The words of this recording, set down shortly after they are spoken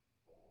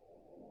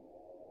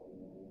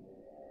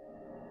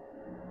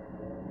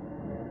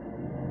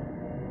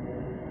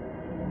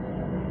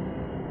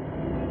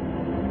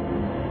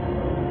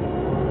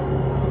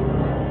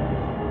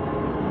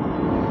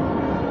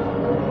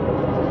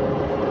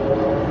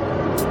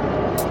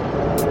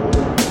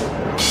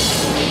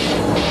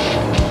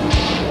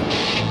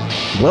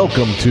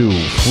Welcome to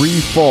Free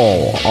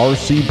Fall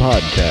RC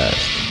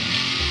Podcast.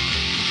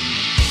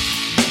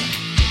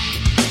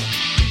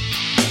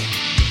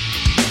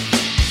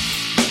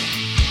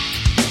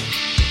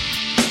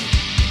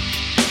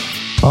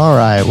 All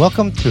right,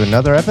 welcome to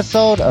another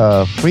episode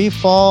of Free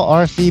Fall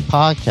RC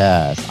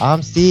Podcast.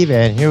 I'm Steve,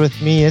 and here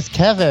with me is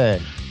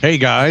Kevin. Hey,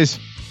 guys.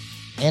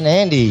 And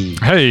Andy.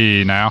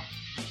 Hey, now.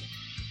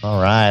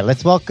 All right,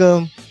 let's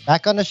welcome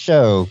back on the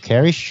show,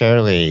 Carrie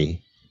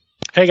Shirley.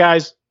 Hey,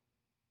 guys.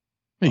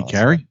 Hey, Awesome.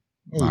 Carrie.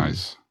 Hey.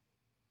 Nice.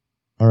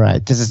 All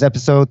right, this is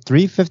episode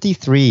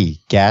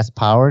 353,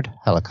 Gas-Powered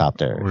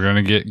Helicopter. We're going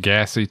to get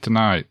gassy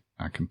tonight.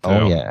 I can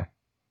tell. Oh, yeah.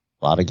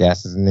 A lot of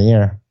gases in the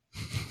air.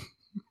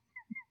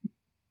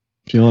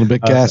 Feeling a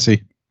bit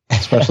gassy,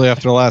 especially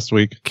after last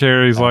week.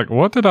 Carrie's like,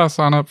 what did I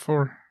sign up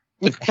for?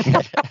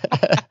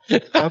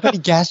 How many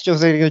gas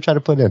jokes are you going to try to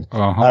put in?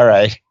 Uh-huh. All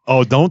right.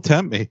 Oh, don't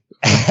tempt me.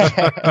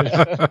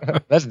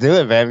 Let's do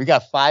it, man. We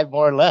got 5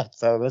 more left,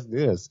 so let's do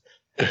this.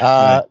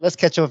 Let's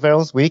catch up with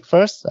everyone's week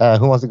first.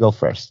 Who wants to go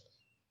first?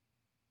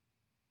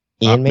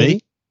 Ian, maybe?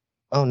 Me?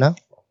 Oh, no?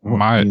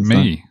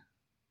 Me.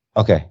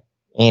 Okay.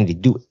 Andy,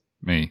 do it.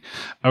 Me.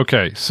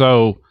 Okay,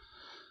 so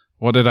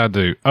what did I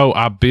do? Oh,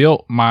 I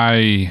built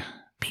my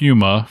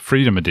Puma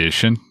Freedom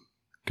Edition.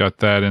 Got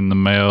that in the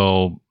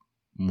mail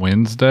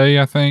Wednesday,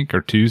 I think,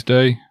 or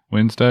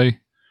Wednesday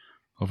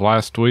of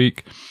last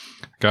week.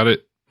 Got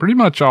it pretty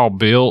much all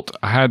built.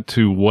 I had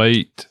to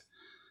wait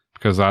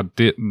because I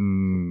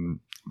didn't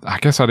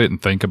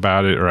think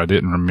about it, or I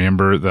didn't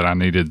remember that I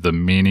needed the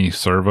mini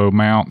servo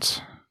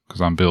mounts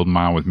because I'm building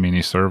mine with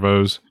mini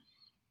servos.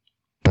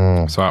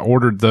 So I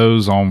ordered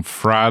those on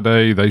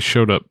Friday. They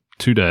showed up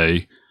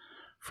today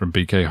from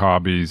BK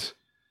Hobbies,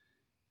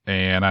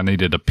 and I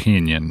needed a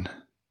pinion.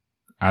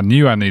 I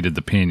knew I needed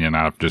the pinion.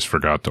 I just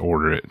forgot to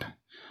order it.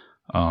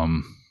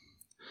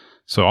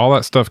 So all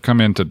that stuff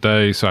come in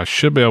today, so I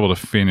should be able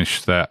to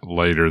finish that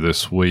later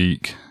this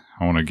week.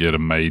 I want to get a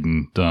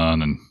maiden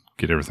done and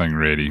get everything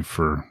ready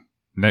for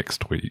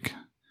next week.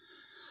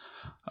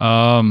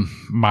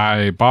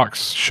 My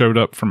box showed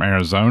up from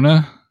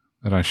Arizona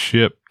that I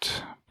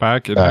shipped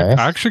back. Nice.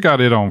 I actually got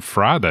it on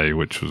Friday,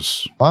 which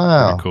was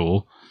Wow. pretty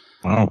cool.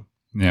 Wow.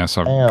 Yeah,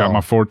 so Damn. I've got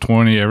my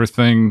 420.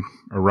 Everything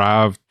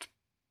arrived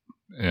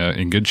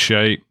in good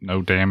shape,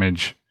 no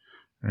damage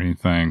or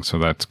anything, so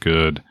that's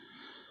good.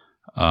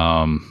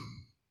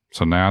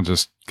 So now I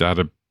just got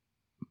to,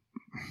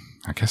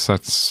 I guess I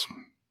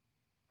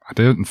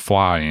didn't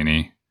fly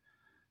any.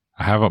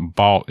 I haven't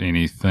bought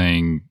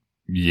anything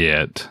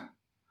yet.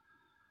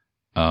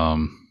 I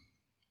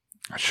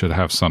should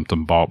have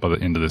something bought by the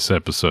end of this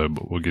episode,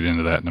 but we'll get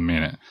into that in a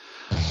minute.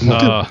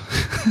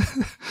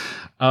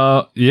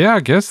 Yeah, I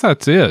guess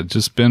that's it.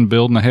 Just been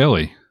building a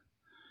heli.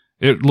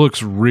 It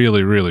looks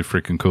really, really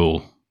freaking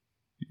cool.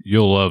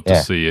 You'll love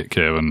to see it,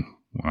 Kevin.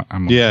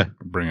 I'm gonna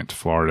bring it to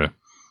Florida.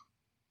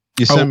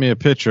 You sent me a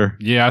picture.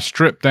 Yeah, I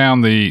stripped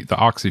down the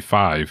Oxy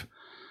 5,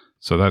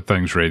 so that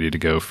thing's ready to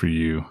go for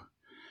you.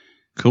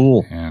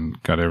 Cool.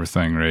 And got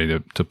everything ready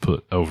to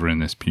put over in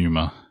this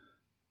Puma.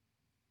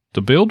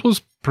 The build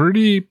was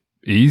pretty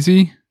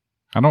easy.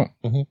 I don't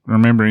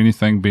remember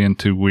anything being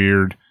too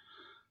weird.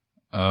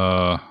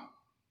 Yeah,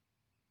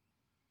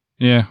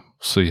 we'll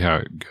see how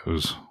it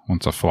goes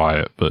once I fly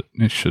it, but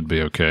it should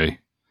be okay.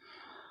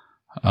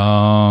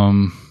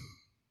 I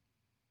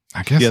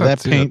guess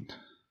that's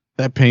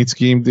that paint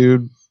scheme,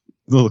 dude,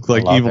 looked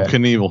like Evel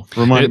Knievel.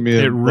 Reminded me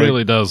of it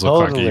really does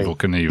look like Evel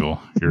Knievel.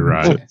 You're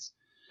right.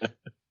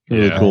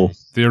 Really cool.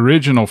 The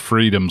original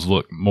Freedoms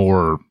look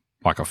more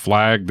like a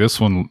flag. This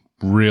one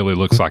really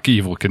looks like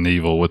Evel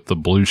Knievel with the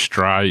blue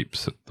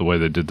stripes, the way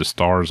they did the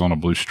stars on a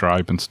blue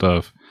stripe and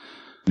stuff.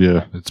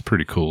 Yeah. It's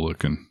pretty cool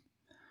looking.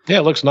 Yeah,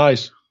 it looks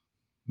nice.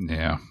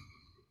 Yeah.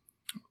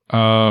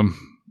 So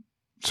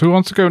who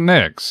wants to go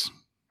next?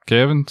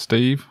 Kevin?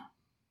 Steve?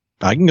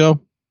 I can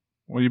go.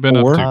 What have you been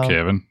up to,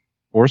 Kevin?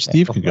 Or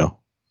Steve can go.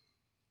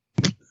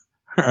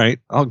 All right,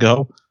 I'll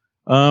go.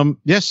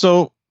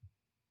 So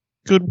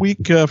good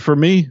week for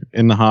me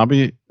in the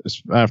hobby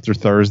after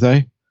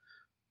Thursday.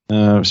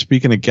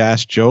 Speaking of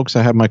gas jokes,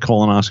 I had my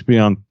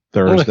colonoscopy on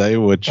Thursday,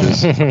 which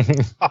is,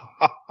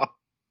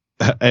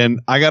 and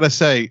I gotta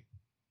say,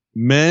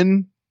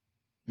 men,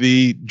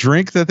 the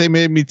drink that they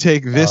made me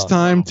take this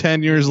time,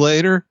 10 years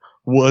later,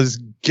 was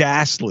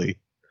ghastly.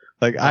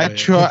 Like I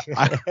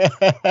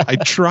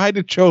tried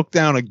to choke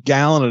down a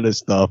gallon of this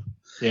stuff.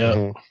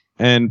 Yeah.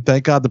 And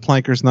thank God the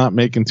Planker's not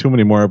making too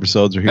many more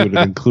episodes, or he would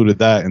have included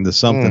that into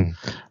something.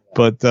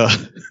 But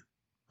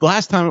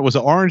last time it was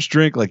an orange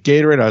drink like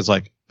Gatorade. I was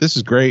like, this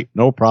is great,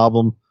 no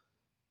problem.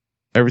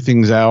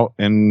 Everything's out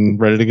and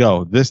ready to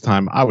go. This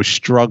time I was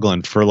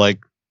struggling for like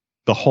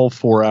the whole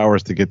 4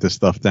 hours to get this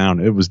stuff down.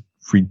 It was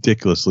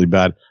ridiculously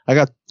bad. I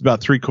got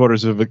about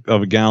 3/4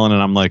 of a gallon,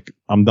 and I'm like,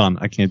 I'm done.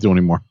 I can't do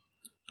anymore.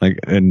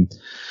 And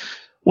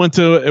went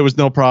to it was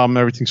no problem.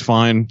 Everything's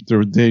fine.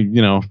 They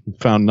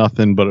found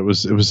nothing, but it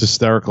was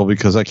hysterical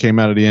because I came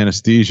out of the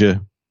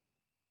anesthesia,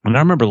 and I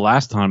remember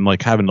last time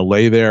like having to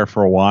lay there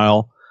for a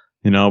while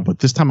But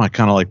this time I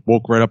kind of like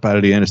woke right up out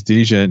of the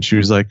anesthesia, and she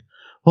was like,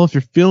 well, if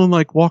you're feeling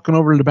like walking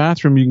over to the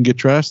bathroom, you can get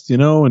dressed,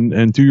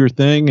 and do your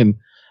thing. And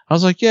I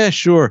was like, yeah,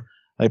 sure.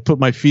 I put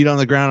my feet on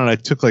the ground and I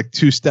took like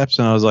 2 steps,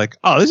 and I was like,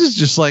 oh, this is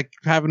just like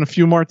having a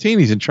few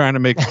martinis and trying to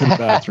make it to the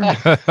bathroom.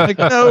 Like,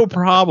 no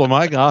problem.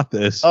 I got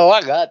this. Oh,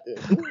 I got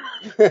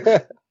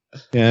this.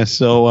 Yeah.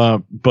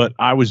 So, but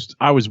I was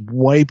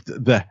wiped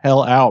the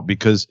hell out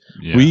because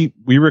we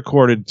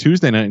recorded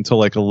Tuesday night until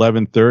like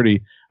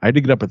 11:30. I had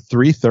to get up at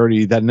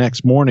 3:30 that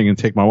next morning and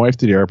take my wife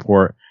to the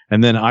airport.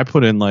 And then I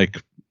put in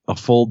like a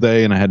full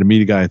day, and I had to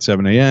meet a guy at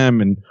 7 a.m.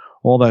 and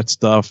all that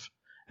stuff.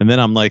 And then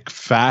I'm like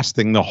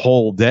fasting the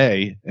whole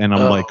day, and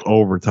I'm like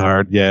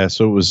overtired. Yeah.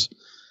 So it was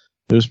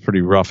pretty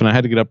rough. And I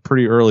had to get up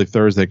pretty early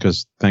Thursday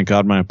because thank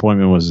God my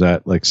appointment was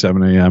at like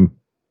 7 a.m.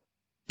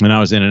 and I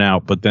was in and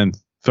out. But then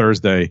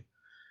Thursday,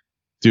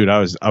 dude, I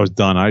was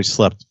done. I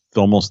slept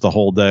almost the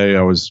whole day.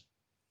 I was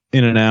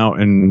in and out,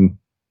 and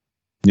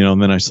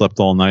and then I slept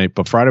all night.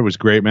 But Friday was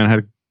great,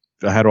 man.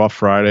 I had off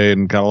Friday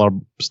and got a lot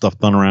of stuff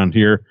done around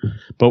here.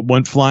 But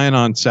went flying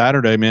on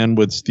Saturday, man,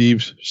 with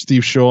Steve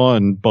Shaw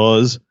and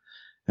Buzz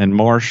and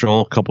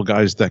Marshall, a couple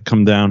guys that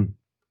come down,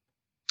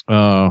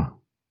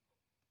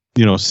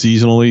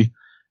 seasonally.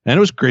 And it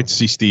was great to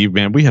see Steve,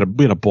 man. We had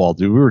a ball,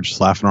 dude. We were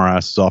just laughing our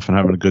asses off and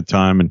having a good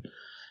time.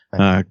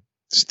 And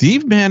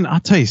Steve, man, I'll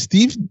tell you,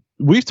 Steve,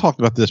 we've talked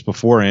about this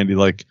before, Andy.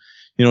 Like,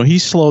 he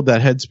slowed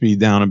that head speed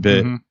down a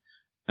bit. Mm-hmm.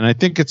 And I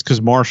think it's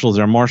because Marshall's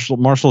there.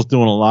 Marshall's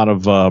doing a lot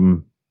of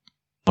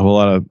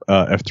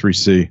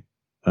F3C,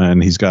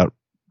 and he's got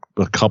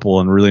a couple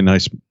of really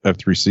nice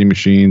F3C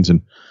machines, and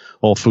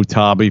all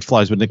Futaba. He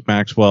flies with Nick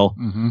Maxwell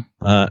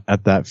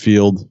at that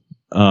field.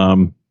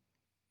 Yeah,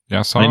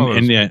 I saw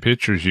those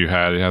pictures you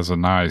had. It has a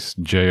nice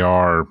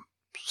JR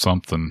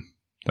something,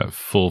 that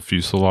full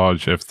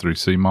fuselage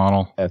F3C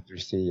model.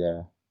 F3C,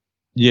 yeah.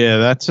 Yeah,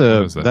 that's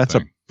a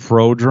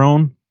pro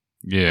drone.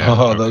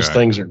 Yeah. Those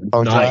things are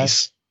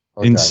nice.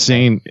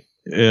 Insane.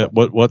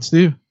 What,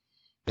 Steve?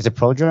 Is it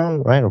pro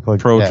drone, right? Or pro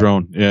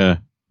drone, yeah.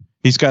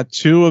 He's got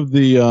 2 of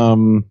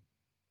the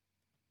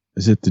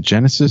is it the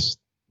Genesis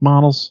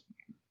models?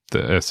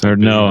 The SAB.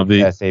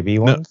 The SAB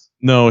ones?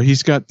 No,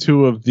 he's got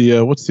 2 of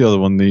the what's the other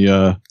one?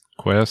 The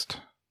Quest?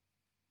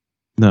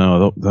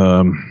 No,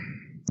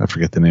 I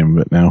forget the name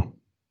of it now.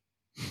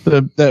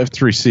 The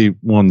F3C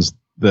ones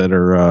that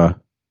are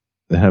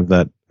that have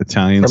that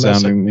Italian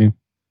sounding name.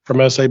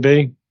 From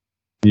SAB?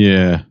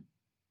 Yeah.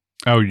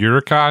 Oh,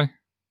 Yurikai?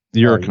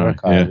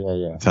 Yurikai,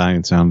 yeah.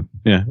 Italian sound.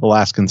 Yeah,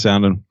 Alaskan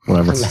sounding,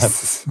 whatever.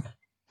 So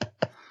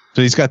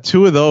he's got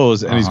 2 of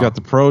those, and he's got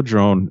the pro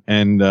drone.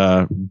 And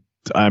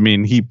I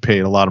mean, he paid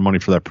a lot of money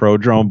for that pro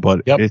drone,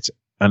 but it's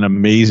an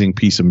amazing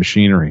piece of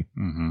machinery.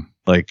 Mm-hmm.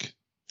 Like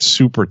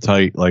super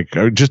tight. Like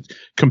just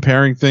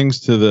comparing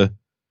things to the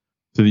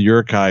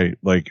Yurikai,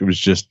 like it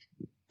was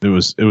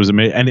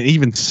amazing, and it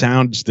even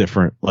sounds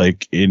different.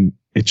 Like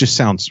it just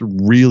sounds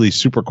really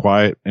super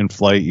quiet in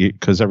flight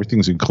because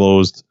everything's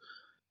enclosed.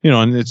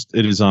 And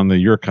it is on the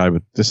Yurikai,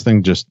 but this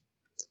thing just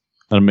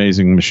an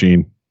amazing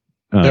machine.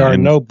 There are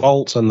no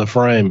bolts in the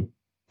frame.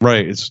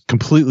 Right. It's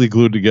completely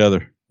glued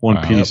together.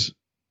 One piece.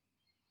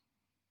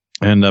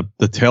 And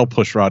the tail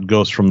push rod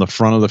goes from the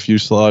front of the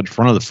fuselage,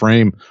 front of the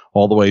frame,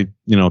 all the way,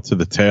 to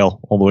the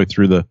tail, all the way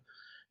through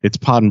it's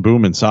pod and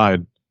boom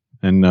inside.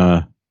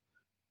 And,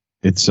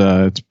 it's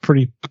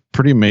pretty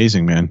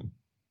amazing, man.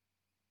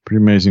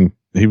 Pretty amazing.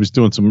 He was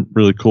doing some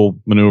really cool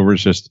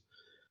maneuvers, just,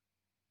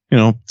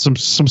 some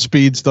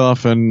speed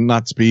stuff, and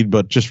not speed,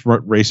 but just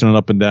racing it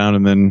up and down,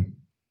 and then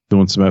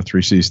doing some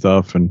F3C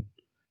stuff. And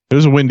it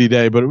was a windy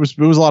day, but it was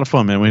a lot of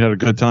fun, man. We had a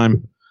good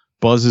time.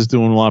 Buzz is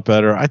doing a lot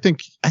better. I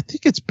think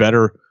it's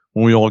better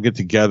when we all get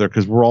together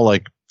because we're all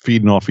like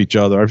feeding off each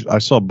other. I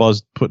saw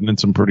Buzz putting in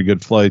some pretty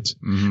good flights.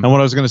 Mm-hmm. And what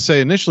I was going to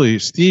say initially,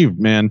 Steve,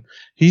 man,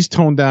 he's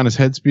toned down his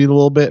head speed a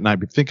little bit, and I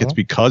think it's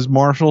because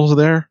Marshall's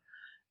there.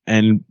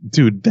 And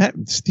dude, that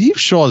Steve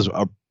Shaw is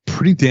a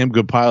pretty damn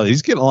good pilot.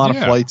 He's getting a lot of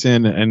flights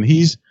in, and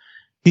he's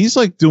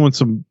like doing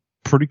some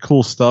pretty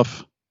cool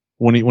stuff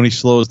when he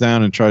slows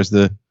down and tries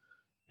to,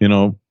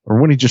 or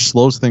when he just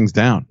slows things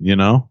down,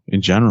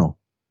 in general.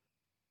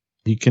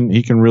 He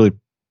can really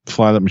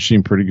fly that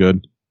machine pretty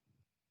good.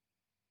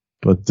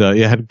 But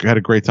had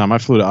a great time. I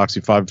flew to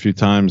Oxy 5 a few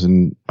times,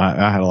 and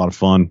I had a lot of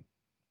fun.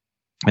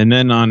 And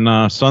then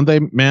on Sunday,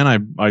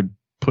 man, I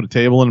put a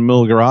table in the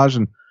middle of the garage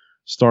and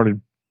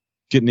started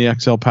getting the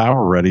XL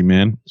Power ready,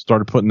 man.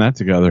 Started putting that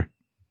together,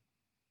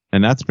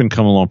 and that's been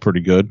coming along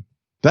pretty good.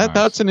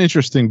 That's an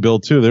interesting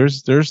build too.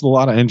 There's a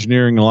lot of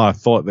engineering, a lot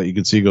of thought that you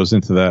can see goes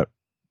into that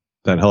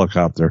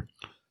helicopter.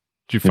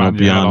 Did you find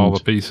you had all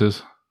the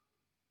pieces?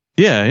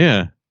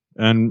 Yeah.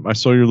 And I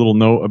saw your little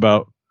note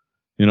about,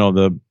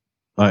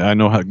 I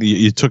know how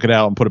you took it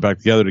out and put it back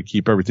together to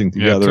keep everything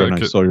together. And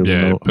I saw your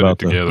little note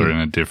about it together in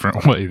a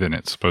different way than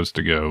it's supposed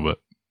to go, but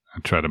I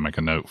tried to make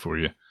a note for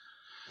you.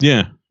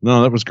 Yeah,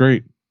 no, that was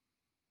great.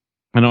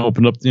 And I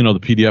opened up, the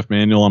PDF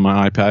manual on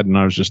my iPad, and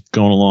I was just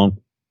going along.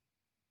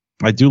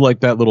 I do like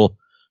that little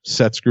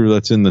set screw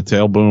that's in the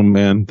tail boom,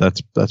 man.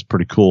 That's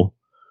pretty cool.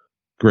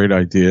 great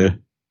idea.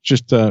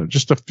 Just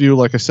a few,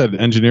 like I said,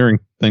 engineering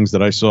things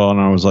that I saw, and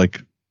I was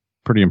like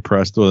pretty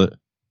impressed with it.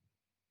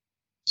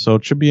 So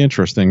it should be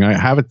interesting. I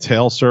have a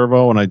tail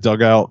servo, and I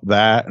dug out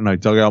that, and I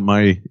dug out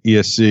my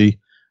ESC.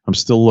 I'm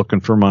still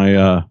looking for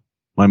my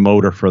my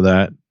motor for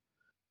that,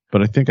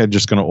 but I think I'm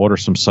just going to order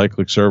some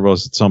cyclic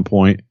servos at some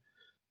point.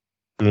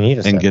 You need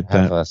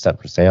a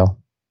set for sale.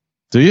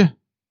 Do you?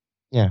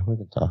 Yeah, we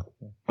can talk.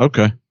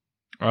 Okay.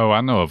 Oh,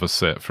 I know of a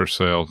set for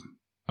sale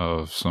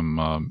of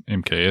some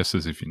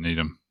MKSs if you need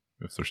them,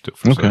 if they're still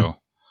for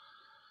sale.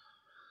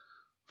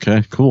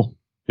 Okay, cool.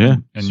 Yeah.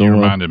 And you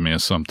reminded me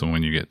of something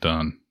when you get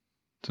done.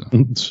 So.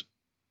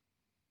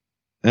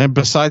 And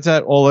besides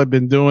that, all I've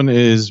been doing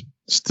is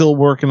still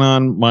working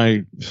on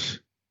my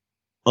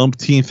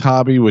umpteenth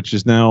hobby, which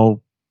is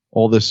now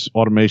all this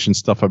automation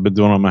stuff I've been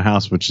doing on my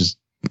house, which is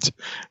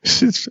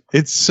it's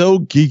so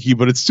geeky,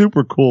 but it's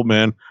super cool,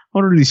 man.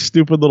 Under these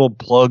stupid little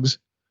plugs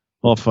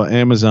off of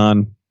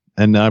Amazon,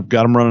 and I've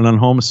got them running on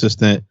Home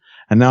Assistant,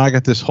 and now I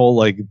got this whole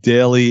like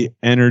daily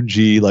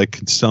energy like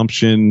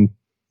consumption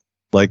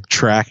like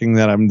tracking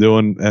that I'm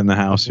doing in the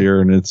house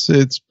here, and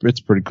it's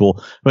pretty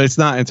cool. But it's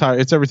not entire.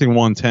 It's everything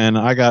 110.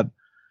 I got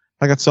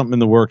something in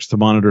the works to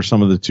monitor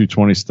some of the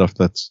 220 stuff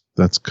that's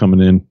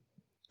coming in.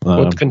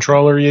 What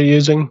controller are you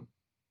using?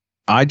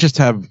 I just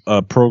have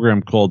a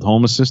program called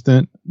Home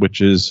Assistant,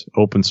 which is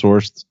open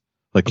sourced,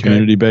 like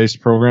community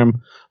based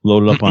program,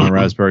 loaded up on a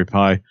Raspberry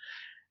Pi.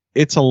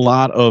 It's a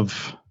lot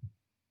of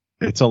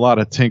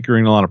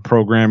tinkering, a lot of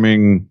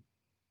programming,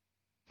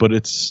 but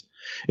it's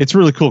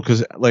really cool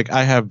because like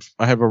I have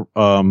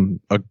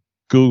a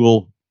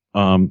Google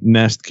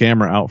Nest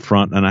camera out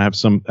front, and I have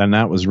some, and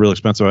that was real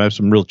expensive. I have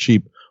some real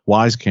cheap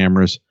Wyze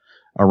cameras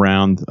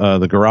around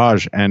the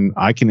garage, and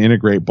I can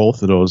integrate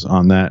both of those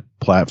on that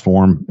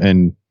platform,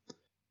 and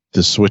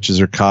the switches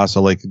are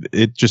Casa. Like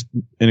it just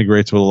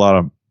integrates with a lot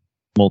of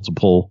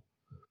multiple,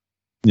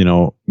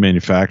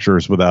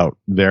 manufacturers without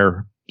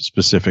their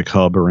specific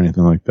hub or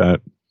anything like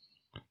that.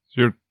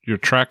 You're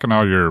tracking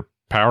all your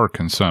power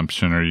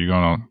consumption. Are you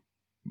going to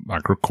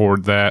like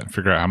record that and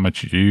figure out how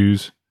much you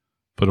use?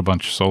 Put a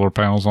bunch of solar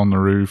panels on the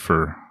roof,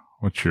 or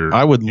what's your?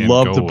 I would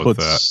love to put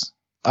that.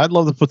 I'd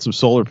love to put some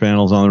solar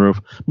panels on the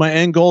roof. My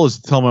end goal is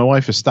to tell my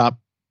wife to stop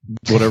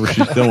whatever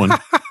she's doing.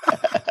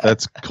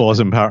 That's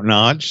causing power. No,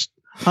 I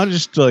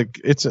just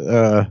like it's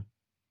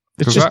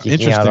just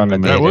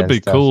interesting. That would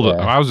be stuff, cool.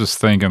 yeah. I was just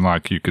thinking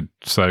like you could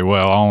say,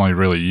 well, I only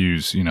really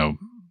use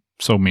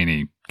so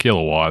many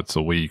kilowatts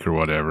a week or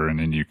whatever, and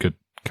then you could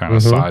kind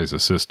of size a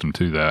system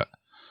to that.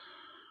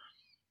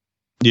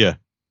 Yeah,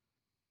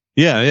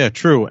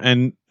 true.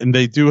 And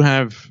they do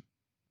have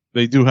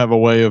a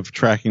way of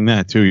tracking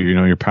that too.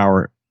 Your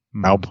power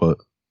output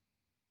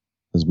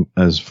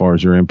as far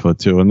as your input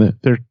too. And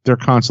they're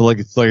constantly,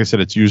 like I said,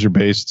 it's user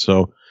based,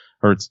 or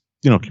it's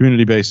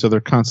community based, so they're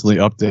constantly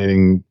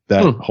updating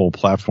that whole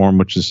platform,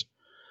 which is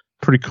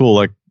pretty cool.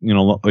 Like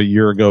a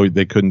year ago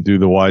they couldn't do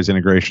the Wyze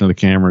integration of the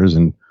cameras,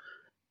 and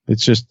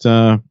it's just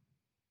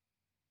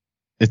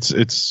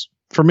it's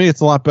for me it's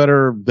a lot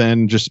better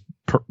than just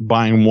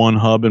buying one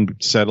hub and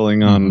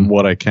settling on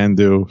what I can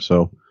do.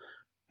 So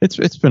it's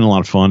been a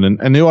lot of fun,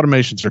 and the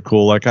automations are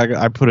cool. Like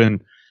I put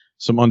in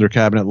some under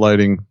cabinet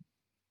lighting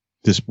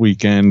this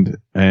weekend,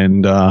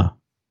 and a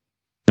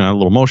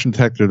little motion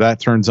detector that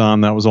turns on.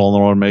 That was all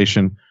in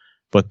automation.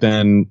 But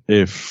then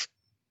if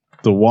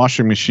the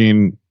washing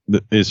machine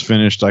is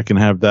finished, I can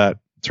have that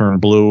turn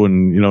blue,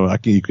 and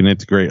you can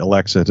integrate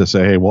Alexa to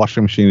say, "Hey,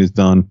 washing machine is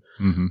done."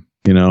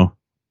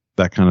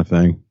 That kind of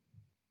thing.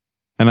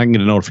 And I can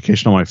get a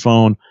notification on my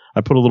phone.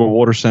 I put a little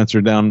water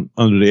sensor down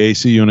under the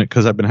AC unit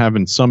because I've been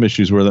having some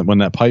issues where when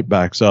that pipe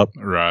backs up,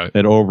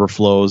 it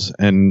overflows,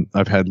 and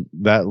I've had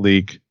that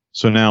leak.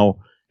 So now,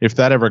 if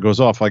that ever goes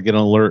off, I get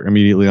an alert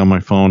immediately on my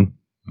phone.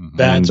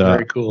 That's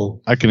very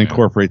cool. I can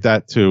incorporate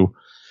that too.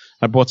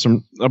 I bought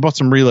some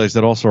relays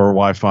that also are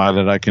Wi-Fi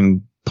that I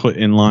can put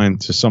in line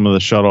to some of the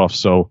shutoffs,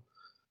 so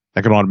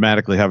I can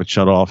automatically have it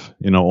shut off.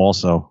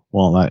 Also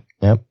while that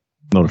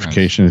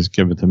notification is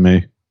given to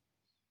me.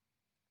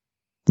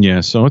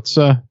 Yeah, so it's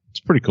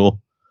pretty cool.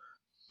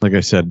 Like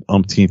I said,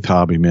 umpteenth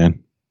hobby,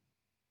 man.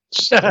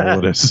 That's all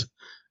it is.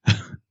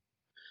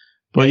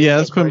 But yeah,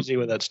 that's crazy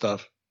with that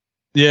stuff.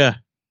 Yeah.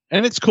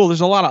 And it's cool.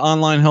 There's a lot of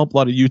online help, a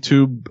lot of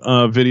YouTube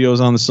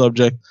videos on the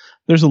subject.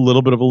 There's a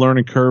little bit of a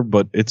learning curve,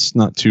 but it's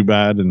not too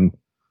bad. And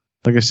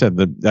like I said,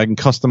 I can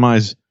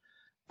customize.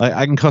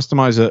 I can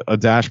customize a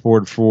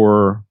dashboard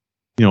for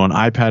an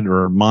iPad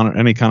or a monitor,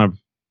 any kind of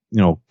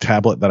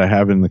tablet that I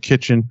have in the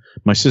kitchen.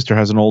 My sister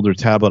has an older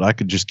tablet. I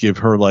could just give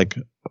her like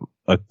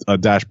a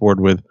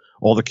dashboard with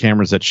all the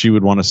cameras that she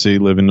would want to see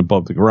living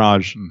above the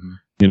garage.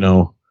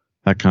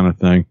 That kind of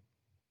thing.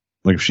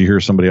 Like if she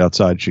hears somebody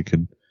outside, she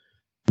could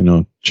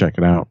check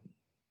it out.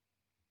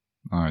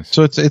 Nice.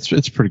 So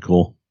it's pretty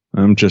cool.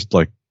 I'm just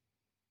like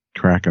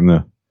cracking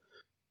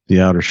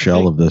the outer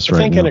shell of this right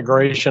now. I think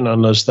integration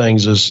on those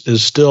things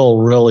is still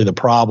really the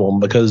problem,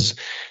 because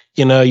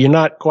you're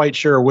not quite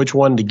sure which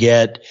one to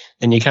get,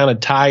 and you kind of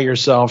tie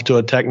yourself to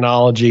a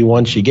technology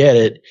once you get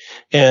it.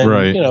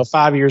 And,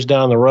 5 years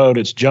down the road,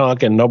 it's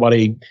junk and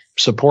nobody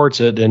supports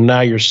it. And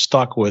now you're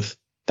stuck with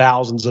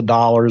thousands of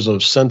dollars of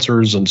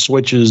sensors and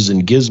switches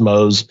and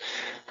gizmos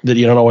that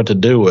you don't know what to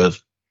do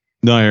with.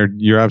 No,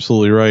 you're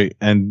absolutely right.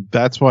 And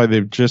that's why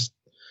they've just,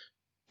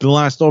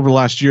 over the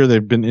last year,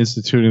 they've been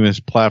instituting this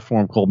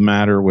platform called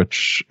Matter,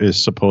 which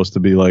is supposed to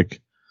be like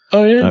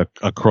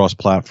a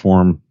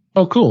cross-platform.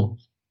 Oh, cool.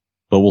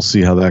 But we'll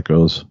see how that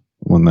goes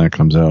when that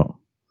comes out.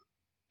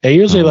 Hey,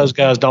 usually those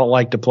guys don't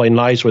like to play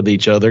nice with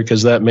each other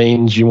because that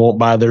means you won't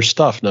buy their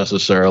stuff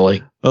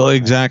necessarily. Well,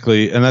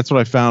 exactly. And that's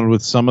what I found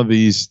with some of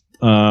these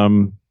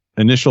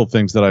initial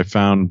things that I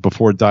found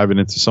before diving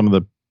into some of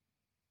the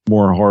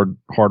more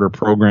harder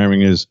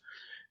programming is,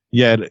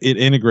 it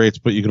integrates,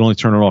 but you can only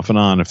turn it off and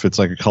on. If it's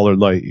like a colored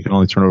light, you can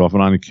only turn it off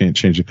and on. You can't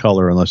change the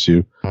color unless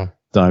you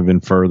dive in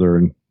further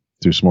and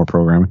do some more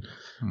programming.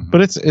 Mm-hmm.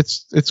 But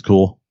it's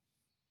cool.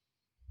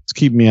 It's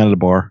keeping me out of the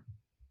bar.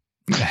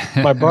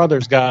 My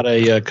brother's got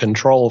a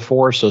Control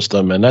 4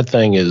 system, and that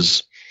thing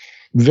is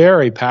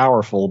very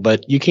powerful,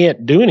 but you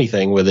can't do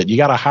anything with it. You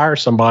got to hire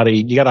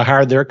somebody. You got to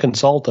hire their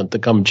consultant to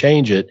come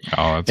change it.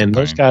 Oh, and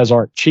those guys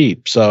aren't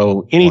cheap.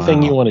 So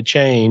anything you want to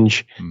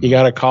change, you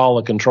got to call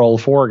a Control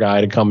 4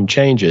 guy to come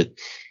change it.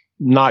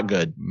 Not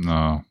good.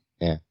 No.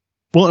 Yeah.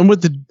 Well, and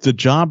with the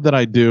job that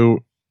I do,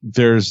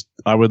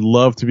 I would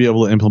love to be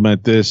able to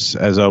implement this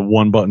as a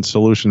one button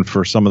solution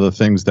for some of the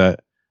things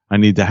that I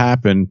need to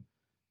happen.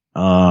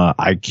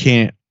 I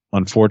can't,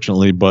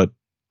 unfortunately, but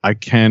I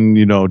can,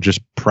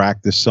 just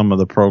practice some of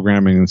the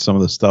programming and some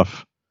of the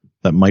stuff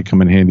that might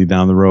come in handy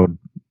down the road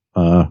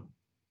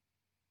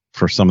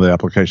for some of the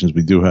applications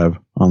we do have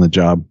on the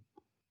job.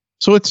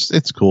 So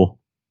it's cool.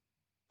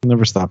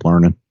 Never stop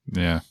learning.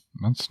 Yeah,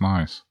 that's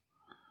nice.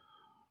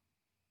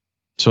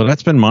 So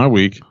that's been my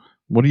week.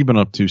 What have you been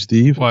up to,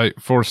 Steve? Wait,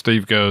 before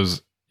Steve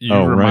goes, you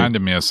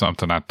reminded me of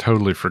something I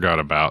totally forgot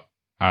about.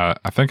 I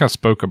think I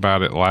spoke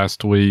about it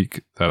last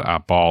week that I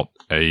bought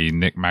a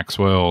Nick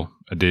Maxwell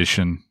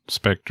edition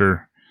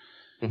Spectre.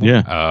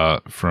 Yeah.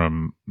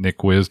 From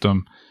Nick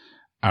Wisdom.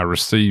 I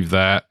received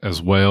that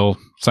as well.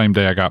 Same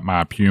day I got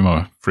my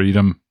Puma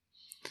Freedom.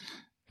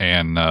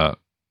 And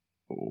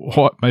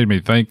what made me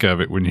think of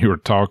it when you were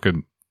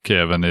talking,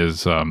 Kevin,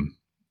 is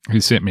he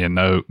sent me a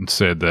note and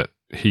said that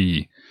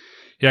he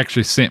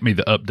actually sent me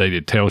the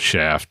updated tail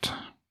shaft,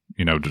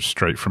 just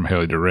straight from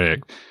Heli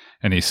Direct.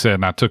 And he said,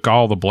 and I took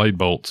all the blade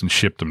bolts and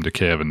shipped them to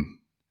Kevin.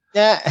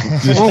 Yeah.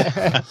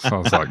 So I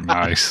was like,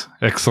 nice.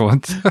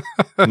 Excellent.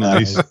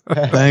 Nice.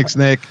 Thanks,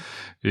 Nick.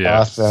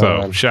 Yeah. Awesome.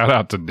 So shout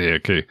out to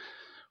Nick.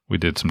 We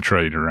did some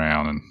trade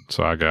around, and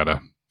so I got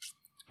a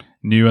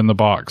new in the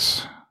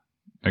box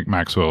Nick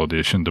Maxwell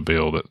edition to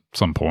build at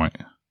some point.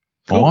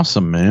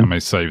 Awesome, man. I may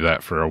save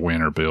that for a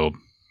winter build.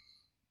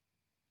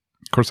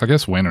 Of course, I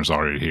guess winter's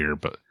already here,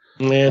 but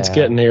yeah, it's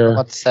getting here.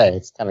 What to say?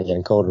 It's kind of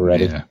getting cold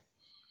already. Yeah.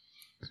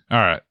 All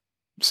right,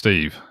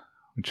 Steve,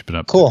 what you been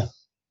up to? Cool.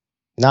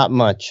 Not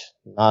much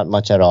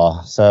at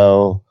all.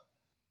 So,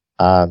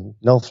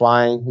 no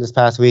flying this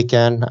past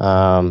weekend.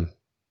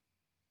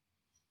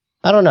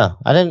 I don't know.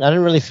 I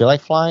didn't really feel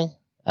like flying.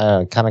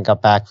 Kind of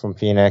got back from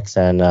Phoenix,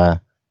 and I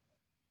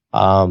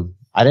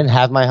didn't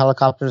have my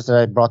helicopters that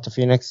I brought to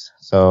Phoenix.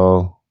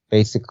 So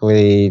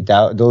basically,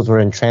 those were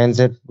in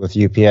transit with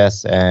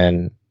UPS,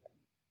 and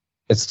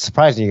it's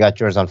surprising you got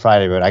yours on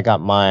Friday, but I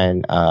got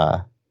mine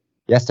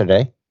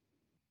yesterday.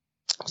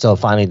 So it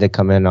finally did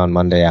come in on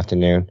Monday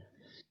afternoon.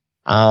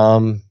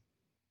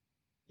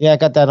 Yeah, I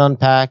got that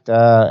unpacked.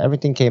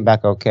 Everything came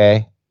back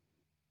okay.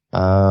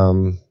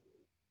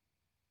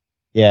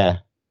 Yeah.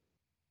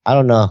 I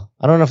don't know.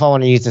 I don't know if I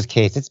want to use this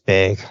case. It's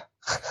big.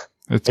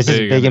 It's just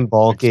big and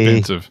bulky.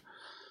 Expensive.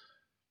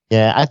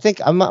 Yeah, I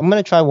think I'm going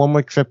to try one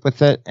more trip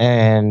with it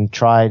and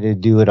try to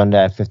do it on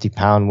that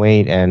 50-pound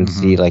weight and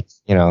see,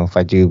 if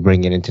I do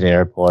bring it into the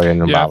airport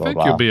and blah, blah, I think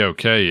blah. you'll be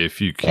okay if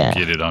you can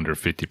get it under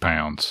 50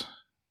 pounds.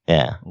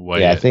 Yeah.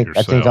 I think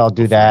I'll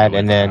do that,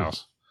 and then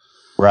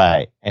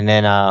right, and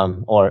then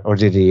or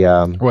do the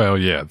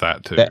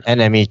that too. The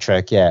NME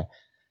trick, yeah.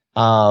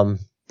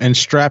 And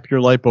strap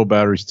your LiPo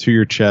batteries to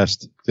your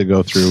chest to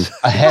go through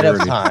ahead of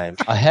time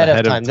this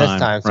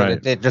time, so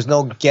right. that there's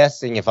no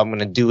guessing if I'm going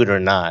to do it or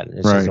not.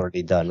 It's just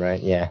already done,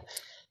 right? Yeah.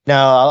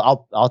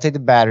 No, I'll take the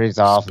batteries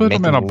off. Put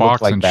them in a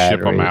box and batteries.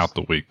 ship them out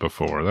the week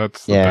before.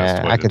 That's the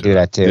best way I could do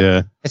that too.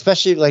 Yeah.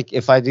 Especially like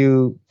if I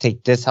do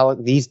take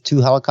these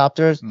two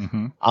helicopters,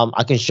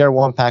 I can share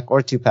one pack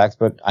or two packs,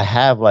 but I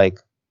have like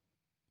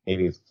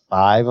maybe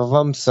 5 of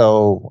them,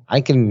 so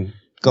I can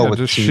go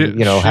with two.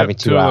 Having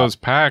two of those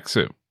packs,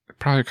 it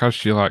probably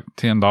cost you like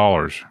 $10,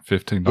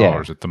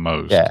 $15 at the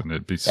most, and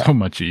it'd be so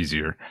much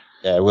easier.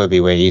 Yeah, it would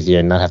be way easier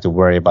and not have to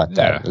worry about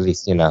that. At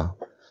least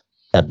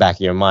that back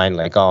of your mind,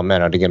 like, oh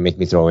man, are they gonna make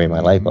me throw away my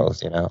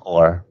LiPos,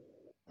 or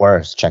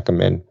worse, check them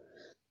in.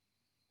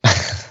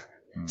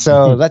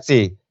 So let's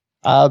see.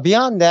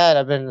 Beyond that,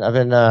 I've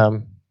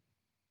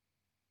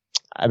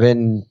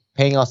been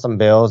paying off some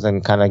bills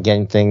and kind of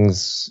getting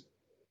things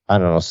I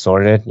don't know,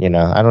 sorted. You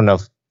know, I don't know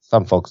if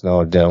some folks know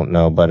or don't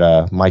know,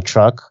 but my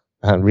truck,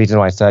 reason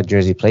why I still had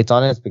Jersey plates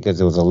on it is because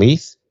it was a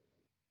lease.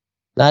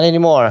 Not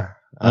anymore.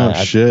 Oh,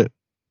 shit.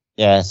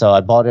 Yeah, so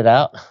I bought it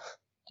out.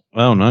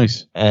 Oh,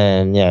 nice.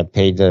 And yeah,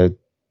 paid the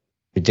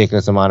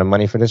ridiculous amount of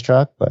money for this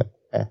truck, but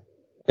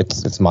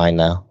it's mine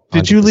now. 100%.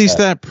 Did you lease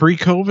that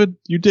pre-COVID?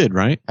 You did,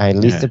 right? I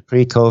leased it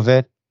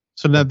pre-COVID.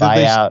 So now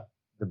the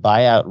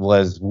buyout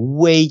was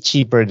way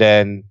cheaper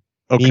than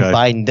me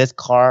buying this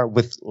car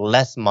with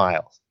less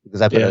miles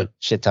because I put a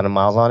shit ton of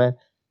miles on it.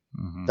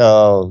 Mm-hmm.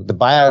 So the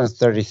buyout was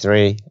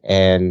 33,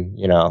 and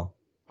you know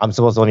I'm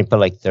supposed to only put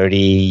like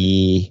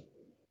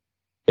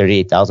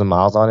 38,000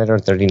 miles on it or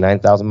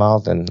 39,000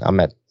 miles, and I'm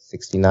at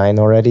 69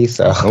 already.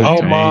 So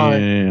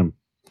my!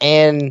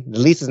 And the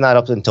lease is not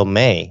up until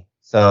May,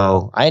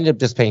 so I ended up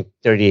just paying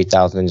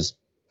 38,000 and just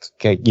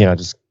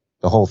just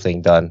the whole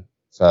thing done.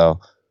 So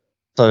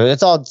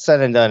it's all said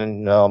and done,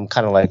 and I'm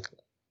kind of like,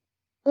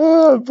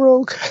 oh, I'm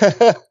broke.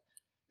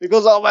 It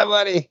goes all my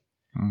money.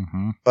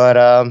 Mm-hmm. But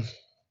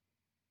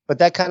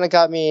that kind of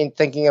got me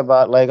thinking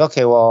about like,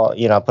 okay, well,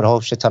 I put a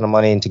whole shit ton of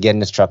money into getting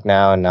this truck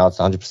now, and now it's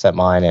 100%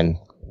 mine, and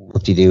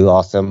whoop-de-doo,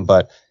 awesome.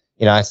 But,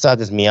 I still have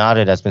this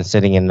Miata that's been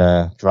sitting in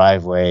the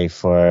driveway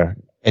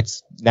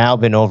it's now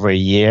been over a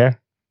year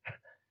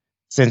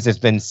since it's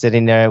been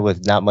sitting there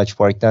with not much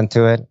work done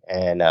to it.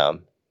 And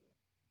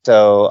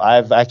so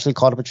I've actually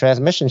called up a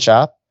transmission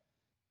shop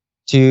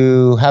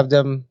to have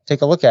them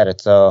take a look at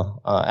it.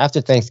 So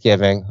after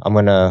Thanksgiving, I'm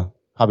going to,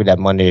 probably that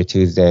Monday or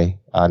Tuesday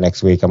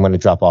next week, I'm going to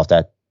drop off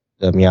the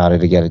Miata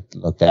to get it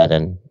looked at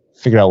and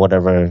figure out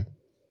whatever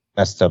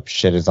messed up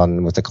shit is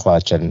on with the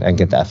clutch and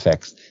get that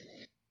fixed.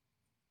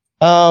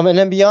 And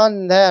then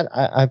beyond that,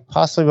 I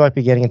possibly might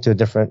be getting into a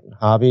different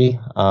hobby.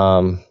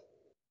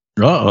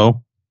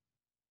 Uh-oh.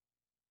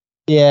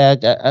 Yeah,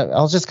 I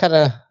was just kind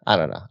of, I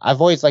don't know.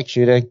 I've always liked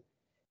shooting,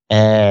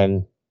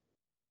 and,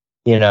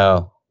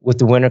 with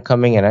the winter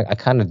coming in, I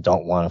kind of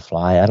don't want to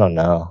fly. I don't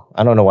know.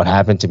 I don't know what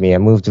happened to me. I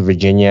moved to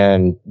Virginia,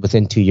 and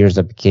within 2 years,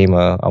 I became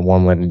a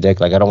warm-winded dick.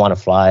 Like, I don't want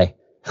to fly.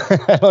 I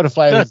don't want to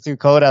fly. It's too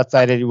cold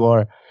outside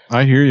anymore.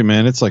 I hear you,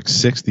 man. It's like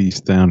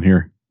 60s down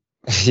here.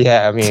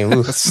 Yeah, I mean,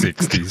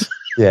 60s.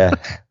 Yeah.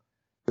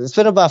 It's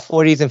been about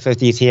 40s and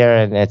 50s here,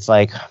 and it's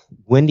like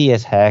windy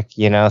as heck,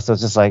 so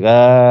it's just like,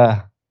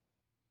 I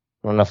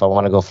don't know if I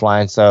want to go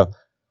flying. So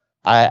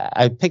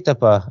I picked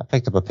up a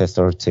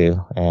pistol or two,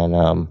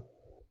 and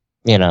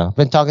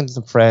been talking to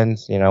some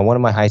friends. One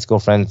of my high school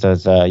friends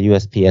does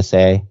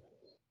USPSA,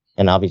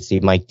 and obviously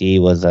Mike D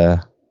was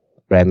a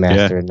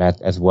grandmaster in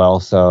that as well.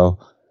 So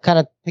kind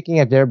of picking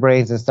at their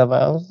brains and stuff.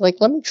 I was like,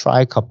 let me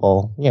try a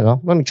couple.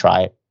 Let me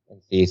try it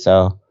and see.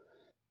 So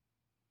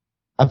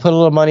I put a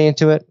little money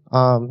into it.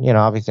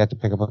 Obviously I had to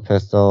pick up a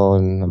pistol,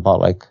 and I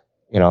bought a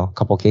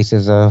couple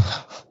cases of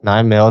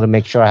 9mm to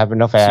make sure I have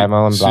enough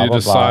ammo and blah, blah, blah.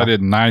 So you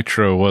decided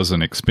nitro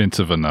wasn't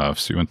expensive enough,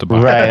 so you went to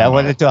buy Right, I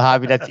went into a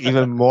hobby that's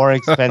even more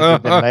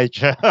expensive than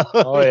nitro.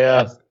 Oh,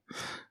 yeah.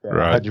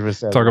 Right.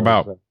 100%. Talk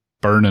about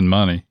burning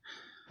money.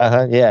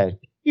 Yeah.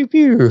 Pew,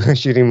 pew.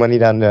 Shooting money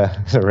down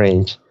the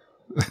range.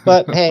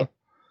 But, hey,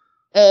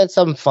 it's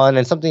some fun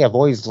and something I've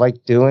always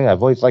liked doing.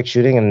 I've always liked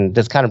shooting, and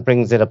this kind of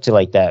brings it up to,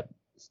 like, that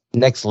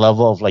next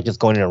level of, like,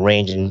 just going to a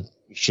range and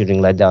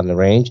shooting lead down the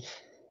range.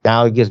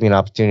 Now it gives me an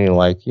opportunity to,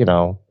 like,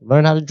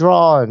 learn how to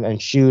draw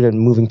and shoot and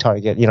moving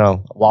target,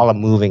 while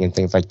I'm moving and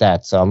things like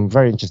that. So I'm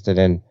very interested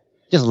in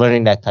just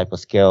learning that type of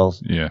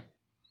skills. Yeah.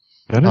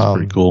 That is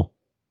pretty cool.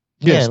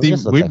 Yeah, Steve,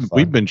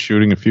 we've been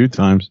shooting a few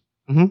times.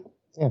 Mm-hmm.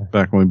 Yeah.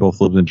 Back when we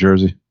both lived in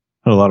Jersey.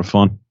 Had a lot of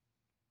fun.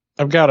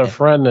 I've got a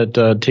friend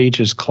that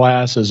teaches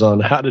classes on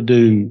how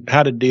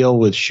to deal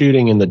with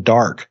shooting in the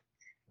dark.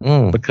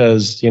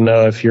 Because,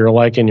 if you're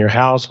like in your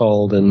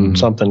household and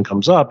something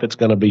comes up, it's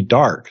going to be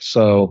dark.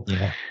 So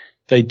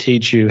they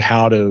teach you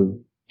how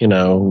to,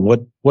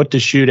 what to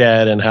shoot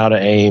at and how to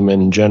aim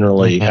and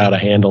generally how to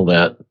handle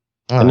that.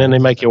 And then they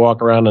make you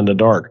walk around in the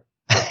dark.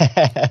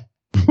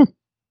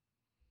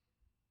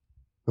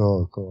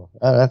 Cool.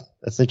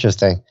 That's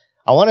interesting.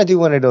 I want to do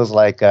one of those,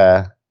 like,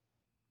 they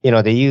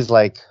use,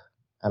 like,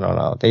 I don't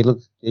know. They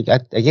look,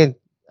 again,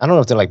 I don't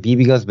know if they're like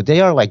BB guns, but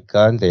they are like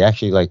guns. They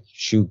actually like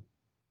shoot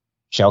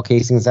shell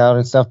casings out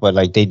and stuff, but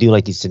like they do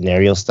like these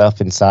scenario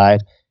stuff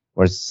inside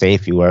where it's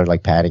safe. You wear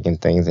like padding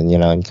and things, and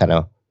and kind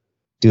of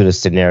do the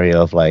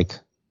scenario of like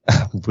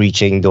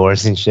breaching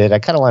doors and shit. I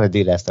kind of want to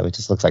do that stuff. It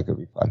just looks like it would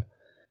be fun.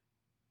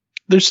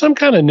 There's some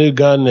kind of new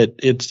gun that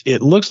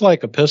it looks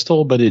like a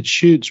pistol, but it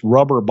shoots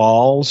rubber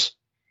balls,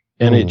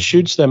 and it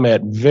shoots them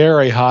at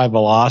very high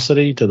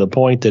velocity to the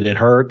point that it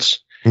hurts.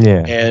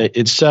 Yeah. And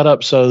it's set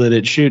up so that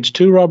it shoots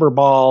 2 rubber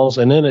balls,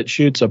 and then it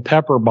shoots a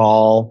pepper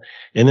ball,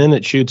 and then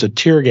it shoots a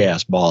tear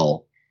gas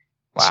ball.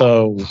 Wow.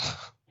 So,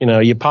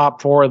 you pop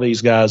 4 of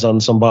these guys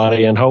on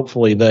somebody, and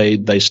hopefully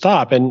they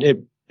stop. And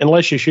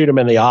unless you shoot them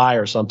in the eye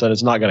or something,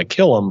 it's not going to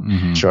kill them.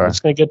 Mm-hmm. Sure. It's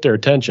going to get their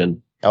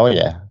attention. Oh,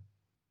 yeah.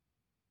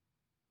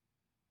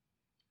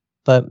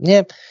 But,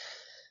 yeah.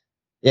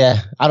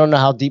 Yeah, I don't know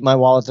how deep my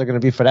wallets are going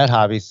to be for that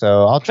hobby,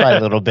 so I'll try a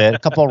little bit, a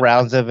couple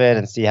rounds of it,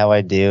 and see how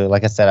I do.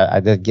 Like I said,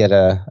 I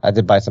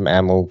did buy some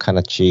ammo kind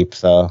of cheap,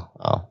 so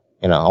I'll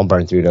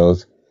burn through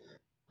those.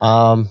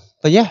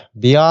 But yeah,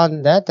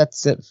 beyond that,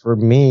 that's it for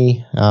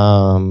me.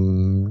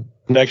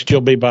 Next, you'll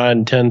be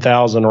buying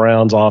 10,000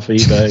 rounds off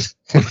eBay.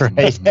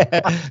 Right?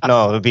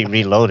 No, it would be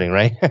reloading,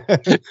 right?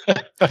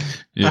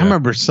 Yeah. I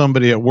remember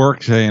somebody at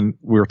work saying,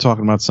 we were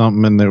talking about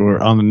something and they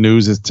were on the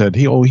news. It said,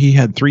 he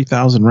had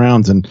 3,000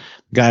 rounds. And the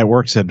guy at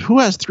work said, who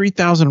has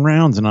 3,000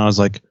 rounds? And I was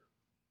like,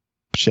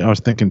 shit, I was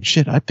thinking,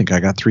 shit, I think I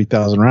got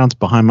 3,000 rounds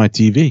behind my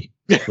TV,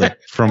 like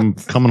from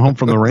coming home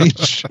from the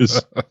range.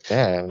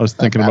 Yeah, I was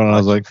thinking about it. I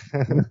was like,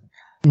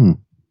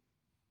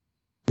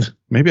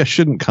 maybe I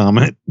shouldn't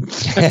comment.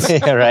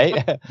 Yeah,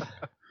 right.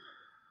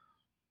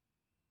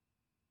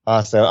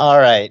 Awesome. All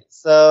right.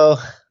 So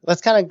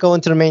let's kind of go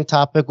into the main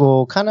topic.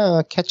 We'll kind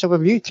of catch up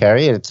with you,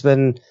 Terry. It's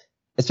been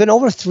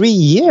over 3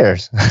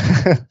 years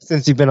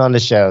since you've been on the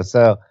show.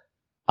 So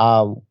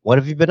what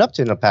have you been up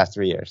to in the past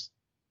 3 years?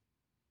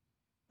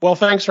 Well,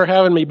 thanks for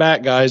having me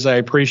back, guys. I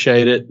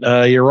appreciate it.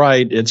 You're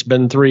right. It's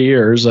been 3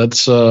 years.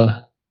 That's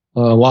a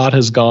lot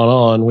has gone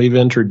on. We've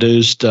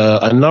introduced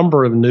a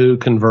number of new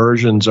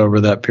conversions over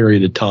that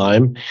period of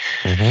time.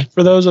 Mm-hmm.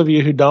 For those of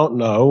you who don't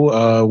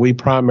know,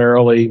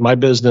 my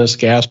business,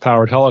 Gas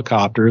Powered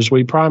Helicopters,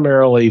 we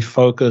primarily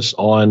focus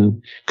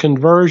on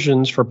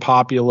conversions for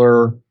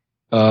popular,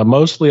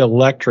 mostly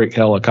electric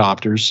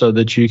helicopters so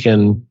that you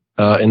can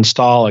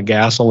install a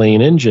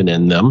gasoline engine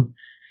in them.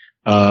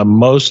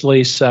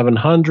 Mostly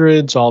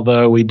 700s,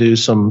 although we do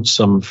some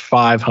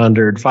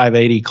 500,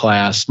 580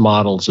 class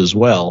models as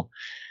well.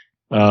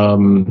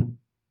 Trying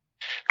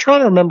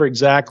to remember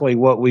exactly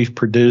what we've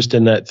produced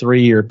in that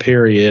 3-year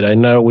period. I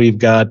know we've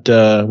got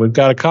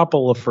a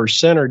couple for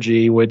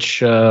Synergy,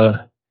 which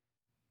not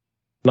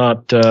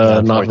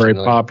very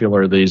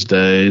popular these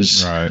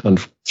days. Right.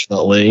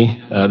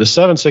 Unfortunately, the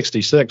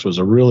 766 was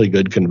a really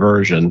good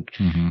conversion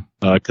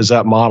because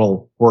that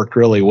model worked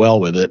really well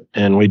with it,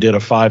 and we did a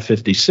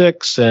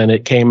 556, and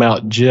it came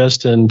out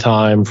just in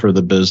time for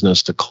the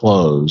business to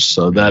close.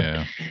 So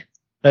that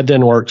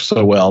didn't work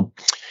so well.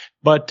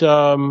 But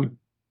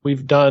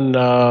we've done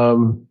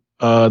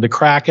the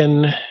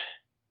Kraken,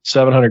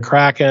 700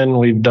 Kraken.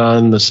 We've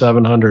done the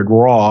 700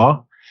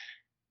 Raw.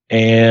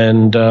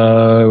 And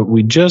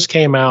we just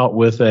came out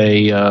with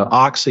a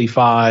Oxy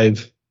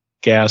 5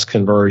 gas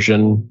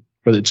conversion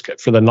for the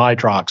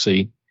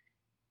nitroxy.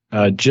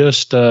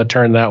 Just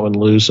turned that one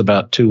loose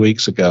about 2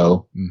 weeks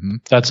ago. Mm-hmm.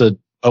 That's a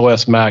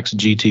OS Max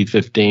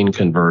GT15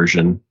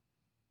 conversion.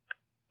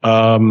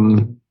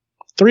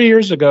 3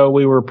 years ago,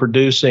 we were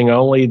producing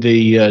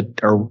only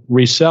or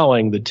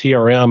reselling the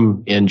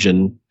TRM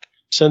engine.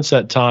 Since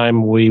that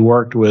time, we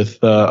worked with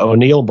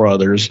O'Neill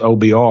Brothers,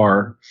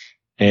 OBR,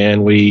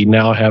 and we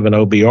now have an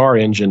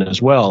OBR engine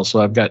as well.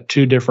 So I've got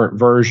two different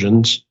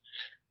versions,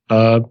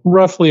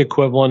 roughly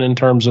equivalent in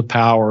terms of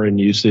power and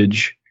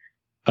usage.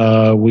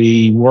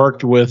 We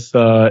worked with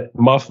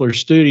Muffler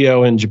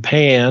Studio in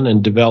Japan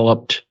and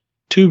developed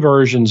two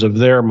versions of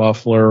their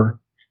muffler.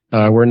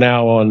 We're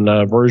now on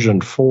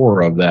version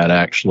 4 of that,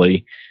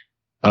 actually.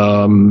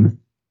 In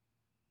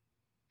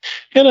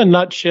a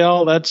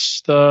nutshell,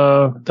 that's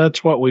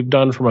what we've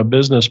done from a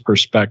business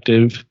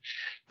perspective.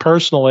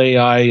 Personally,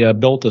 I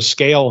built a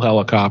scale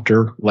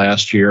helicopter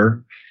last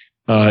year.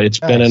 It's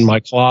been in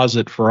my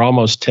closet for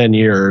almost 10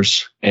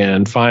 years,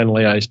 and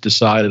finally I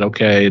decided,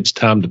 okay, it's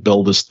time to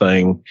build this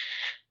thing.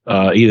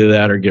 Either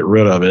that or get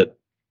rid of it.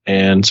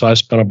 And so I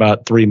spent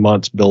about 3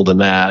 months building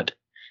that.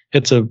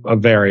 It's a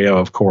Vario,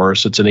 of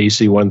course. It's an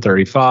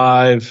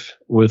EC-135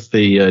 with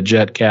the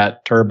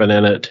JetCat turbine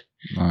in it.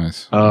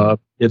 Nice.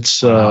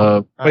 It's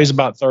weighs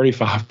about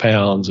 35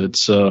 pounds.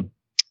 It's kind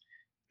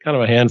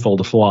of a handful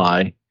to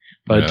fly,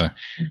 but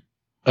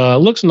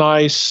looks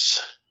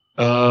nice.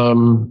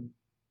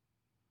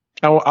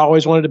 I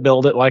always wanted to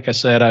build it. Like I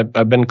said,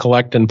 I've been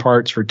collecting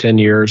parts for 10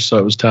 years, so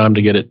it was time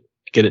to get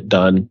it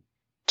done.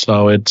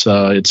 So it's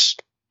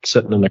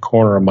sitting in the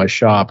corner of my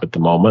shop at the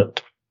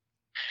moment.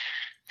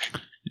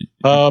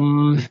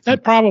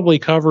 That probably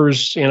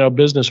covers,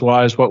 business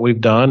wise what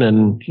we've done,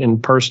 and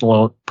in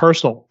personal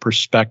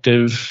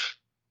perspective,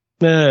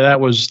 that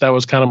was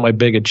kind of my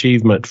big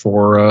achievement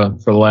for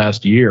the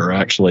last year,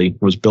 actually,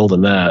 was building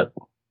that.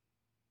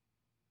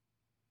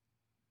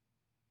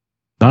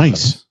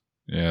 Nice.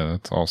 Yeah,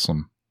 that's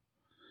awesome.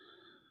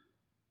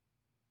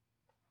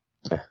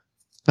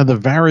 Now the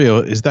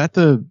Vario,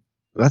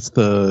 that's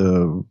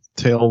the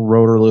tail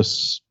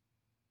rotorless?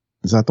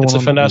 Is that the one?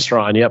 It's a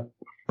Finestron, yep.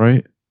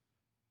 Right?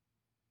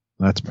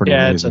 That's pretty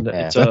amazing.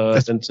 It's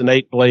an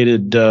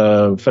 8-bladed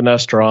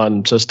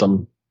Finestron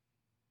system.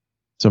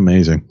 It's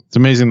amazing. It's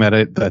amazing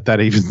that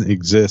even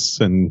exists,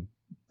 and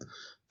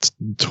it's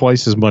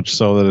twice as much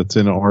so that it's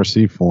in an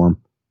RC form.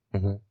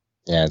 Mm-hmm.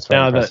 Yeah, it's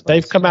now that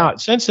they've come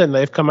out since then.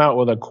 They've come out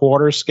with a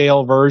quarter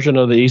scale version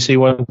of the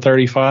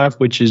EC-135,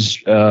 which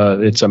is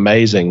it's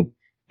amazing.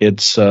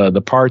 It's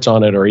the parts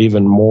on it are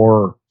even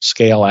more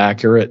scale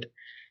accurate.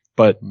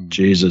 but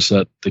Jesus,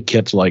 the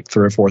kit's like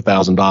 $3,000 or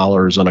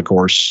 $4,000, and of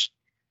course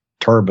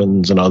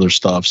turbines and other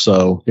stuff.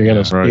 So you're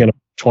gonna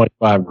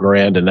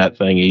 $25,000 in that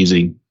thing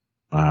easy.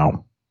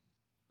 Wow.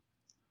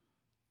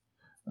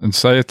 And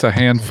say it's a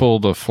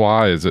handful to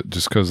fly. Is it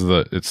just because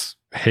it's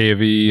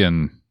heavy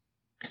and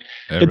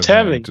everything? It's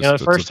heavy. The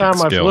first time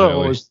I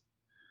flew it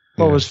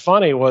what was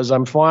funny was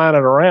I'm flying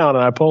it around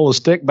and I pull the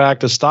stick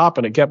back to stop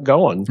and it kept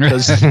going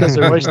because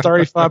it weighs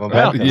 35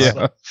 pounds. Yeah.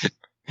 So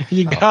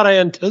you got to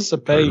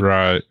anticipate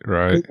right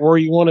where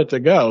you want it to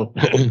go.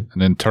 And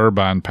then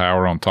turbine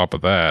power on top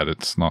of that.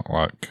 It's not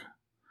like,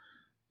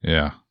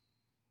 yeah.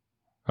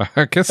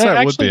 I guess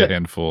that would be a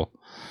handful.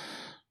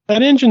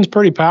 That engine's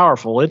pretty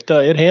powerful. It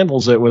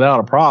handles it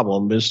without a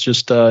problem. It's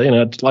just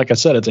like I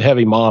said, it's a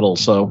heavy model,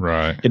 so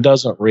it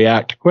doesn't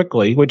react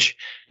quickly. Which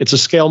it's a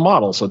scale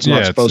model, so it's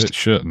not supposed to. It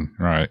shouldn't.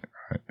 Right.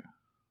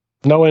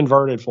 No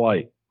inverted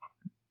flight.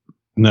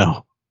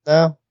 No.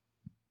 So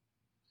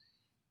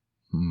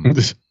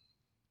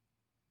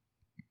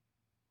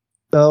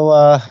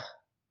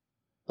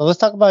let's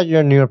talk about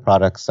your newer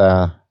products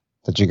that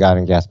you got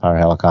in gas power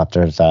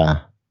helicopters.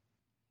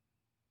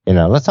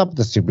 Let's talk about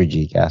the Super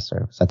G gas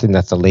service. I think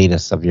that's the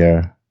latest of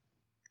your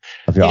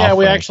Yeah,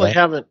 we actually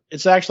haven't.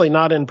 It's actually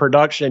not in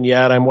production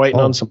yet. I'm waiting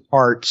on some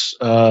parts,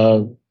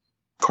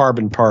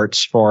 carbon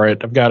parts for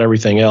it. I've got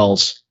everything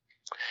else.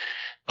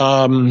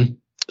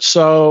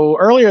 So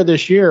earlier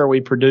this year, we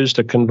produced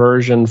a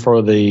conversion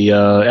for the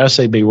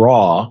SAB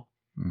Raw,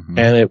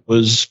 and it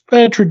was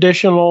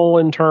traditional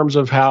in terms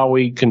of how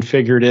we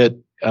configured it.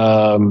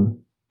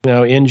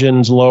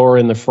 Engines lower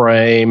in the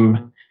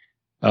frame.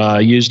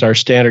 Used our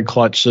standard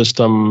clutch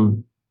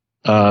system,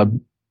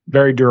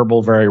 very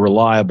durable, very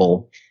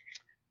reliable.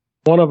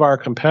 One of our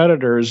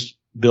competitors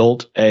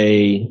built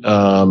a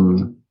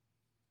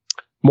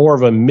more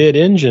of a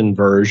mid-engine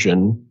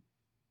version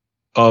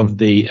of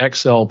the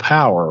XL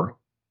Power,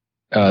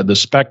 the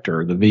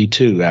Spectre, the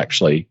V2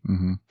 actually.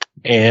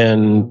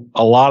 And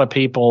a lot of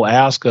people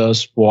ask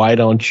us, why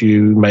don't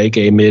you make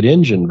a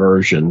mid-engine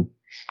version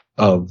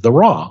of the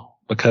Raw?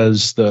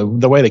 Because the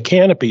way the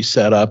canopy's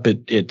set up,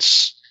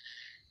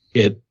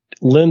 it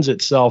lends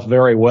itself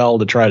very well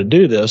to try to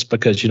do this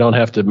because you don't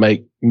have to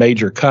make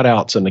major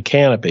cutouts in the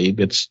canopy.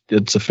 It's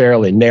a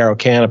fairly narrow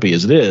canopy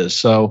as it is.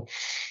 So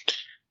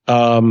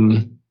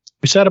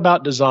we set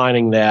about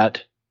designing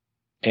that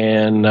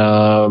and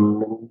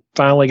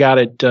finally got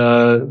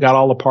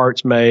all the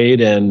parts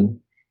made, and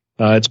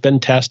it's been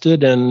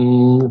tested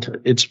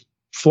and it's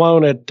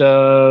flown at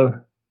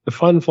the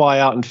Fun Fly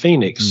out in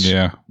Phoenix.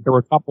 Yeah. There were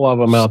a couple of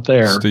them out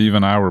there. Steve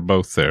and I were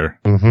both there.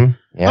 Yeah.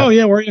 Oh,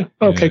 yeah, were you?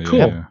 Okay, cool.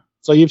 Yeah.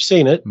 So you've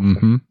seen it.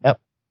 Yep.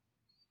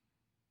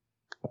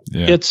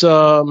 Yeah.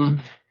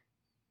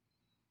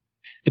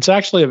 It's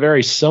actually a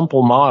very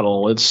simple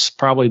model. It's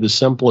probably the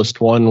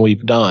simplest one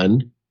we've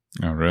done.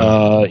 Oh,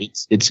 really?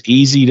 It's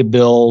easy to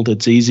build.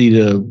 It's easy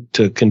to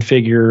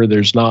configure.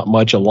 There's not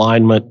much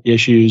alignment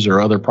issues or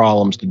other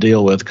problems to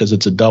deal with because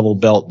it's a double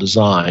belt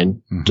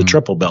design. It's a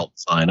triple belt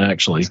design,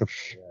 actually.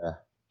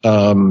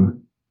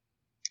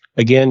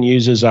 Again,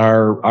 uses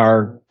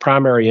our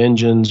primary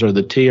engines are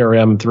the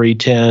TRM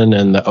 310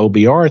 and the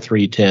OBR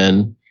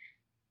 310,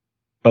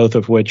 both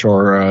of which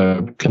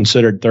are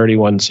considered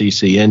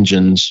 31cc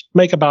engines,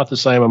 make about the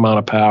same amount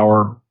of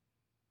power.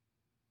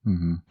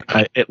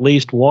 At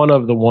least one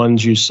of the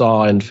ones you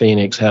saw in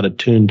Phoenix had a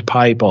tuned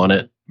pipe on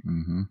it.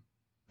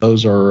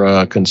 Those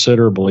are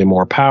considerably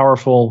more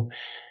powerful,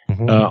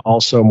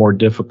 also more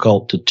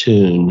difficult to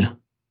tune.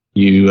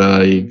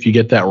 If you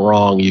get that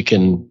wrong, you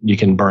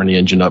can burn the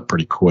engine up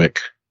pretty quick.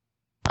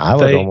 I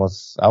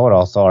would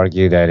also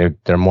argue that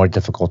they're more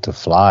difficult to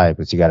fly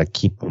because you got to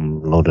keep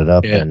them loaded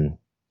up and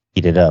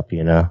heat it up,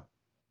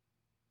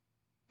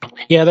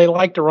 Yeah, they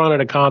like to run at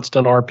a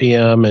constant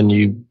RPM, and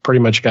you pretty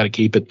much got to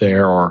keep it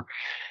there, or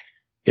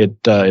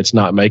it's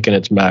not making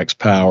its max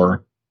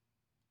power.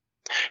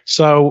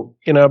 So,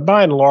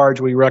 by and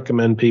large, we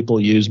recommend people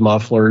use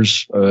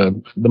mufflers.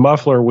 The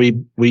muffler we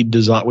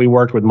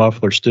worked with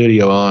Muffler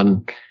Studio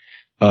on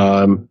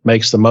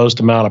makes the most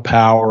amount of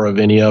power of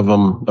any of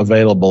them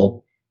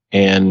available,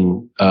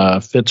 and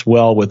fits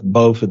well with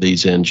both of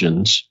these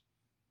engines.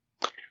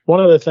 One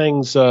of the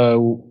things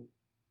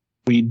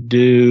we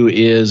do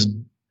is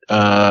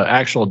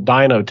actual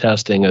dyno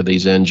testing of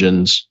these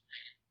engines.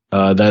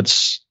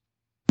 That's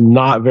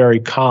not very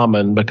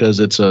common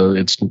because it's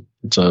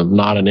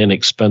not an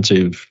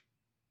inexpensive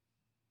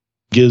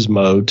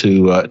gizmo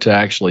to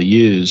actually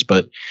use,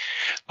 but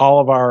all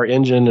of our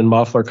engine and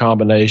muffler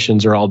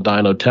combinations are all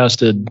dyno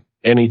tested.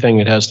 Anything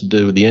that has to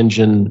do with the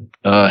engine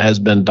has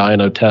been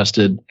dyno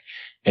tested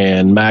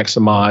and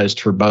maximized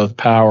for both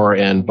power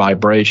and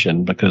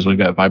vibration because we've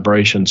got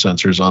vibration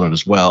sensors on it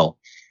as well.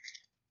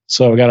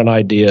 So we got an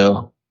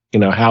idea,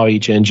 how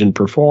each engine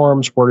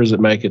performs. Where does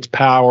it make its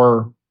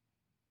power?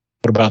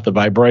 What about the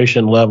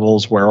vibration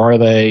levels? Where are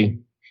they?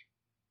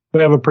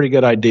 We have a pretty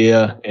good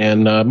idea,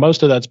 and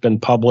most of that's been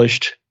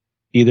published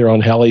either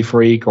on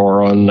HeliFreak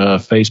or on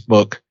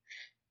Facebook.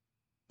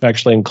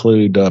 Actually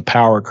include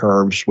power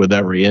curves with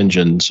every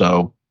engine.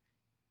 So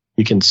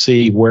you can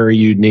see where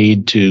you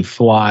need to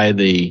fly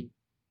the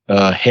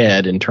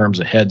head in terms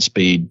of head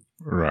speed,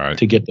 right,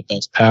 to get the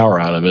best power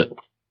out of it.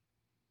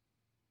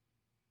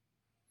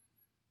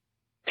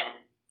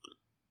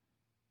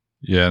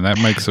 Yeah, and that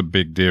makes a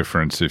big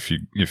difference if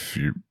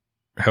your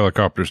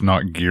helicopter's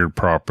not geared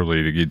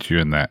properly to get you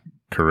in that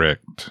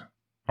correct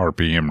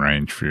RPM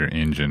range for your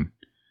engine.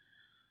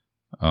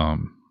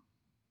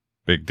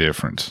 Big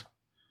difference.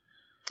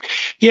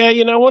 Yeah,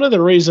 one of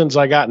the reasons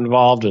I got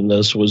involved in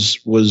this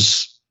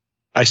was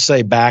I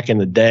say back in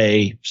the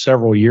day,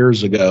 several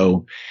years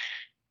ago,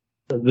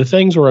 the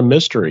things were a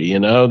mystery.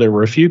 There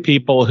were a few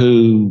people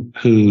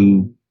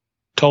who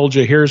told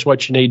you, here's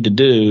what you need to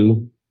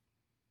do.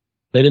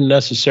 They didn't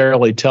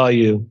necessarily tell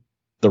you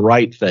the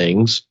right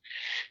things.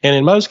 And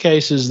in most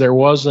cases, there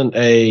wasn't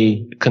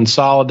a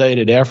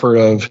consolidated effort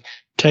of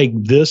take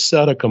this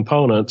set of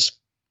components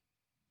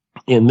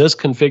in this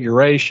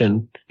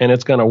configuration, and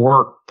it's going to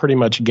work pretty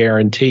much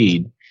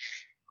guaranteed.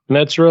 And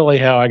that's really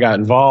how I got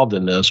involved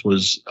in this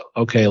was,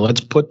 okay, let's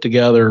put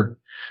together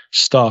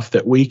stuff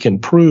that we can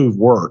prove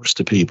works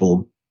to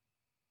people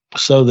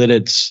so that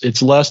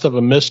it's less of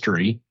a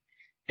mystery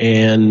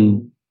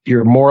and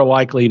you're more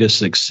likely to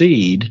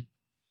succeed.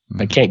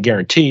 I can't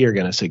guarantee you're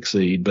going to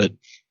succeed, but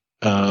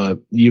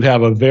you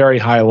have a very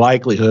high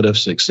likelihood of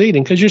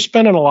succeeding because you're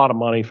spending a lot of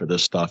money for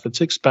this stuff.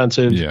 It's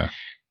expensive. Yeah.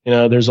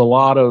 There's a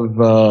lot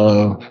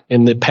of,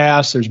 in the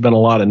past, there's been a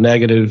lot of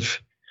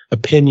negative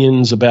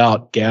opinions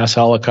about gas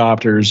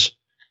helicopters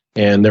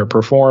and their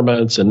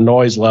performance and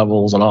noise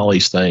levels and all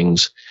these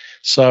things.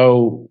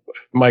 So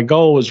my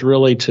goal was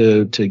really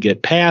to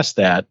get past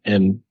that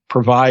and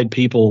provide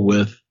people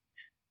with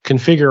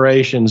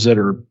configurations that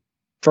are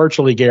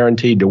virtually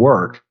guaranteed to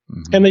work.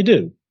 Mm-hmm. And they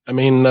do. I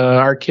mean,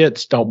 our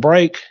kits don't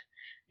break.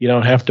 You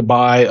don't have to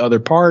buy other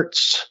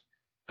parts.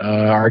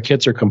 Our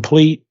kits are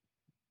complete.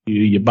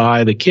 You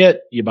buy the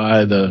kit, you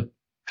buy the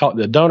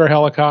donor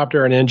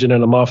helicopter, an engine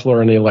and a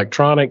muffler and the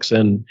electronics,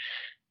 and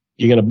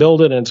you're going to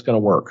build it and it's going to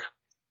work.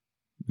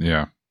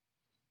 Yeah.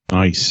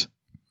 Nice.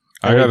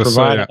 I got to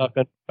provide enough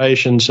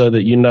information so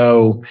that you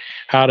know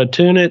how to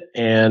tune it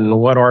and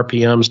what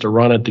RPMs to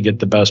run it to get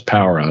the best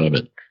power out of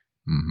it.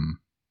 Mm-hmm.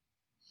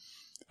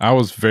 I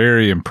was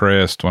very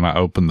impressed when I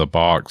opened the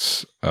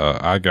box.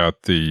 I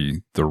got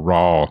the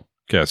raw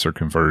Gasser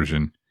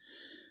conversion.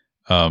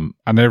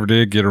 I never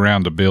did get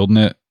around to building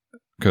it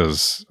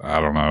because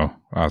I don't know,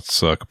 I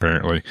suck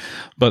apparently.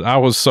 But I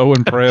was so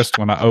impressed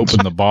when I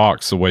opened the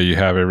box, the way you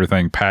have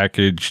everything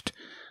packaged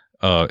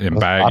in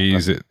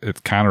baggies.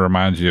 It kind of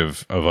reminds you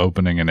of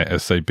opening an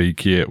SAB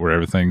kit where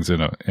everything's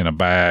in a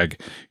bag.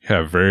 You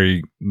have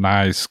very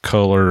nice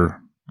color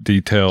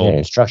detailed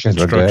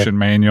instruction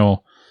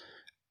manual,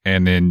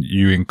 and then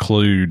you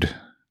include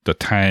the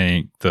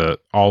tank,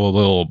 all the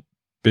little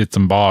bits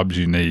and bobs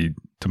you need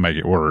to make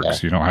it work. Yeah.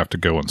 So you don't have to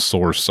go and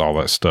source all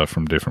that stuff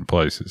from different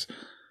places.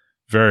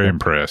 Very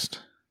impressed.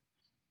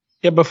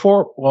 Yeah,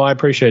 I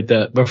appreciate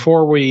that.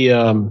 Before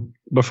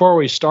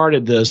we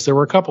started this, there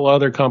were a couple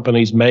other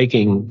companies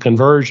making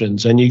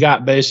conversions, and you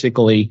got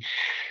basically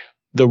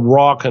the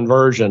raw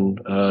conversion,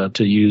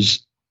 to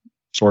use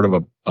sort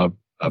of a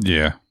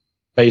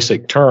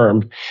basic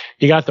term.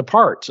 You got the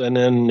parts, and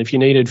then if you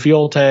needed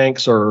fuel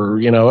tanks or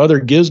other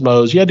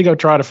gizmos, you had to go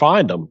try to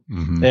find them.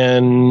 Mm-hmm.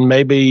 And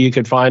maybe you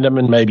could find them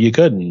and maybe you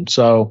couldn't.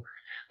 So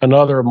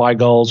another of my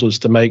goals was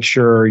to make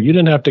sure you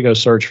didn't have to go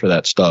search for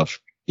that stuff.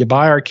 You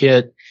buy our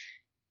kit,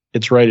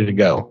 it's ready to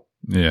go.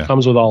 Yeah.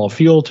 Comes with all the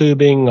fuel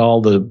tubing,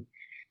 all the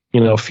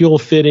fuel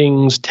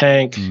fittings,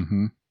 tank,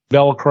 mm-hmm.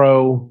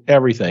 Velcro,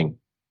 everything.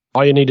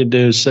 All you need to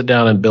do is sit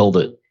down and build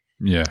it.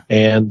 Yeah.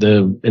 And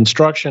the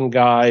instruction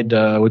guide,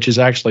 which is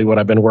actually what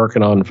I've been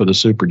working on for the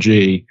Super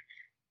G,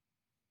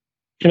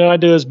 I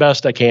do as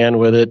best I can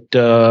with it.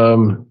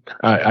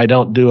 I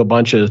don't do a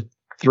bunch of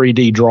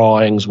 3D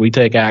drawings. We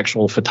take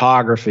actual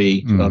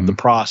photography mm-hmm. of the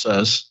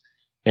process.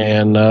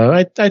 And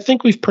I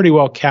think we've pretty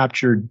well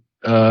captured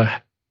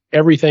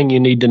everything you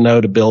need to know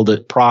to build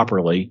it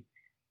properly.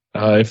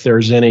 If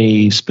there's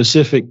any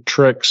specific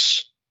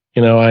tricks,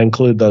 I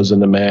include those in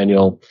the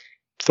manual.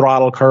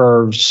 Throttle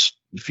curves,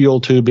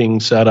 fuel tubing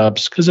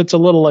setups, because it's a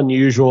little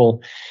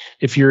unusual.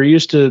 If you're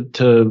used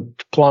to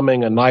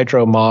plumbing a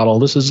nitro model,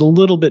 this is a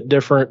little bit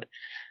different.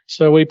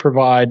 So we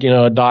provide,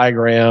 a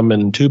diagram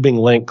and tubing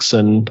links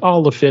and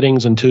all the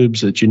fittings and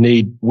tubes that you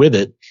need with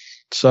it.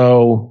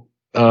 So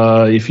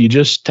if you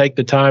just take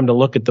the time to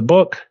look at the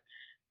book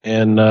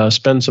and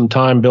spend some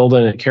time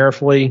building it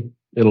carefully,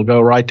 it'll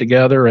go right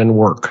together and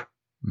work.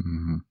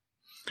 Mm-hmm.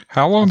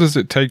 How long does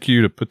it take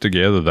you to put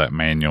together that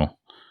manual?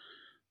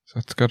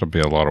 That's got to be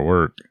a lot of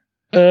work.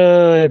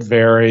 It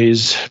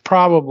varies.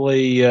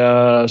 Probably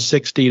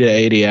 60 to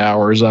 80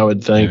 hours, I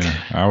would think.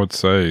 Yeah, I would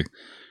say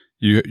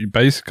you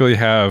basically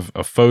have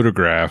a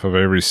photograph of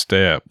every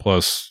step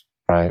plus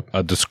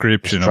a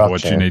description of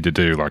what you need to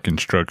do, like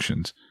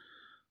instructions.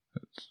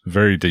 It's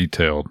very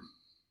detailed.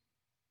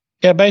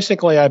 Yeah,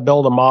 basically I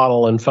build a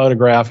model and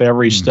photograph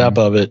every mm-hmm. step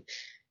of it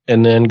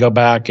and then go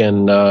back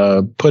and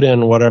put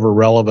in whatever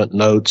relevant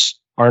notes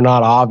are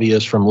not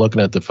obvious from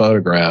looking at the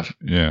photograph.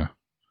 Yeah.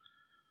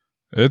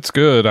 It's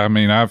good. I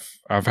mean, I've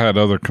had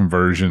other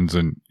conversions,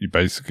 and you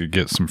basically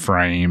get some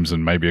frames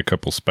and maybe a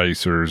couple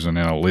spacers and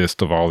then a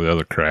list of all the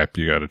other crap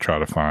you got to try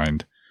to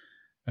find.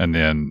 And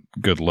then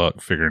good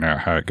luck figuring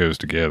out how it goes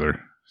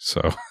together.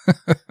 So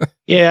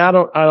yeah, I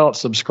don't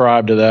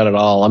subscribe to that at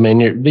all. I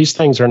mean, these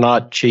things are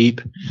not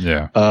cheap.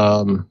 Yeah.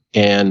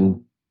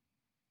 And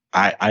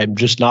I'm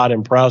just not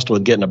impressed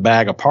with getting a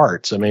bag of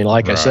parts. I mean,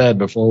 like I said,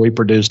 before we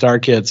produced our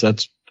kits,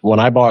 that's when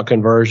I bought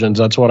conversions,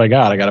 that's what I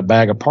got. I got a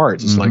bag of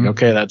parts. It's like,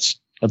 okay, that's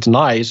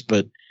nice,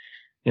 but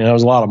you know, it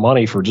was a lot of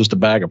money for just a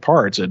bag of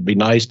parts. It'd be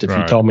nice if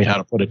you told me how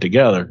to put it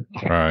together.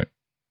 Right.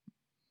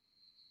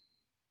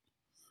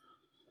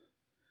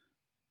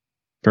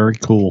 Very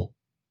cool.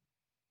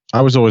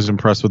 I was always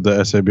impressed with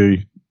the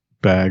SAB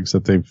bags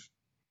that they've,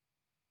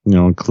 you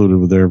know, included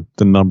with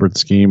the numbered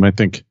scheme. I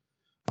think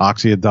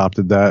Oxy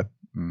adopted that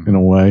in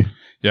a way.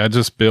 Yeah, I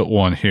just built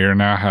one here.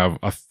 Now I have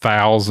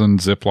 1,000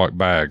 Ziploc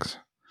bags.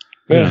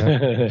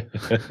 Yeah.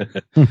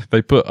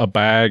 They put a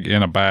bag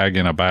in a bag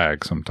in a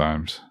bag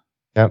sometimes.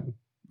 Yep.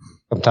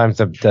 Sometimes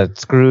the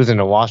screws and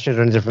the washers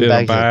are in different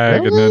bags. In a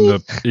bag, and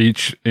then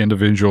each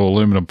individual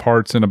aluminum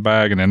parts in a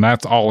bag, and then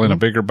that's all in a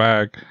bigger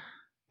bag.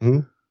 Mm-hmm.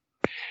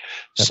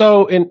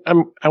 So,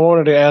 I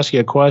wanted to ask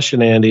you a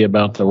question, Andy,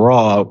 about the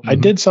raw. I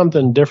did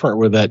something different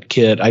with that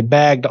kit. I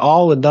bagged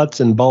all the nuts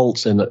and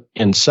bolts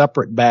in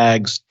separate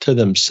bags to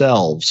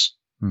themselves.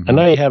 I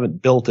know you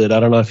haven't built it.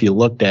 I don't know if you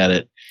looked at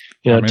it.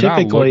 You know, I mean,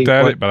 typically, I looked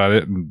at it, but I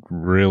didn't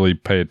really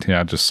pay attention.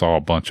 I just saw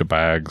a bunch of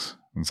bags.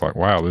 It's like,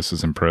 wow, this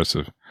is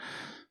impressive.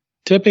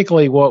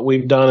 Typically, what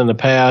we've done in the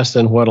past,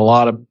 and what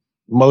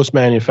most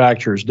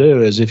manufacturers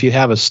do, is if you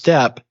have a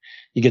step,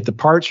 you get the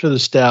parts for the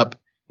step,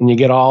 and you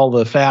get all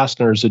the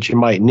fasteners that you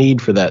might need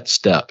for that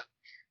step.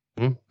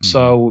 Mm-hmm.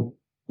 So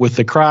with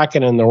the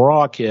Kraken and the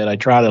raw kit, I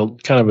tried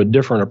kind of a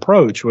different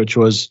approach, which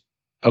was,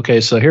 okay,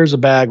 so here's a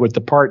bag with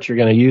the parts you're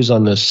going to use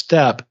on this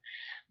step.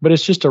 But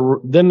it's just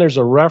then there's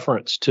a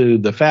reference to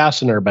the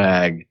fastener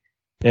bag.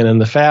 And in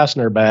the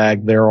fastener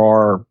bag, there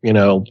are,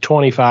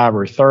 25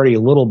 or 30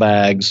 little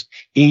bags,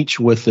 each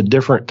with the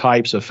different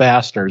types of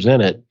fasteners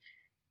in it.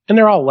 And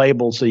they're all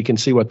labeled so you can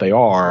see what they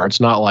are. It's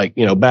not like,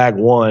 bag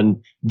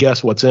 1,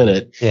 guess what's in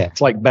it. Yeah.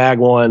 It's like bag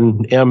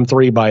 1,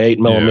 M3 by 8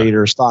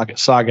 millimeter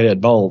socket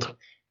head bolt.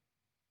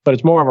 But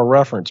it's more of a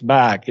reference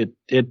back.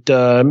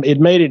 It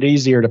made it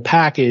easier to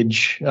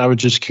package. I was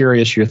just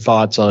curious your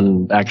thoughts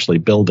on actually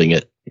building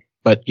it.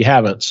 But you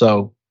haven't,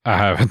 so. I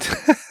haven't.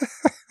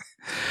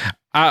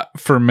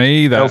 For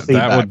me,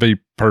 that would be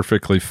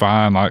perfectly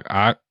fine. Like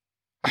I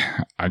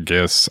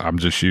guess I'm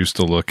just used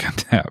to looking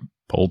at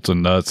bolts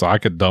and nuts. I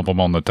could dump them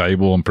on the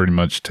table and pretty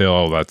much tell,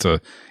 oh, that's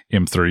a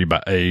M3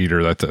 by 8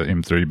 or that's a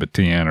M3 by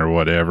 10 or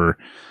whatever.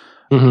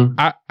 Mm-hmm.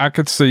 I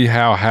could see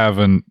how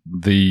having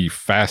the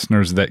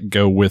fasteners that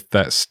go with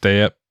that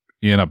step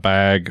in a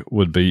bag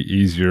would be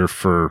easier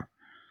for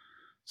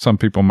some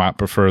people. Might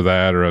prefer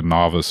that, or a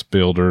novice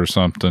builder or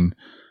something.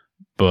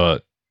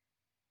 But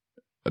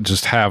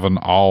just having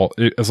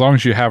as long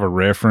as you have a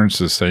reference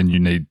that's saying you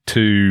need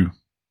 2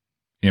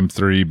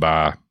 M3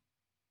 by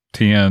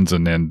 10s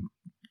and then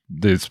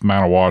this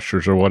amount of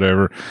washers or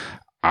whatever,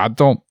 I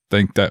don't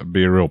think that would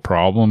be a real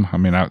problem. I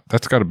mean,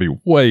 that's got to be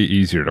way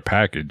easier to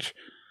package.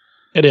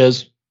 It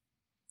is.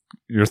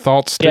 Your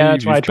thoughts, Steve? Yeah,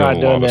 that's why I tried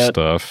doing a lot of that.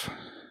 Stuff.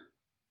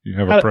 You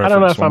have a preference? I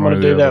don't know if I'm going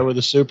to do that with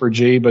the Super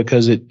G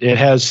because it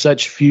has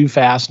such few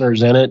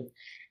fasteners in it.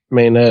 I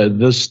mean,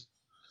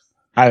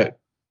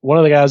 one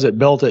of the guys that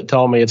built it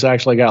told me it's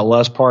actually got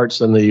less parts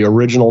than the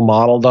original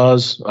model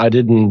does. I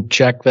didn't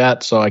check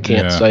that, so I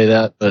can't say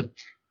that, but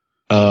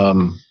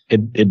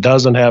it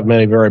doesn't have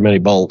very many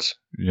bolts.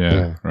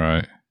 Yeah.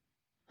 Right.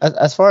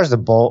 As far as the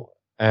bolt,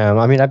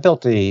 I mean, I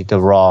built the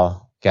raw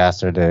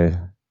gasser,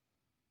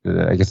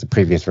 I guess the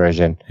previous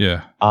version.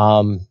 Yeah.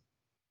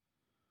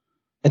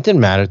 It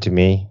didn't matter to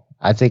me.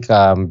 I think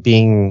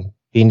being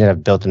that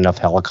I've built enough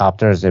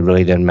helicopters, it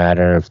really didn't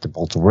matter if the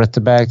bolts were worth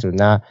the bags or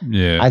not.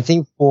 Yeah. I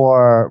think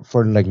for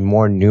like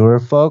more newer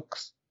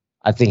folks,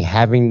 I think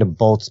having the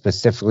bolts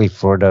specifically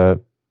for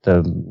the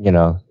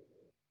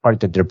part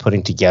that they're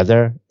putting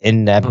together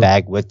in that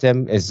bag with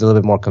them is a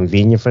little bit more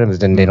convenient for them, because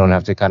then they don't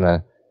have to kind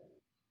of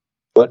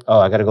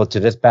I got to go to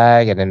this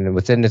bag, and then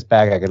within this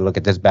bag, I got to look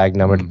at this bag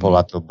number to pull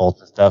out the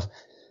bolts and stuff.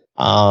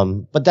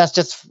 But that's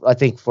just, I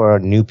think, for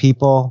new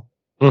people.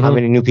 Mm-hmm. How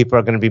many new people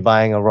are going to be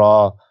buying a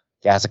raw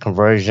gas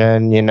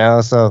conversion,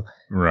 So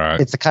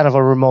it's a kind of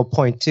a remote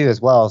point too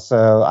as well.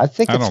 So I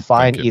think it's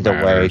fine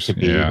either way, to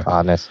be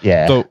honest.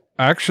 Yeah. So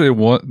actually,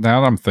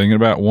 now that I'm thinking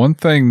about it, one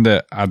thing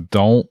that I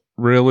don't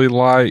really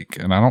like,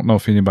 and I don't know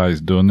if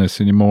anybody's doing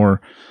this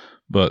anymore,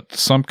 but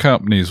some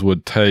companies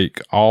would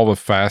take all the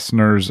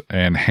fasteners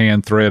and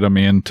hand thread them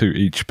into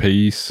each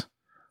piece.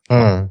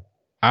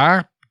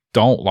 I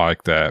don't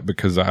like that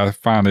because I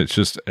find it's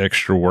just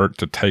extra work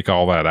to take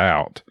all that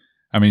out.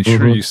 I mean,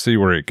 sure, you see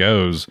where it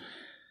goes,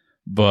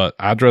 but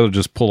I'd rather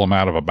just pull them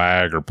out of a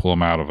bag or pull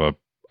them out of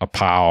a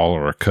pile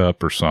or a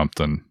cup or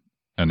something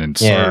and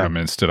insert them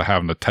instead of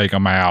having to take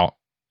them out,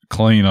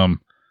 clean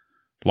them,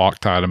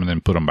 Loctite them and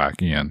then put them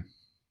back in.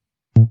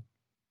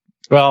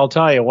 Well, I'll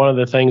tell you, one of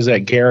the things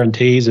that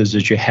guarantees is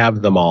that you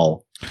have them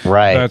all.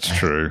 Right. That's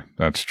true.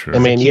 I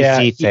mean,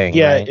 QC thing,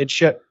 right?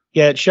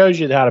 it shows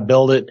you how to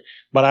build it,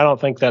 but I don't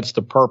think that's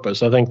the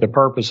purpose. I think the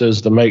purpose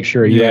is to make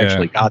sure you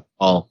actually got them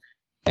all.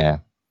 Yeah.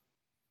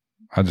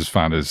 I just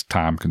find it's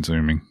time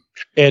consuming.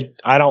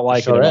 I don't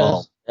like it at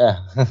all. Yeah.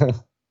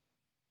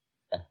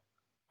 Of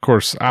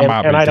course, I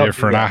might be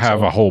different. I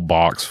have a whole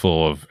box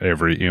full of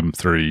every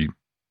M3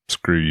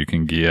 screw you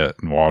can get,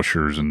 and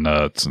washers and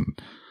nuts,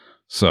 and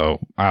so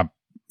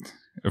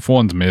if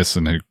one's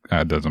missing,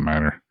 that doesn't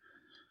matter.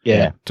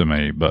 Yeah, to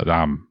me, but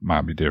I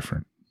might be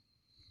different.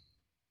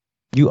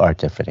 You are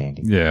different,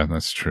 Andy. Yeah,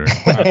 that's true.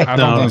 I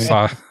don't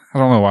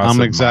know why. I'm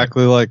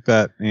exactly like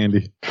that,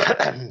 Andy.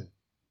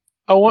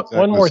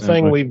 One more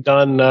thing we've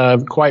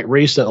done quite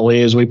recently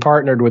is we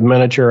partnered with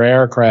Miniature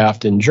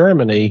Aircraft in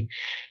Germany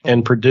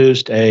and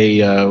produced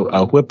a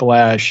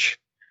Whiplash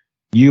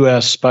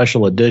U.S.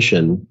 Special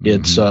Edition.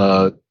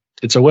 Mm-hmm.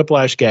 It's a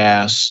Whiplash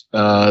gas.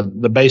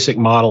 The basic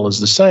model is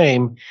the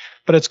same,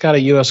 but it's got a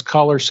U.S.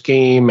 color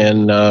scheme,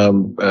 and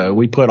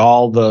we put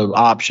all the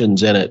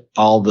options in it,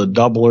 all the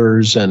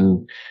doublers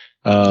and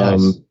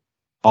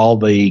all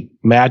the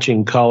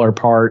matching color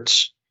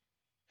parts.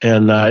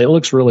 And it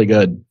looks really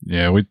good.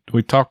 Yeah,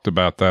 we talked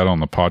about that on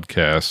the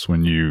podcast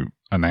when you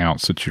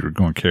announced that you were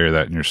going to carry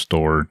that in your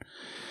store.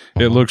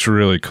 It looks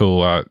really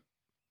cool.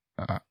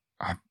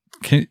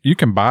 You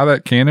can buy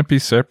that canopy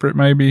separate,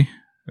 maybe?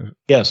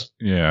 Yes.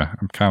 Yeah,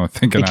 I'm kind of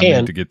thinking I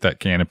need to get that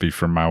canopy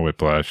for my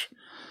Whiplash.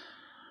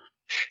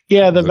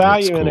 Yeah, the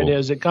value in it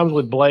is it comes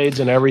with blades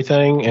and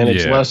everything, and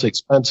it's less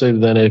expensive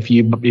than if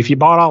you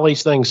bought all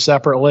these things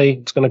separately.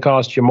 It's going to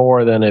cost you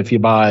more than if you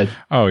buy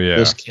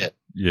this kit.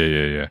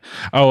 Yeah.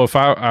 Oh, if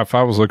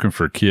I was looking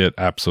for a kit,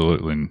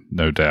 absolutely,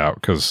 no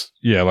doubt. Because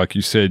like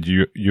you said,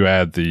 you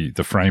add the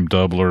frame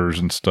doublers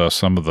and stuff,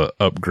 some of the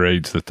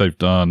upgrades that they've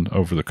done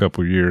over the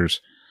couple of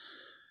years.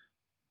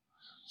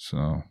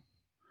 So,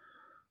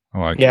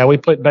 we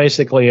put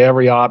basically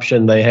every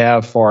option they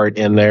have for it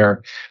in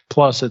there.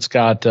 Plus, it's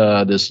got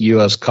this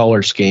U.S.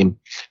 color scheme.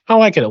 I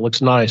like it. It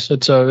looks nice.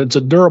 It's a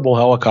durable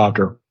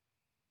helicopter,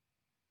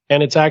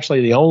 and it's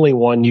actually the only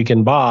one you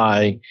can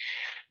buy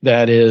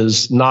that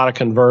is not a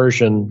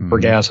conversion for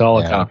gas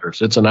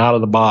helicopters. It's an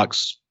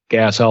out-of-the-box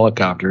gas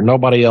helicopter.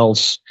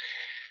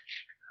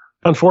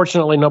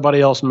 Unfortunately,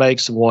 nobody else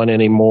makes one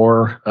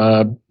anymore.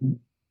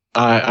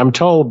 I'm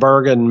told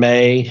Bergen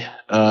may,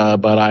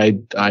 but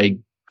I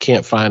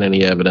can't find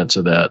any evidence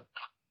of that.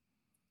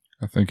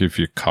 I think if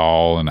you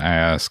call and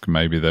ask,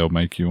 maybe they'll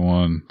make you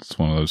one. It's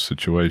one of those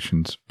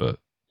situations, but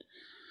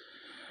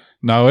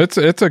no, it's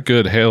a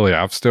good heli.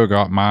 I've still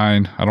got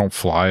mine. I don't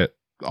fly it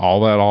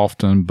all that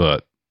often,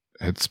 but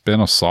it's been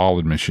a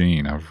solid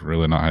machine. I've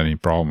really not had any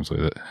problems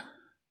with it.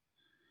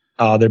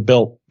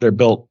 They're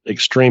built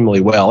extremely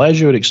well, as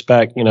you would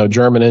expect.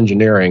 German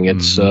engineering.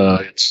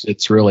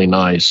 It's really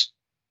nice.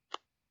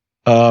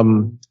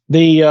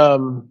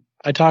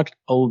 I talked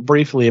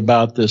briefly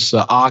about this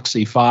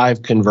Oxy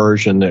 5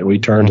 conversion that we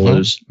turned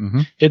loose.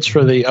 Mm-hmm. It's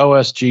for the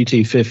OS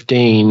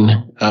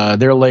GT15.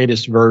 Their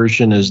latest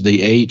version is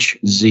the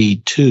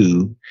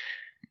HZ2.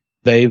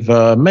 They've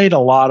made a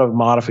lot of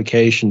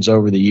modifications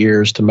over the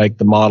years to make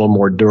the model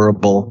more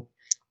durable.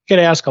 You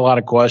get asked a lot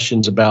of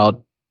questions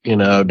about,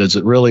 does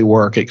it really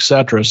work,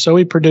 etc. So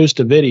we produced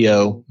a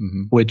video,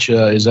 which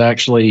is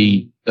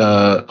actually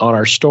on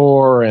our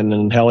store and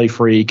in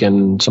HeliFreak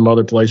and some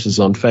other places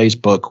on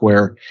Facebook,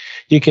 where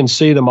you can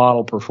see the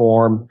model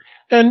perform,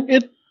 and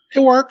it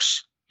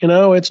works.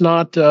 It's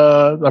not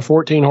a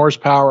 14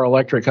 horsepower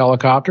electric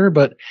helicopter,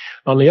 but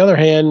on the other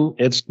hand,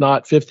 it's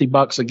not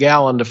 $50 a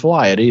gallon to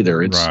fly it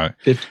either. It's right.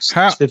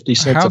 50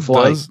 cents a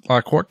flight.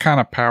 What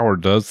kind of power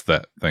does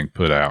that thing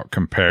put out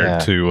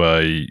compared to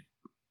a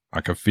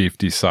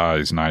 50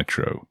 size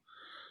nitro?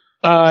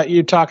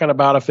 You're talking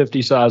about a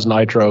 50 size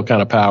nitro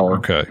kind of power.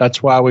 Okay.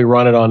 That's why we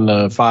run it on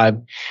the 5.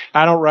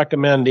 I don't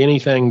recommend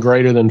anything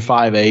greater than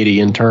 580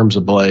 in terms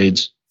of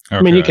blades. Okay.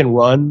 I mean, you can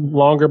run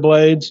longer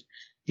blades.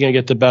 You're going to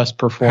get the best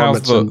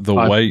performance. How's the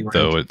weight,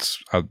 though?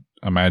 It's, I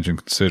imagine,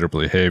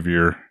 considerably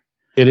heavier.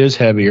 It is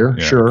heavier,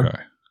 sure. Okay.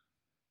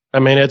 I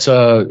mean, it's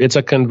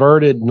a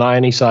converted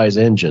 90 size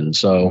engine,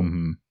 so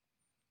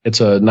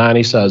it's a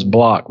 90 size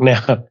block.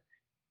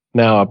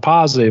 Now, a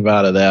positive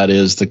out of that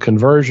is the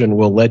conversion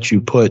will let you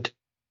put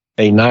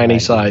a 90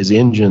 size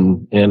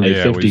engine in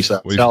a 50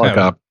 size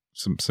helicopter.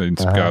 Seen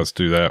some guys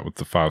do that with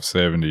the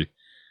 570.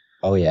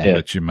 Oh yeah,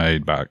 that you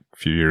made back a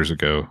few years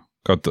ago.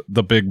 Got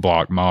the big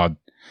block mod.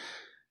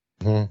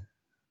 Mm-hmm.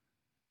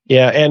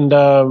 Yeah, and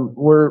I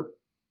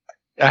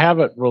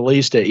haven't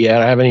released it yet.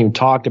 I haven't even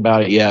talked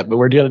about it yet, but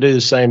we're going to do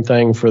the same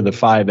thing for the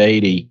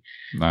 580.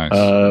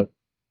 Nice.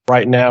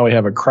 Right now we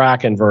have a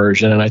Kraken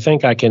version, and I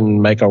think I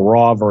can make a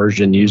raw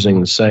version using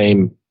the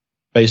same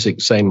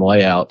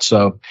layout.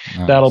 So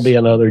that'll be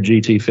another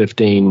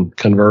GT15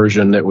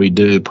 conversion that we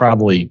do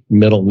probably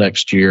middle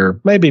next year,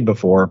 maybe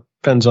before.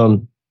 Depends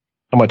on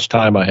how much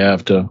time I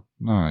have to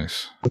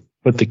nice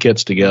put the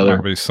kits together.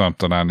 That'll be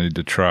something I need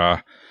to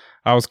try.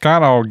 I was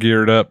kind of all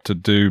geared up to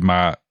do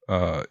my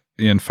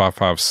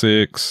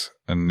N556,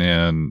 and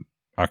then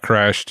I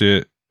crashed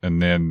it,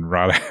 and then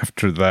right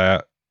after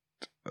that,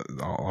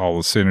 all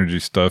the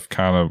Synergy stuff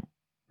kind of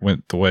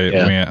went the way it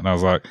went, and I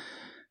was like,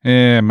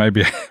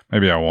 maybe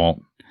I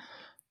won't.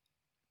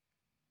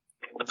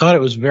 I thought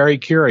it was very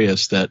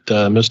curious that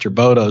Mr.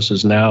 Bodos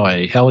is now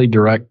a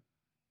HeliDirect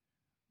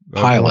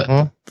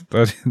pilot.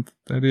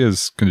 That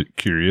is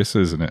curious,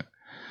 isn't it?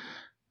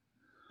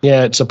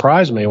 Yeah, it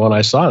surprised me when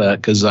I saw that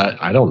because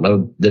I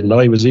didn't know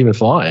he was even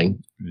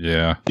flying.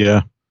 Yeah.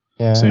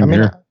 Same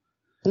here.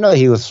 I know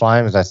he was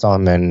flying because I saw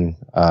him in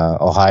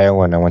Ohio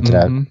when I went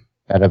to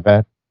that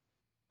event.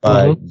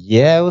 But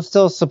yeah, I was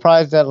still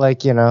surprised that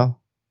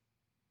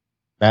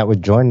Matt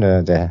would join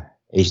the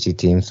HD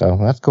team. So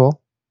that's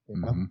cool.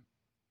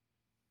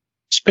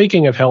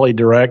 Speaking of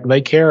HeliDirect,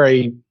 they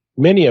carry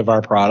many of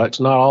our products,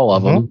 not all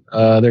of them.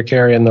 They're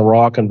carrying the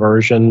raw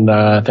conversion.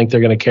 I think they're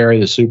going to carry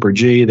the Super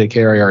G. They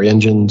carry our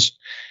engines,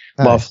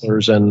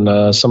 mufflers,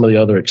 and some of the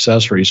other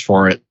accessories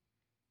for it.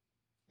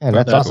 Yeah,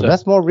 that's awesome.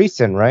 That's more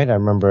recent, right? I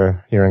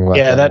remember hearing about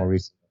that more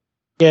recent.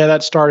 Yeah,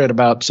 that started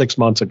about 6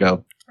 months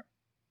ago.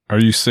 Are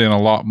you seeing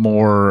a lot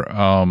more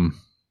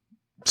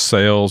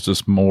sales,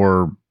 just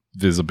more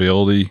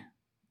visibility?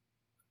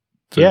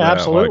 Yeah,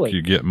 absolutely. Like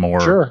you get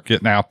more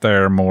getting out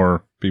there,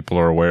 more people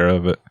are aware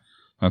of it.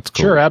 That's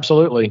cool. Sure,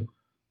 absolutely.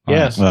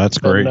 Yes, well, that's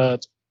great.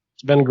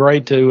 It's been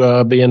great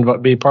to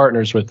be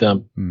partners with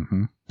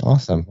them.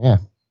 Awesome. Yeah.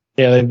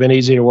 Yeah, they've been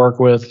easy to work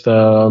with.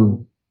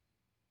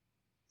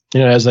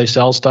 As they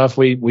sell stuff,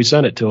 we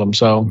send it to them.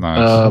 So,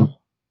 nice.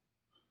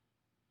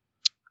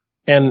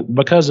 And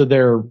because of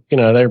their,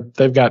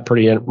 they've got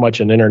pretty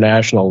much an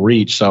international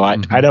reach. So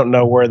I don't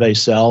know where they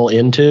sell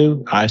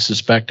into. I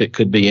suspect it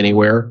could be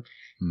anywhere.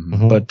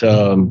 But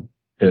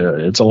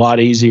it's a lot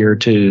easier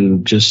to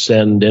just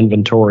send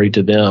inventory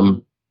to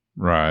them.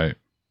 Right.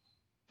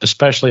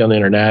 Especially on the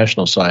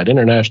international side.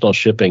 International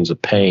shipping's a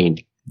pain.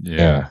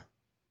 Yeah.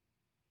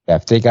 Yeah,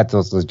 if they got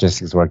those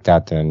logistics worked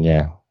out, then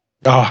yeah.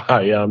 Oh,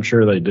 yeah, I'm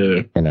sure they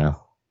do.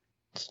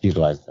 Just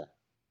utilize that.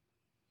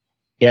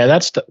 Yeah,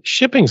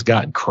 shipping's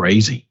gotten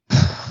crazy.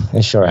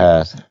 It sure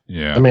has.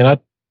 Yeah. I mean,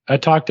 I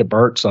talk to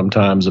Bert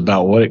sometimes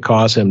about what it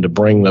costs him to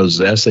bring those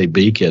SAB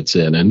kits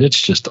in, and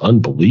it's just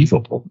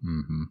unbelievable.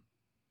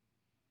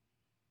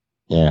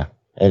 Yeah.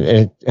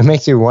 It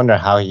makes you wonder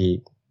how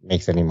he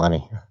makes any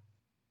money.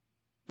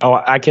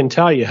 Oh, I can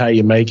tell you how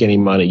you make any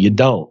money. You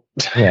don't.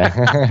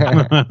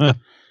 Yeah.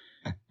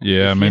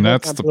 Yeah, I mean,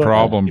 that's the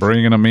problem.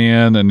 Bringing them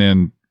in, and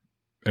then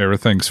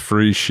everything's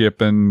free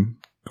shipping.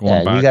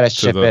 Going back you gotta to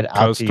ship the it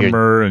out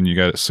customer, and you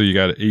got to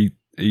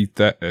eat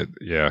that.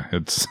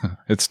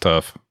 It's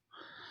tough.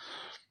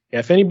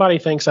 If anybody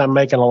thinks I'm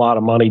making a lot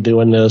of money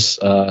doing this,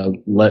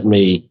 let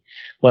me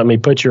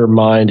put your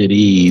mind at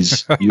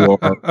ease. You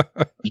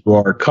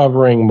are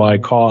covering my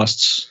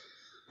costs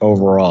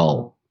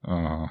overall.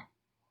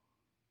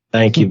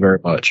 Thank you very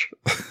much.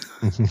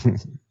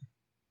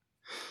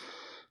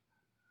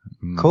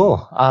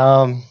 Cool.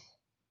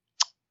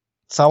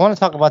 So I want to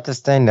talk about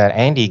this thing that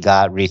Andy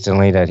got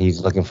recently that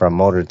he's looking for a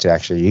motor to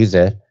actually use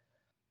it.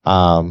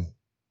 What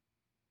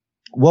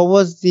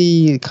was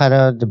the kind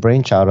of the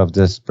brainchild of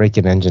this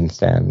break-in engine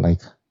stand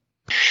like?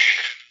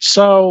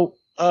 So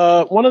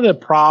one of the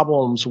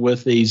problems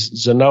with these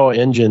Zenoah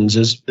engines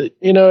is,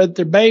 at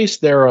their base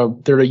they're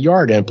a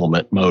yard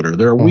implement motor.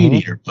 They're a weed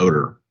eater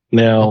motor.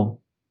 Now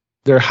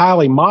they're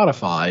highly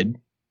modified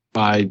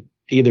by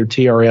either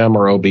TRM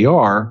or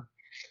OBR.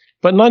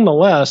 But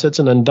nonetheless, it's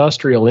an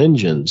industrial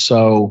engine.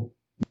 So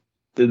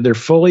they're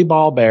fully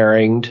ball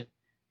bearinged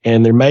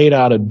and they're made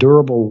out of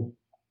durable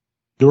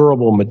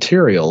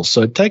materials.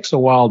 So it takes a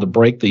while to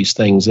break these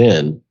things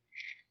in.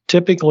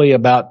 Typically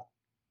about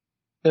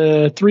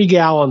 3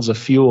 gallons of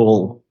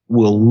fuel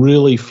will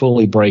really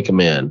fully break them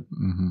in.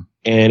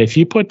 And if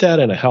you put that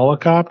in a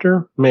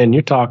helicopter, man,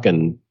 you're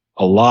talking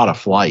a lot of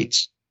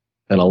flights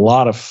and a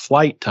lot of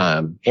flight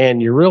time.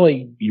 And you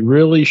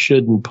really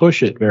shouldn't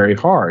push it very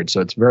hard. So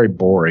it's very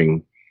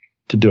boring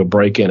to do a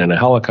break-in in a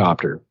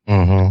helicopter.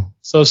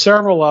 So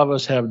several of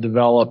us have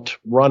developed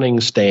running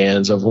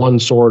stands of one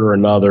sort or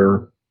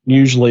another,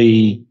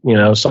 usually,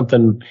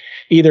 something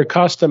either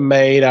custom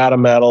made out of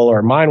metal,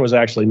 or mine was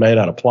actually made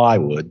out of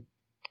plywood.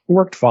 It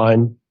worked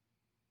fine.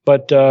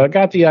 But I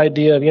got the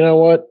idea of,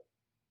 what?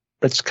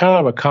 It's kind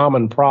of a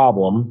common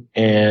problem.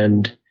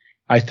 And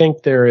I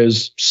think there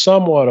is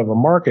somewhat of a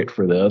market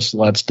for this.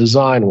 Let's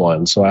design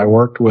one. So I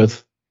worked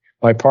with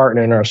my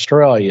partner in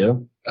Australia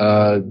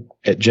at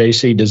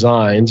JC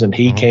Designs, and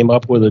he came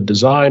up with a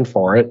design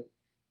for it.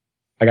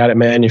 I got it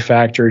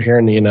manufactured here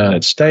in the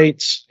United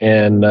States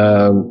and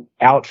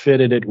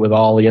outfitted it with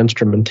all the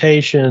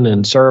instrumentation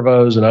and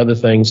servos and other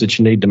things that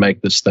you need to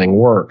make this thing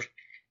work.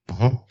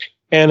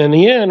 And in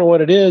the end, what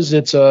it is,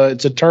 it's a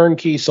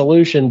turnkey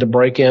solution to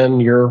break in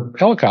your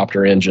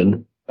helicopter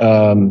engine.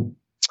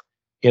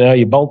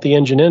 You bolt the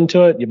engine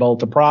into it, you bolt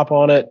the prop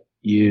on it,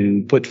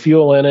 you put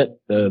fuel in it.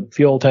 The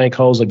fuel tank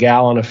holds 1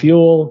 gallon of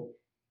fuel.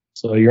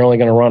 So you're only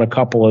going to run a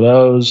couple of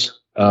those.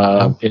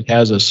 It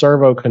has a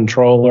servo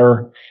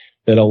controller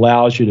that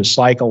allows you to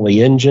cycle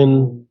the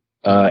engine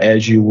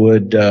as you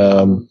would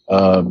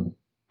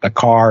a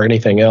car or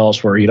anything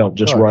else, where you don't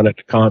just run at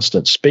a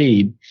constant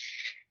speed.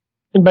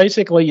 And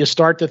basically, you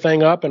start the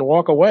thing up and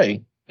walk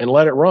away and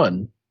let it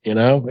run.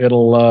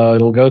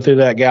 It'll go through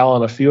that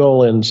gallon of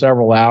fuel in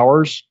several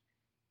hours,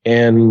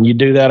 and you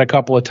do that a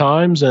couple of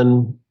times,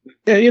 and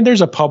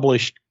there's a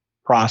published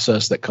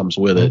process that comes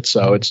with it.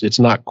 So it's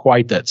not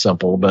quite that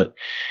simple, but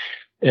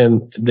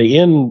and the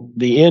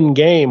end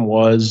game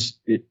was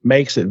it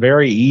makes it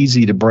very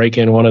easy to break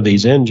in one of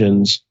these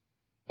engines,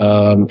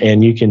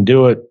 and you can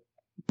do it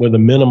with a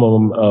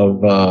minimum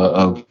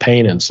of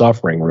pain and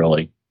suffering,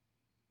 really.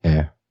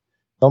 Yeah,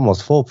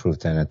 almost foolproof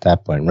then at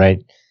that point,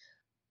 right?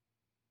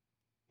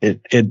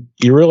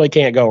 You really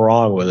can't go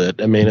wrong with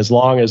it. I mean, as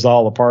long as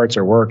all the parts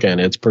are working,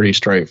 it's pretty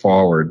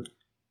straightforward.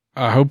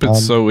 I hope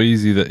it's so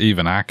easy that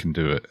even I can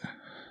do it.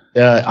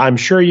 I'm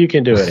sure you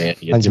can do it,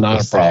 Andy. It's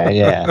not a problem.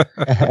 Yeah.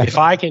 If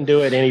I can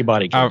do it,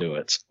 anybody can do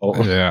it.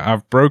 So. Yeah,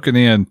 I've broken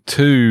in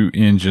 2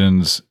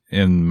 engines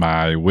in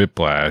my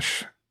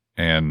Whiplash,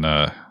 and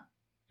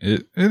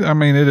it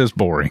is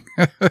boring.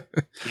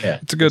 Yeah,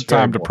 it's a good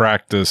time to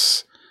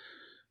practice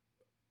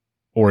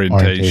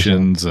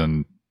orientations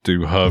and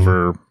do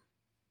hover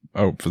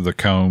for the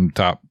cone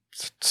type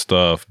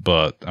stuff,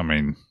 but I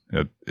mean,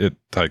 it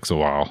takes a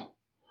while.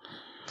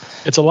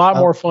 It's a lot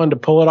more fun to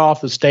pull it off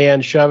the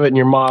stand, shove it in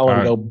your model,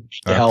 and go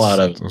beat the hell out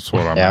of it. That's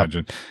what I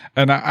imagine.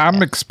 And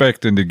I'm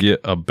expecting to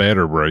get a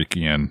better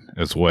break-in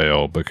as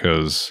well,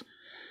 because,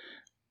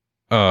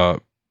 I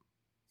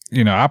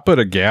put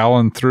a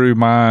gallon through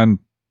mine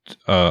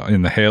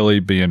in the heli,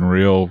 being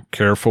real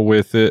careful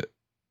with it.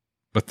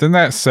 But then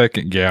that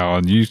second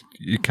gallon, you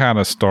kind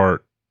of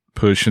start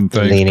pushing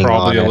things leaning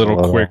probably a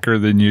little quicker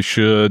than you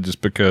should,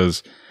 just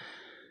because,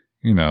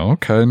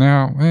 okay,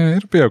 now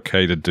it'll be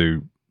okay to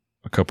do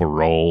a couple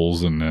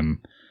rolls, and then,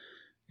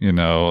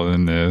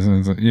 and this,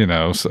 and,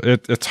 so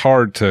it's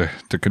hard to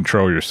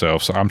control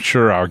yourself. So I'm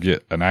sure I'll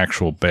get an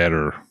actual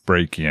better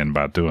break in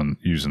by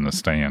using the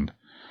stand.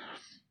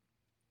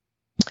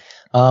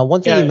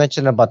 One thing you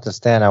mentioned about the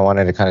stand I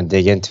wanted to kind of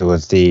dig into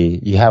was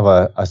you have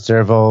a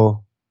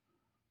servo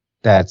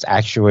that's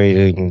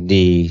actuating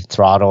the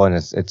throttle, and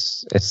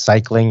it's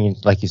cycling,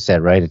 like you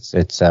said, right?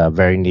 It's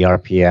varying the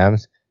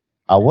RPMs.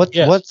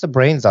 What's the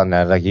brains on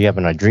that? Like, you have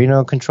an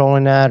Arduino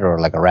controlling that, or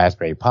like a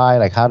Raspberry Pi?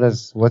 Like,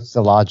 what's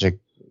the logic,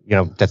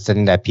 that's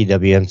sending that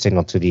PWM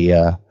signal to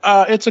the?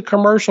 It's a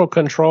commercial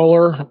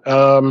controller.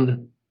 To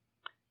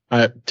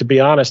be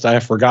honest, I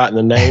have forgotten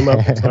the name of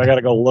it, so I got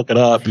to go look it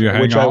up. Yeah,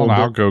 hang on,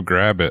 I'll go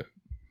grab it.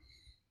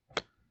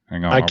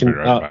 Hang on, I'll be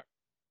right back.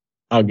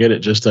 I'll get it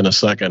just in a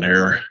second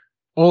here.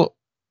 Well,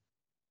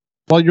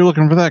 while you're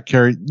looking for that,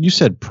 Kerry, you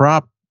said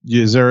prop.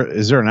 Is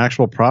there an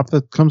actual prop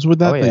that comes with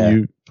that that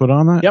you put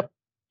on that?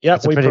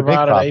 Yep, we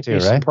provide an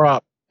APC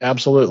prop.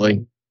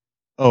 Absolutely.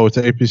 Oh, it's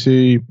an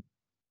APC.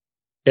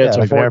 Yeah, it's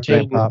a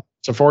 14.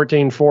 It's a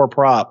 14.4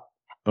 prop.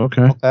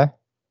 Okay.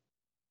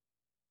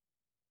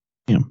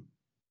 Yeah.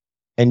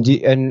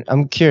 And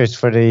I'm curious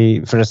for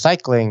the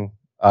cycling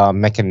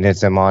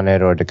mechanism on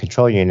it, or the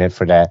control unit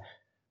for that.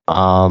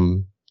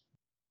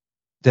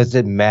 Does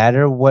it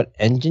matter what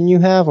engine you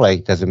have?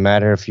 Like, does it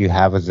matter if you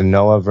have a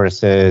Zenoa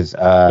versus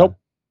nope.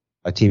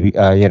 a TV,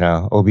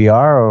 OBR,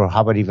 or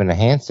how about even a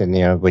Hanson,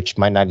 which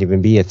might not even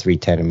be a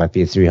 310, it might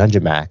be a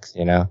 300 max,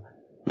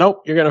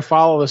 Nope, you're going to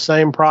follow the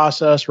same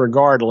process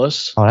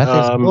regardless. Oh, that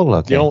thing's cool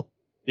looking.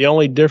 The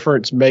only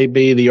difference may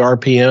be the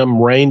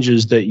RPM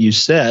ranges that you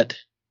set.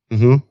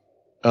 Mm-hmm.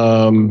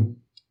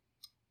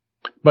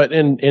 But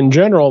in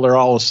general, they're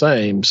all the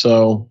same.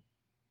 So,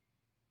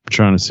 I'm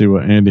trying to see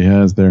what Andy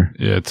has there.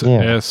 Yeah, it's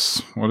an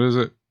what is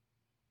it?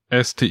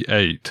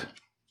 ST8.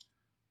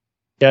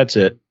 That's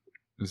it.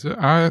 Is it?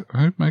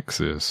 Who makes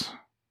this?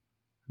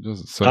 It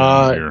doesn't say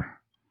here.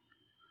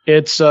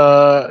 It's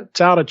out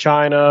of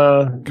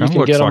China. Kind of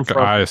looks like an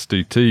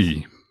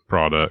ISDT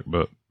product,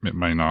 but it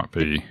may not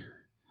be.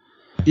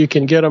 You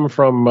can get them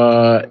from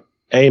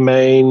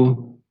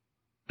AMain.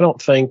 I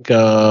don't think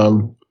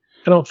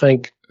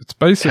it's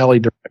basically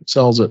HeliDirect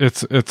sells it.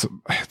 It's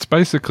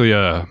basically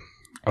a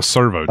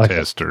servo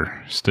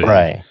tester, Steve.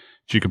 Right.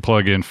 You can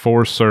plug in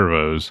 4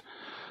 servos,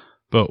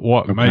 but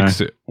what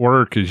makes it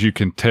work is you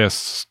can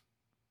test.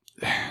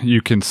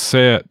 You can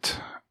set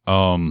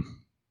the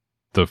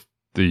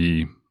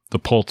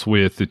pulse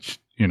width. It's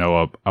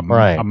a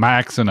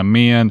max and a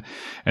min,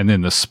 and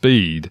then the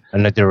speed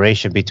and the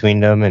duration between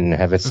them, and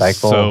have it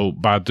cycle. So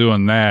by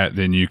doing that,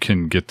 then you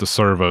can get the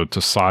servo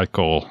to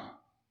cycle,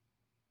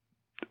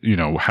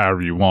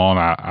 however you want.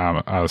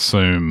 I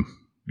assume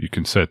you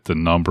can set the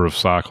number of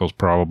cycles,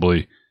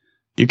 probably.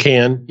 You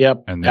can,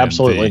 yep, and then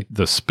absolutely.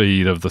 The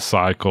speed of the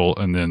cycle,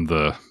 and then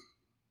the,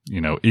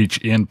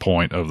 each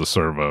endpoint of the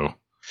servo.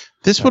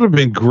 This would have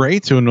been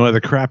great to annoy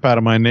the crap out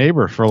of my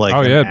neighbor for like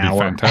it'd be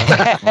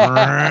fantastic.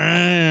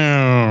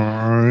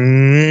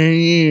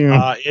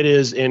 It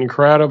is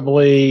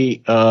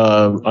incredibly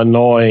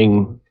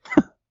annoying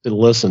to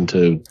listen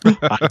to.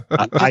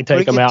 I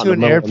take them out to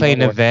an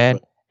airplane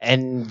event,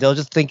 and they'll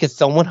just think it's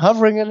someone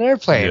hovering an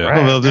airplane. Yeah.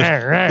 Right? Well,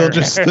 they'll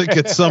just think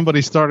it's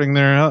somebody starting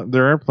their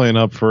airplane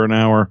up for an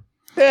hour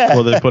Yeah.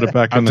 while they put it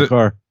back in the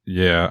car.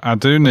 Yeah, I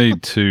do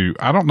need to.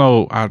 I don't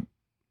know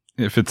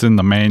if it's in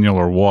the manual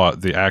or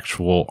what, the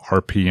actual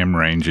RPM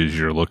ranges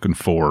you're looking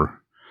for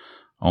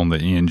on the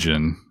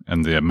engine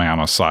and the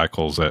amount of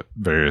cycles at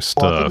various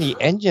Well, I stuff. think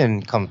the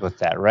engine comes with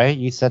that, right?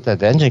 You said that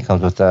the engine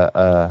comes with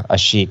a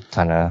sheet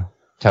kind of.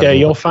 Yeah,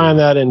 you'll find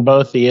that in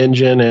both the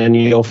engine, and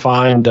you'll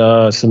find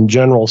some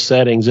general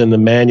settings in the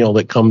manual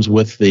that comes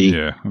with the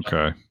Yeah,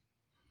 okay.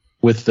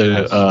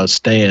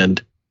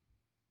 Stand.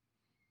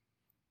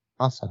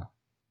 Awesome.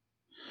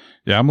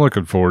 Yeah, I'm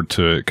looking forward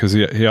to it because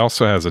he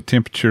also has a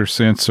temperature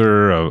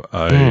sensor,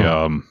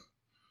 a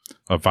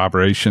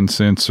vibration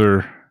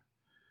sensor.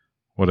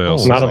 What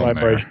else? Not is a on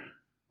vibration. there?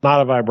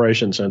 Not a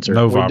vibration sensor.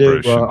 No we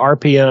vibration. do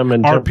RPM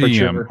and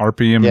temperature.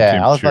 RPM and Yeah,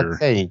 temperature. I was about to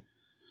say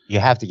you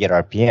have to get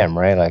RPM,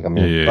 right? Like, I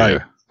mean, Yeah.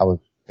 Right. I would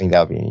think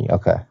that would be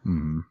okay.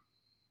 Mhm.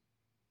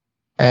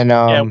 And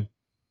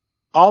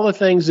All the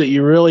things that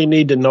you really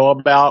need to know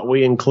about,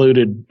 we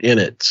included in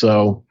it.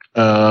 So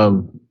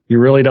you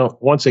really don't.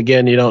 Once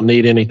again, you don't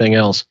need anything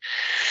else.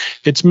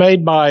 It's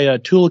made by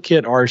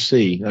Toolkit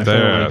RC.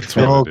 That's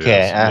what it is.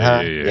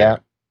 Okay, yeah.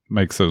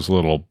 Makes those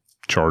little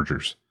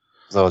chargers.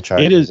 little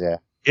chargers, It is. yeah.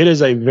 It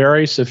is a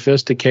very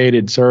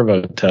sophisticated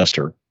servo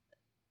tester.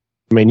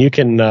 I mean, you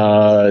can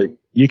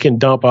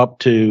dump up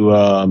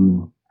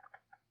to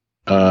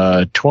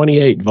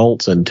 28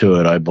 volts into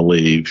it, I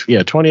believe.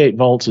 Yeah, 28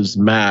 volts is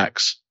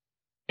max,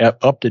 at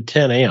up to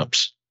 10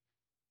 amps.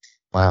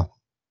 Wow.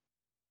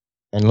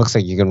 And it looks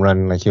like you can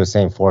run, like you were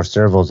saying, 4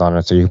 servos on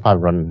it, so you can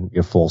probably run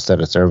your full set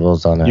of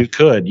servos on it. You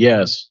could,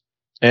 yes,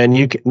 and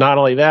you can, not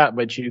only that,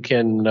 but you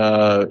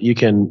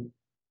can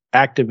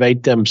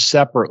activate them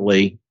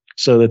separately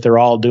so that they're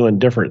all doing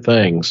different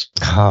things.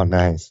 Oh,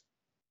 nice.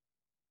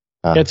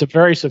 It's a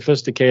very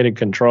sophisticated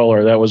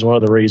controller. That was one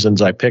of the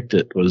reasons I picked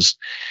it. Was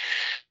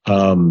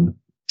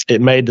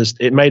it made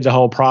the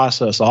whole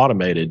process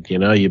automated. You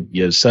know,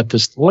 you set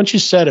this, once you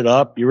set it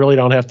up, you really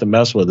don't have to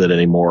mess with it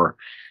anymore.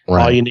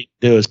 Right. All you need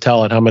to do is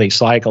tell it how many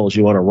cycles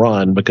you want to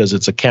run, because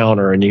it's a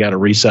counter and you got to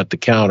reset the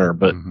counter.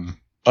 But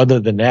other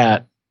than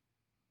that,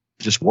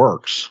 it just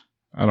works.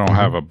 I don't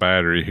have a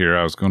battery here.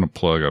 I was going to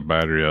plug a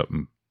battery up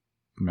and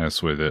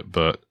mess with it,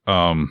 but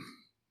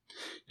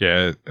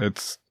yeah, I think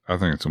it's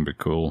going to be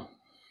cool.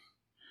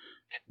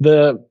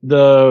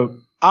 The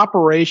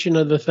operation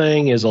of the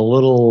thing is a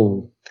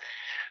little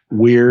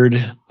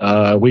weird.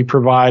 We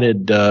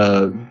provided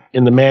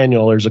in the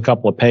manual, there's a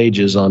couple of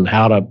pages on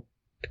how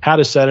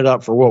to set it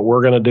up for what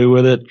we're going to do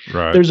with it.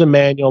 Right. There's a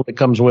manual that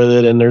comes with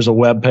it, and there's a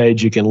web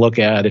page you can look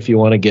at if you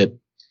want to get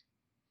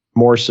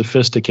more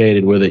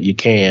sophisticated with it. You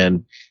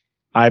can.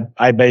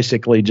 I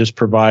basically just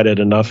provided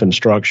enough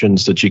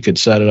instructions that you could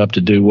set it up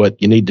to do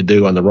what you need to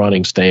do on the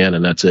running stand,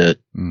 and that's it.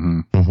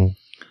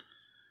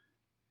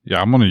 Yeah,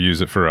 I'm going to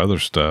use it for other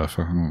stuff.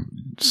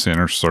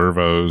 Center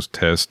servos,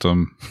 test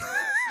them.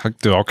 I can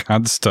do all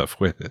kinds of stuff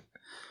with it.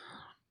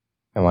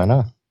 And why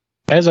not?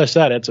 As I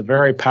said, it's a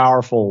very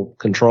powerful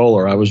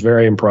controller. I was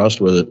very impressed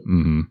with it.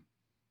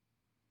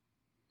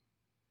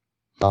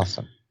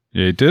 Awesome.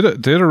 Yeah, he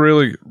did a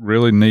really,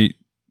 really neat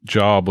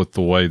job with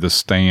the way the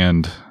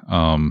stand,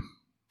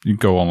 you can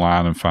go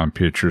online and find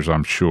pictures,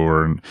 I'm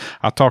sure. And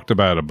I talked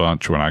about it a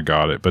bunch when I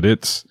got it, but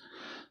the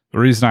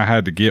reason I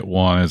had to get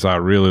one is I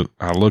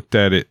looked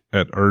at it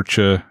at at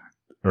the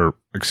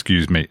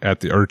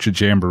IRCHA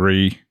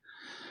Jamboree,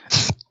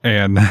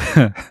 and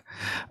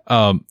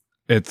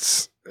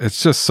it's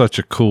just such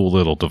a cool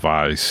little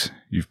device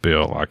you've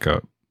built.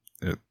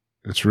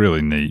 It's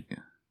really neat.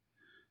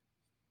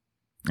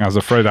 I was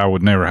afraid I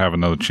would never have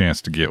another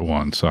chance to get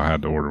one, so I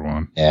had to order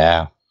one.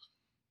 Yeah.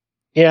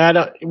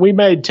 Yeah, we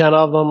made 10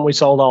 of them. We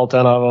sold all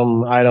 10 of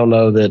them. I don't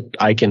know that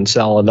I can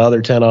sell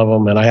another 10 of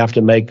them, and I have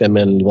to make them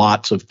in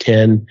lots of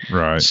 10.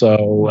 Right.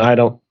 So I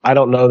don't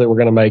know that we're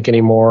going to make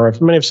any more.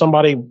 If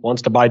somebody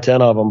wants to buy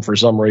 10 of them for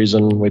some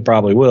reason, we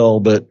probably will.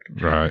 But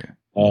right.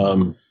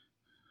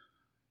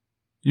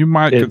 You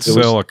could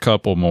sell a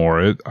couple more.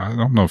 I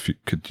don't know if you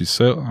could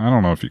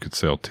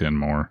sell 10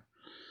 more.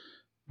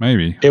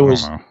 Maybe. I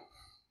don't know.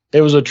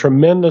 It was a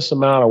tremendous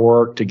amount of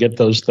work to get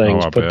those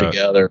things put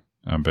together.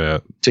 I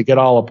bet. To get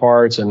all the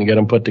parts and get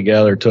them put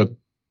together took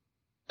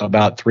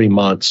about 3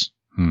 months.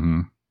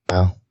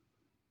 Wow.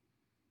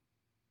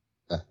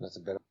 That's a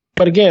bit.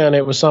 But again,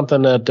 it was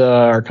something that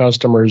our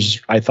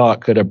customers, I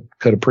thought, could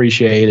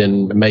appreciate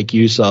and make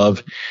use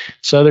of.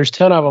 So there's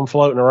 10 of them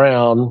floating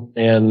around,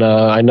 and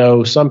I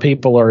know some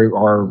people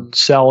are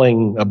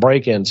selling a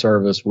break-in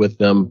service with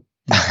them.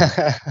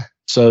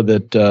 So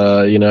that,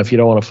 if you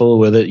don't want to fool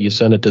with it, you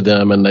send it to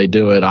them and they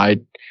do it. I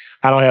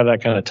don't have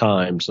that kind of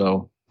time.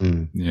 So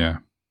yeah,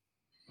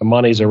 the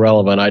money's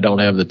irrelevant. I don't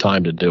have the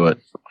time to do it.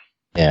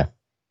 Yeah.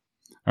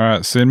 All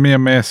right. Send me a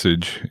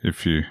message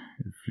if you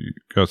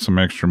got some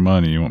extra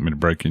money you want me to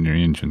break in your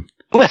engine.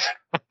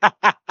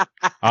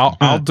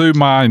 I'll do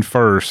mine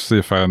first, see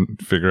if I can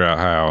figure out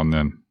how, and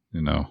then,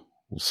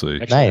 we'll see.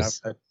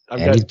 Nice. I've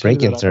and got he's two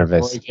break-in that I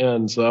service. break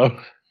in, so.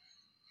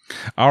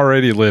 I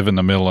already live in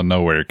the middle of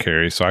nowhere,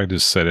 Carrie, so I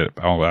just set it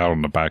out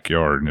in the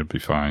backyard and it'd be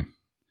fine.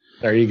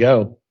 There you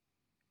go.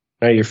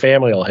 Now your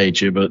family will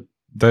hate you, but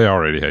they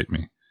already hate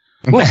me.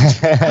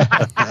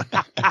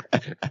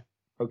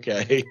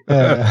 Okay.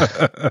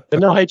 Then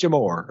they'll hate you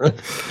more. No,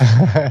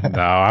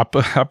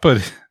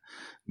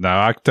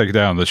 I can take it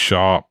down to the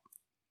shop.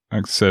 I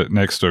can set it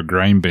next to a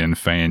grain bin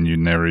fan. You'd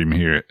never even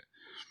hear it.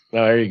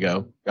 Oh, there you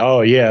go.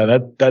 Oh, yeah,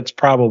 that's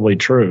probably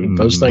true.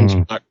 Those things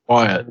are not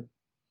quiet.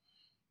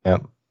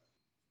 Yep.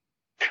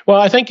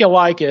 Well, I think you'll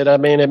like it. I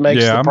mean, it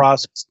makes the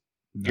process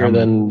easier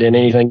than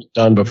anything you've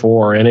done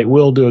before, and it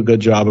will do a good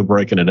job of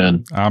breaking it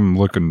in. I'm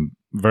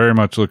very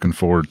much looking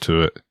forward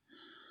to it.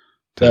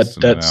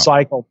 That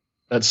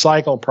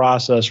cycle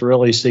process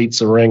really seats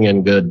the ring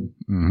in good.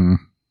 Mm-hmm.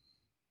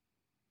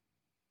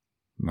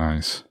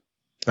 Nice.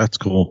 That's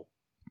cool.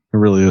 It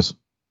really is.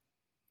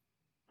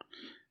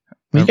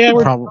 Yeah,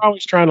 we're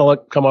always trying to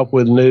come up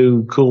with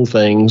new cool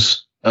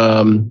things.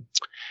 Another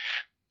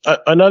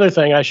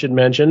thing I should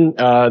mention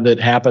that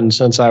happened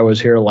since I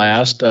was here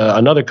last,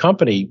 another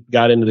company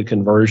got into the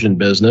conversion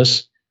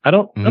business. I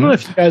don't know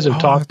if you guys have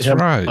talked to him.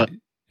 That's right.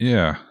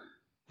 Yeah.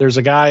 There's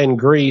a guy in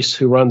Greece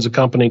who runs a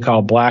company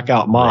called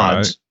Blackout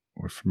Mods,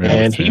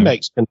 and he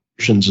makes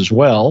conversions as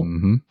well.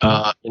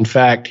 Mm-hmm. In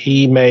fact,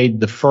 he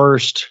made the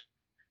first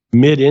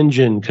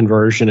mid-engine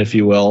conversion, if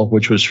you will,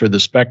 which was for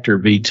the Spectre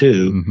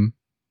V2. Mm-hmm.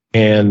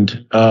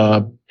 And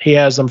he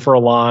has them for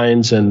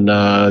Aligns and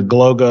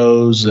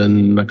Glogos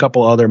and a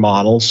couple other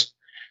models.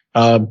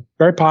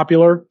 Very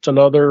popular. It's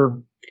another.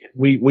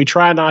 We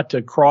try not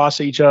to cross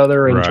each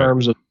other in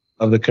terms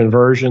of the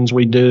conversions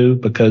we do,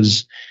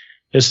 because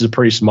this is a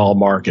pretty small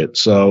market,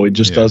 so it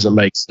just doesn't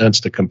make sense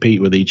to compete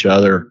with each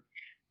other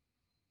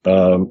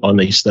on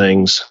these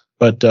things.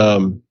 But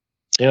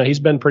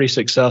he's been pretty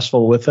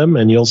successful with them,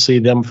 and you'll see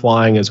them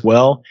flying as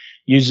well.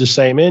 Use the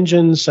same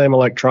engines, same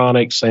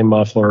electronics, same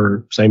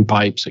muffler, same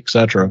pipes,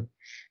 etc.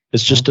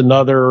 It's just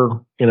another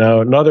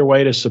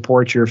way to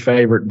support your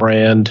favorite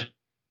brand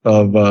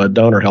of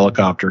donor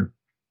helicopter.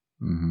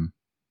 Mm-hmm.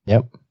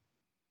 Yep.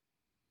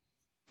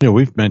 Yeah,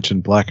 we've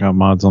mentioned Blackout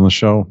Mods on the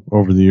show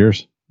over the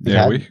years.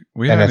 Yeah,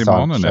 we had him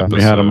on an episode.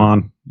 We had him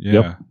on. Yeah.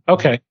 Yep.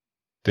 Okay.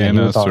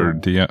 Dennis or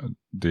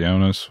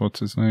Dionis,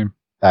 what's his name?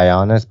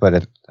 Dionis,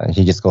 but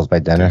he just goes by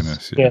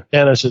Dennis.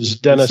 Dennis is.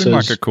 He seems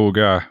like a cool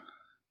guy.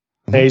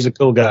 Yeah, he's a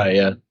cool guy.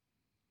 Yeah,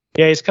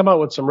 he's come up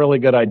with some really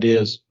good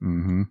ideas.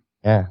 Mm-hmm.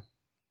 Yeah,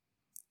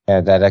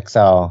 that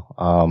XL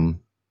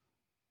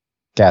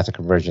gas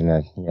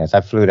conversion. Yes,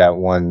 I flew that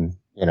one.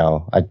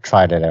 I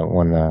tried it at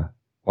one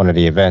of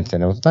the events,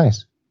 and it was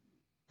nice.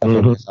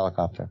 This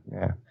helicopter.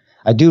 Yeah,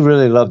 I do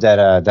really love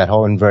that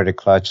whole inverted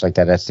clutch, like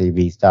that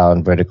SCV style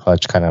inverted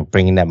clutch, kind of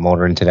bringing that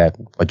motor into that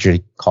what you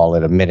call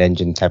it a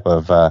mid-engine type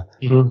of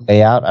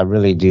layout. I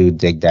really do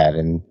dig that,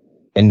 and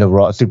in the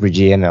raw Super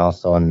G and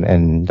also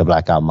in the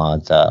Blackout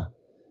Mods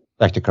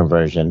electric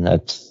conversion,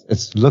 it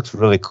looks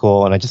really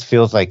cool, and it just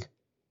feels like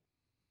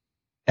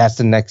that's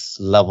the next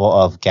level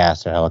of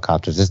gasser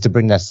helicopters, is to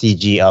bring that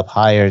CG up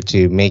higher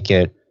to make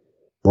it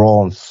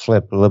roll and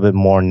flip a little bit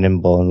more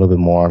nimble and a little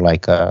bit more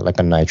like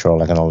a nitro,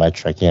 like an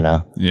electric,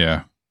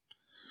 Yeah.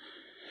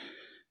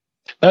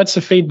 That's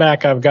the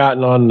feedback I've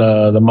gotten on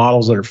the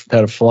models that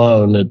have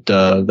flown.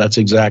 That's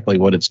exactly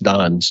what it's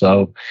done.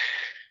 So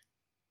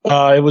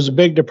it was a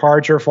big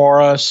departure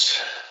for us.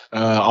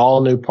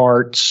 All new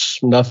parts,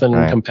 nothing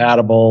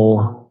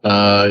compatible.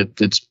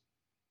 It's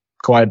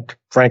quite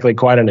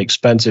an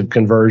expensive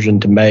conversion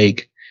to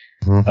make.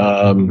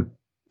 Mm-hmm.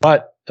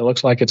 But it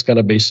looks like it's going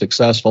to be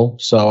successful.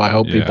 So I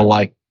hope people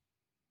like.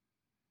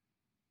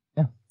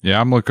 Yeah,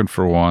 I'm looking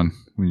for one.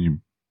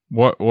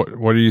 What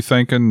are you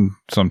thinking?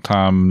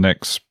 Sometime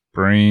next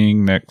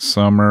spring, next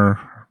summer?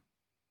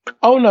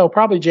 Oh no,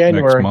 probably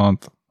January. Next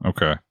month.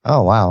 Okay.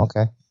 Oh wow.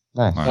 Okay.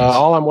 Nice.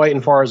 All I'm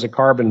waiting for is the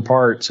carbon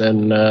parts,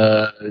 and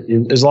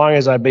as long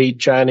as I beat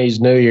Chinese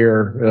New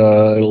Year,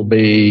 it'll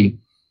be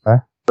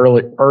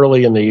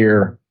early in the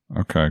year.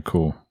 Okay,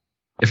 cool.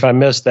 If I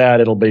miss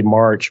that, it'll be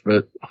March.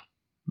 But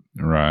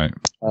right,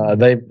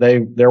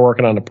 they're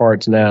working on the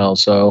parts now.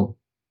 So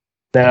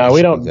now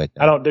I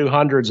don't do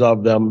hundreds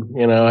of them.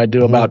 I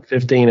do about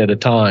 15 at a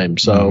time.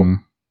 So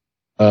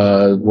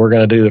we're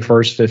going to do the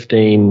first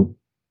 15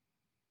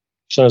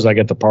 as soon as I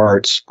get the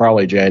parts,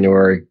 probably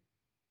January.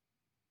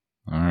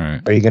 All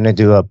right. Are you going to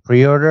do a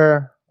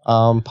pre-order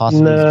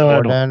possibly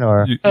before then?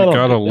 Or you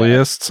got a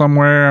list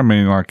somewhere? I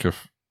mean, like, can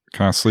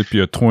I slip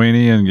you a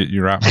 20 and get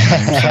you right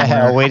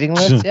a waiting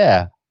list?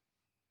 Yeah.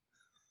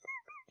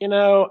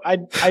 I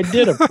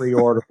did a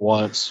pre-order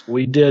once.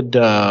 We did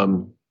a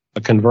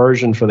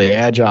conversion for the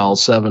Agile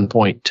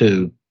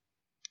 7.2,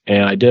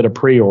 and I did a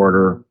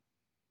pre-order,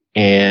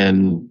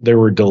 and there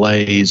were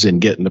delays in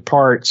getting the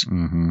parts,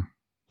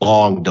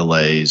 long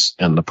delays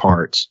in the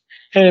parts,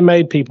 and it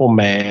made people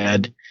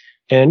mad.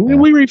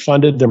 And we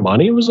refunded their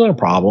money. It was not a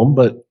problem,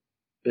 but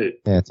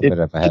it's a bit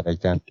of a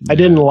headache then. I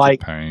didn't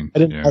like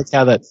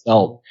how that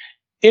felt.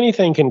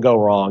 anything can go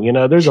wrong.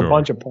 There's a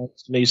bunch of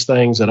parts in these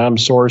things that I'm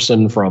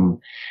sourcing from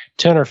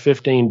 10 or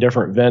 15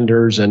 different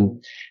vendors,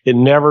 and it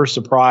never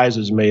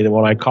surprises me that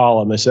when I call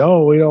them, they say,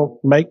 "Oh, we don't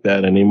make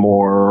that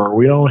anymore," or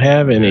 "We don't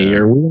have any,"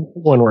 or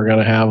 "When we're going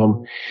to have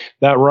them."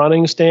 That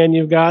running stand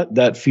you've got,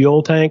 that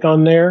fuel tank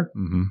on there,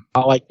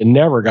 I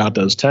never got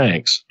those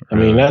tanks.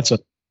 Really? I mean, this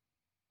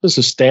is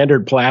a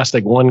standard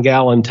plastic 1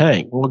 gallon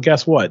tank. Well,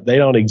 guess what? They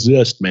don't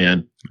exist,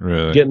 man.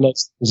 Really? Getting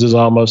those things is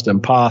almost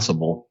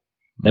impossible.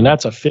 And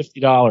that's a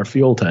 $50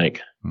 fuel tank.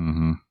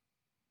 Mm-hmm.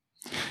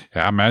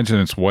 Yeah, I imagine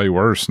it's way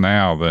worse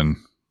now than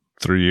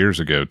 3 years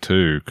ago,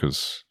 too,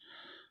 because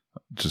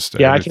just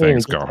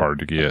everything's got hard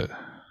to get.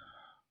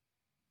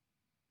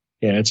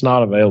 Yeah, it's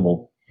not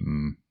available.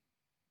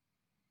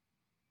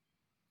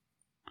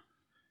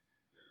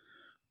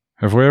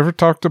 Have we ever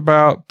talked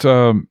about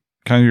kind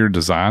of your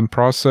design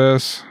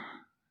process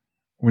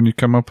when you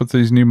come up with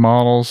these new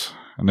models?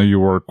 I know you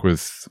work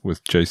with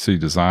JC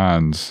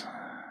Designs.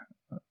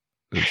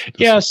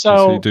 Does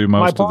he do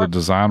most of the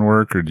design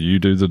work, or do you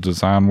do the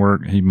design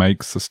work? He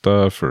makes the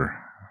stuff, or?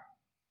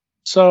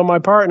 So my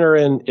partner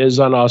is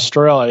in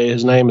Australia.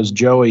 His name is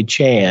Joey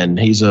Chan.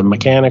 He's a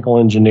mechanical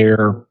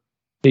engineer.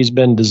 He's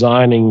been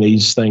designing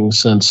these things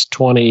since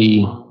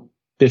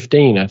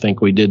 2015. I think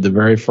we did the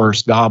very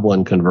first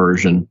Goblin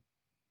conversion.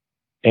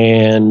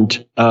 And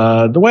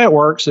the way it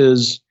works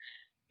is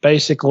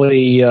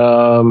basically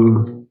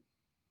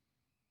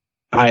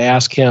I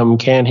ask him,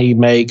 can he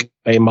make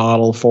a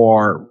model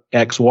for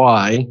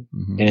XY?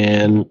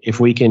 And if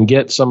we can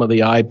get some of the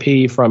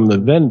IP from the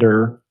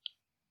vendor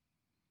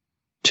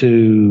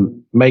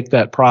to make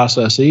that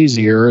process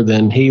easier,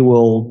 then he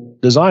will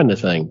design the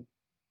thing.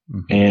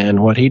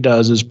 And what he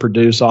does is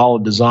produce all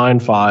the design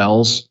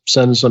files,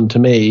 sends them to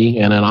me,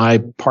 and then I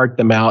part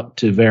them out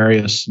to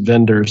various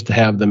vendors to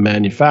have them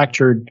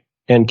manufactured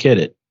and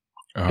kitted,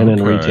 and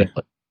then retail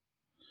it.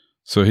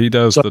 So he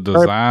does the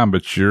design,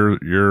 but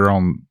you're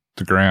on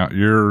the ground.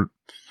 You're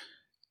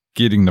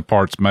getting the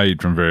parts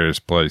made from various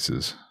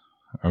places.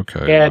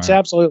 Okay. Yeah, it's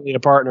absolutely a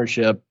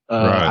partnership.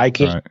 I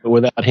can't do it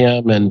without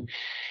him, and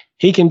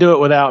he can do it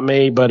without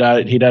me,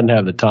 but he doesn't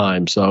have the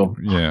time. So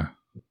yeah.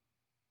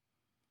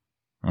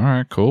 All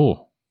right,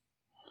 cool.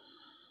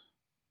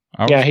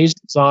 He's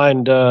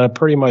designed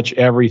pretty much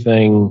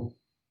everything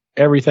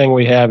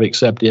we have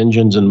except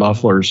engines and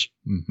mufflers.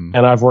 And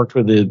I've worked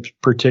with the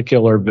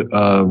particular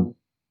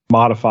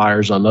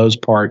modifiers on those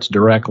parts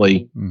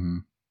directly.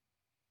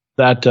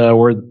 That's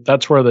where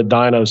the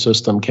dyno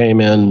system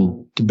came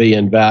in to be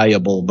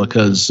invaluable,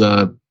 because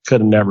could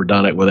have never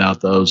done it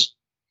without those.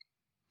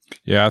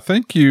 Yeah, I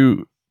think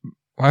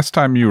last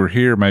time you were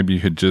here, maybe you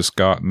had just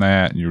gotten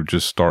that and you were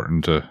just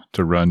starting to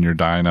run your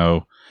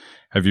dyno.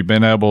 Have you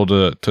been able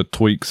to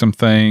tweak some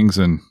things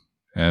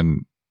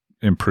and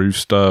improve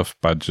stuff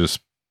by just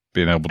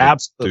being able to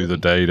do the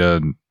data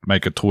and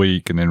make a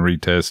tweak and then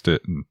retest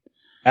it?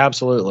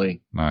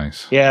 Absolutely.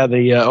 Nice. Yeah,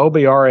 the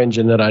OBR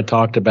engine that I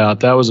talked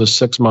about, that was a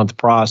 6-month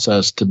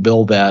process to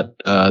build that.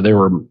 There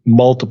were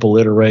multiple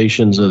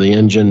iterations of the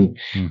engine,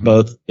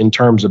 both in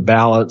terms of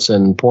balance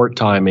and port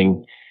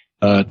timing,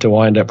 to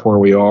wind up where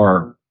we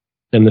are.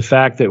 And the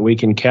fact that we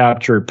can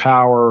capture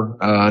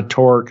power,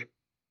 torque,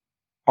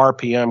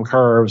 RPM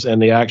curves,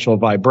 and the actual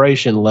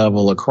vibration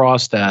level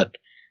across that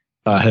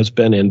has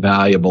been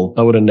invaluable.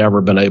 I would have never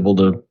been able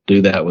to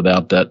do that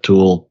without that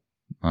tool.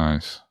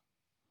 Nice.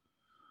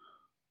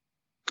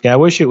 Yeah, I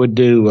wish it would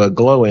do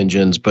glow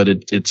engines, but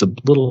it's a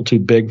little too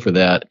big for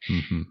that.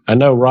 I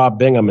know Rob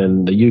Bingham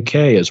in the UK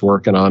is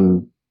working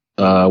on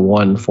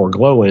one for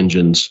glow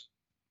engines.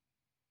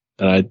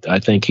 I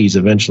think he's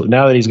eventually,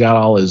 now that he's got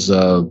all his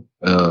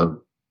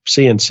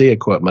CNC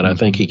equipment, I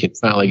think he can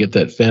finally get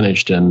that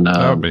finished and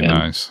that would be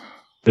nice.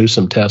 Do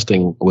some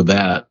testing with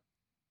that.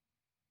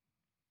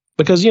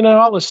 Because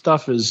all this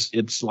stuff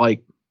it's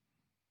like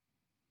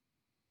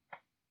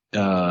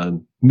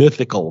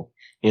mythical.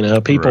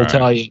 People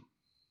tell you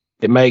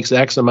it makes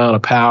X amount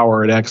of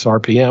power at X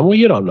RPM. Well,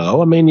 you don't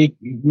know. I mean,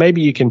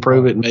 maybe you can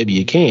prove it, maybe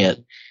you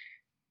can't.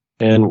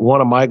 And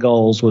one of my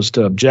goals was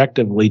to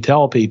objectively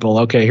tell people,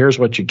 okay, here's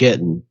what you're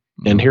getting,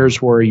 and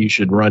here's where you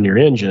should run your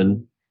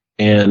engine.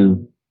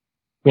 And,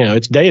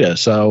 it's data.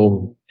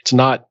 So it's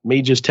not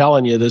me just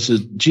telling you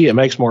it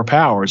makes more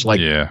power. It's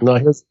like,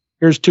 no,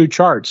 here's 2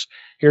 charts.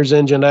 Here's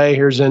engine A,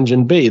 here's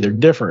engine B. They're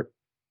different,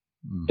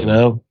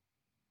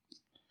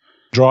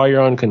 Draw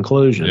your own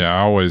conclusion. Yeah,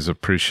 I always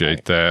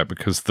appreciate that,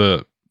 because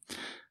I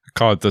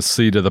call it the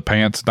seat of the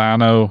pants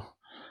dyno.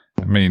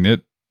 I mean,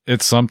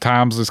 it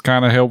sometimes is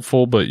kind of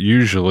helpful, but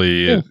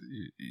usually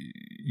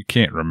you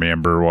can't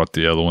remember what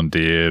the other one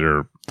did,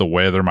 or the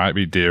weather might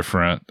be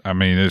different. I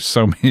mean, there's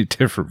so many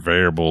different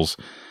variables.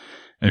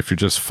 And if you're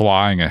just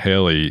flying a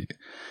heli,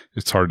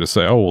 it's hard to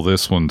say, oh, well,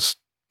 this one's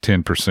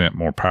 10%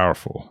 more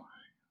powerful.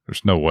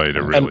 There's no way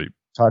to really...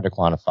 It's hard to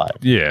quantify.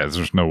 Yeah,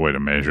 there's no way to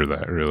measure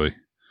that, really.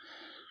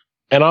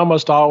 And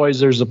almost always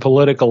there's a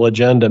political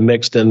agenda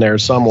mixed in there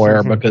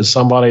somewhere, because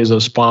somebody's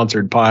a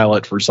sponsored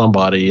pilot for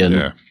somebody, and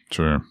yeah,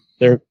 sure.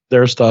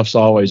 Their stuff's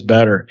always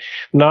better.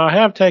 Now, I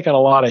have taken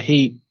a lot of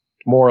heat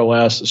more or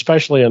less,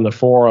 especially in the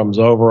forums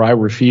over, I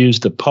refuse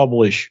to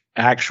publish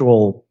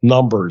actual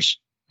numbers.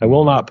 I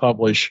will not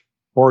publish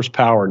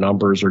horsepower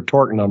numbers or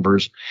torque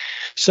numbers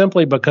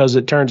simply because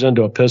it turns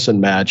into a pissing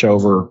match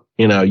over,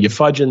 you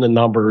fudging the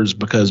numbers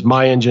because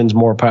my engine's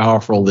more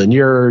powerful than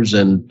yours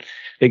and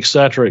et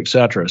cetera, et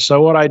cetera.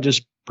 So what I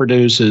just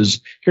produce is,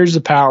 here's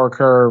the power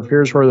curve.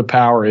 Here's where the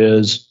power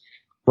is.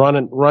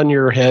 Run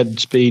your head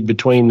speed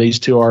between these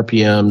two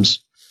RPMs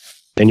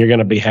and you're going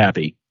to be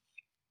happy.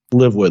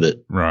 Live with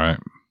it. Right.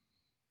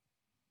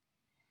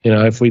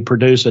 If we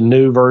produce a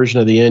new version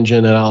of the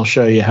engine, and I'll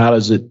show you how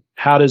does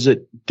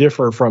it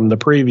differ from the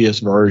previous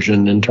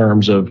version in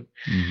terms of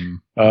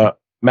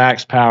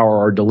max power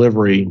or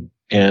delivery.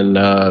 And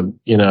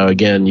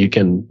again, you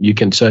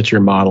can set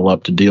your model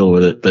up to deal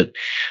with it. But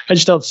I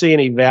just don't see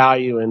any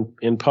value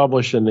in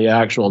publishing the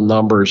actual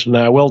numbers.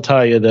 Now, I will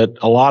tell you that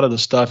a lot of the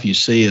stuff you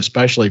see,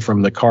 especially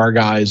from the car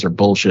guys, are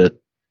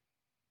bullshit.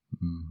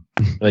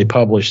 They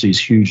publish these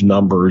huge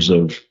numbers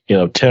of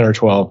 10 or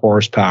 12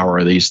 horsepower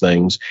of these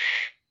things.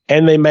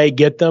 And they may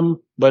get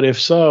them, but if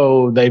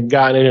so, they've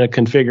gotten in a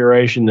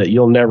configuration that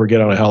you'll never get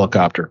on a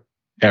helicopter,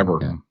 ever.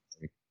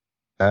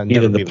 Yeah.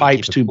 Either the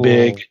pipe's too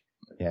big,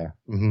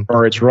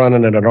 or it's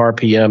running at an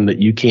RPM that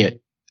you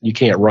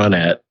can't run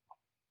at.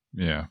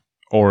 Yeah,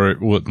 or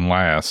it wouldn't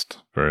last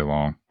very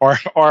long. Or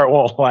it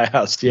won't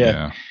last.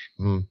 Yeah.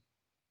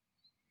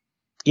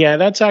 Yeah,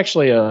 that's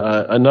actually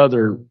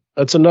another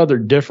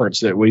difference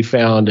that we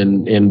found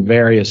in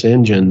various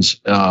engines.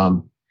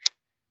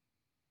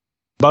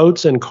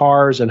 Boats and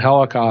cars and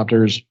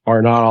helicopters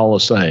are not all the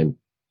same.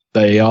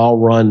 They all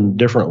run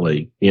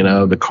differently.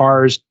 The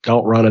cars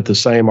don't run at the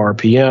same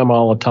RPM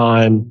all the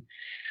time.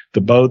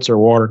 The boats are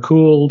water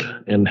cooled,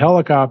 and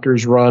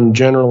helicopters run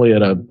generally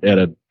at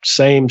a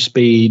same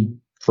speed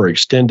for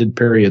extended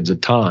periods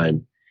of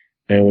time.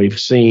 And we've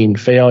seen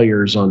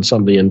failures on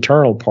some of the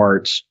internal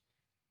parts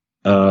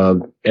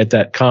at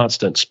that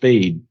constant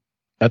speed.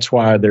 That's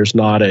why there's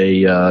not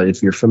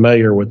if you're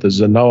familiar with the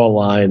Zenoa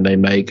line, they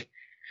make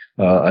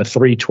a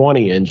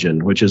 320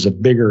 engine, which is a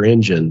bigger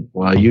engine.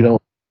 Well, you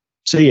don't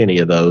see any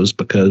of those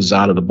because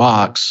out of the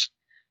box,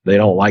 they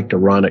don't like to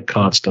run at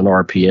constant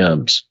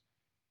RPMs.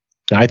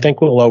 I think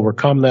we'll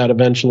overcome that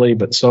eventually,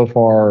 but so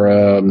far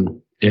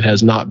it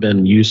has not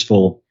been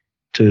useful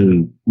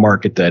to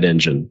market that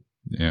engine.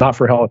 Yeah. Not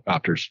for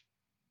helicopters.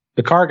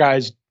 The car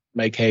guys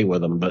make hay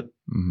with them, but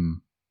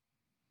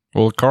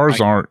well, the cars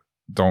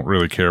don't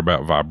really care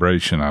about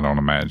vibration, I don't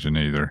imagine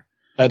either.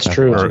 That's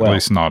true, or at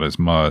least not as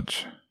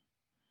much.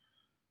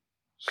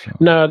 So.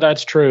 No,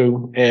 that's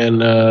true,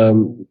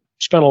 and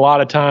spent a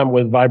lot of time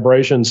with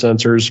vibration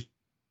sensors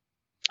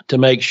to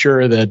make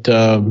sure that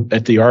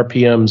at the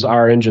RPMs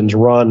our engines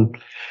run,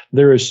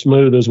 they're as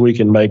smooth as we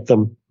can make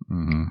them.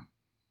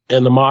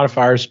 And the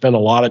modifiers spend a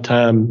lot of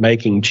time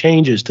making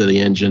changes to the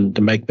engine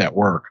to make that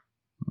work.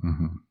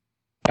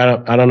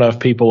 I don't know if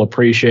people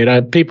appreciate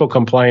it. People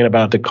complain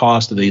about the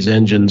cost of these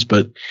engines,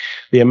 but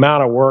the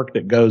amount of work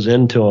that goes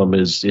into them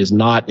is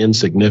not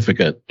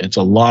insignificant. It's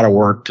a lot of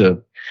work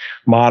to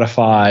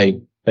modify.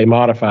 They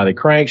modify the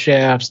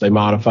crankshafts, they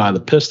modify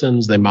the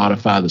pistons, they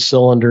modify the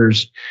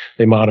cylinders,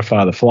 they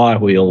modify the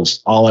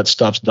flywheels. All that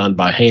stuff's done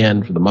by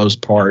hand for the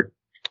most part.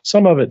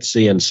 Some of it's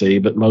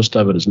CNC, but most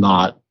of it is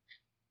not.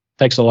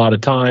 Takes a lot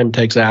of time,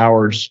 takes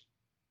hours.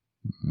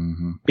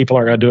 People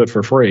aren't going to do it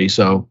for free.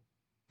 So,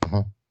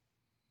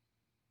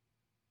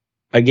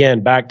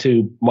 again, back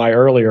to my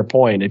earlier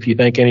point, if you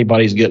think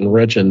anybody's getting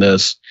rich in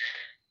this,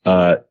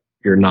 you're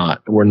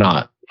not. We're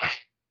not.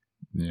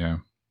 Yeah.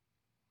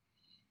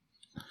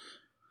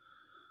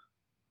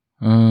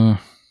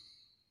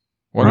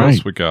 What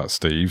else we got,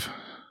 Steve?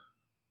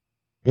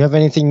 You have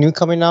anything new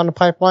coming down the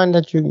pipeline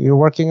that you're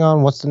working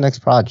on? What's the next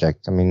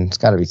project? I mean, it's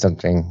got to be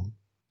something.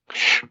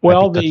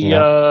 Well,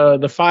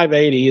 the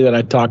 580 that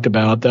I talked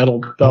about,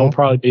 that'll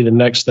probably be the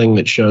next thing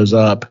that shows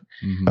up.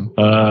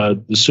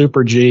 The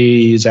Super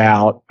G is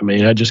out. I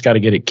mean, I just got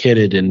to get it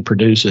kitted and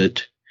produce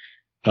it.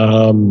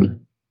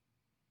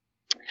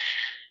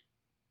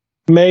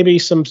 Maybe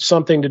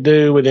something to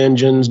do with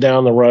engines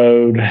down the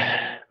road.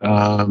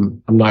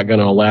 I'm not going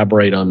to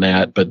elaborate on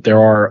that, but there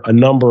are a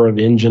number of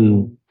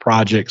engine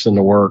projects in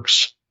the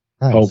works.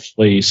 Nice.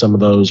 Hopefully some of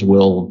those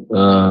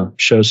will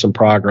show some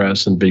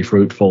progress and be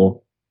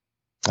fruitful.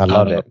 I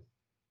love it.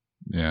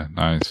 Yeah,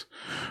 nice.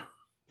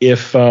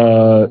 If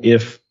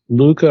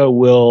Luca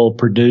will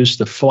produce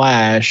the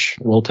Flash,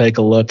 we'll take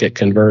a look at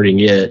converting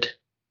it.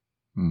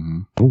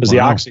 Because the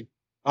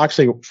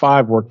Oxy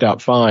 5 worked out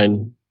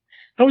fine.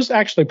 I was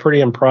actually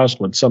pretty impressed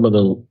with some of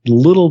the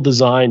little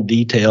design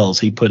details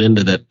he put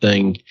into that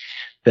thing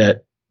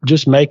that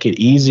just make it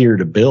easier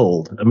to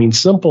build. I mean,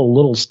 simple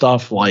little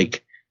stuff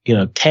like,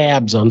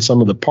 tabs on some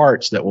of the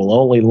parts that will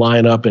only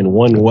line up in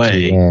one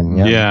way.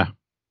 Yeah.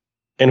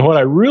 And what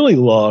I really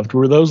loved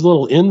were those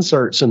little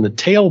inserts in the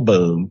tail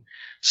boom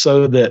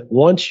so that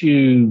once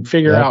you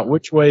figure out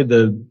which way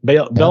the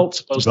belt's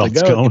supposed to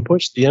go, you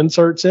push the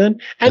inserts in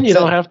and you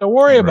don't have to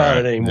worry about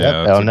it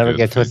anymore. They'll never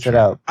get twisted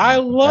out. I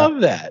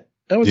love that.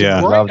 That was I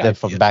a great loved idea. it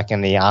from back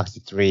in the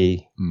Oxy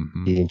 3.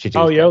 Mm-hmm. He introduced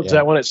Oh, yeah, it, is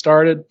that when it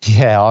started?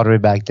 Yeah, all the way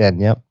back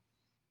then. Yep.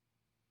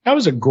 That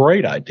was a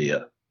great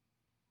idea.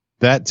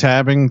 That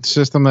tabbing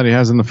system that he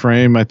has in the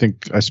frame, I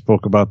think I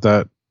spoke about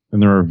that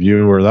in the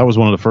review, or that was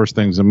one of the first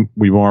things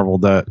we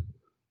marveled at. It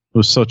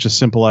was such a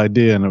simple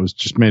idea, and it was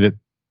just made it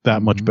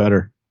that much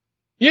better.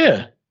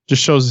 Yeah.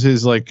 Just shows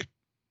his, like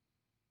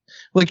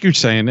you're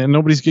saying, and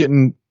nobody's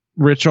getting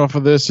rich off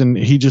of this, and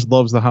he just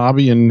loves the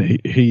hobby, and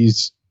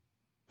he's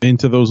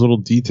into those little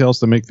details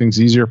to make things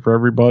easier for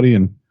everybody.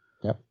 And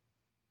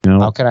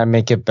how can I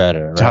make it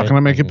better? Right? How can I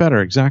make it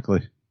better?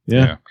 Exactly.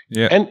 Yeah.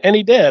 And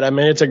he did. I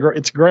mean,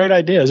 it's great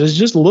ideas. It's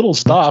just little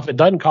stuff. It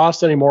doesn't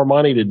cost any more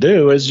money to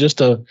do. It's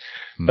just a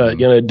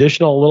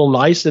additional little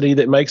nicety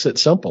that makes it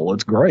simple.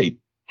 It's great.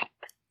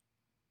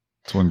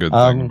 That's one good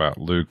thing about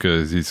Luca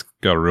is he's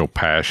got a real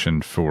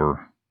passion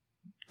for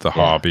the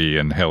hobby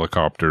and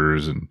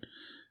helicopters and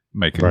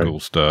making cool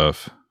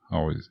stuff.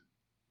 Always.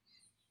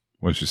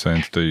 What you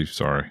saying, Steve?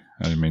 Sorry,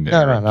 I didn't mean to.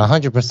 No,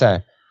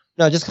 100%.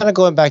 No, just kind of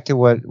going back to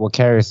what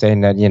Kerry was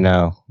saying, that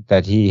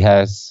that he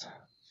has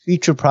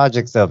future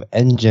projects of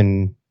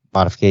engine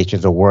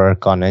modifications or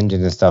work on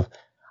engines and stuff.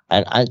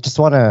 And I just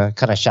want to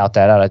kind of shout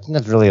that out. I think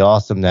that's really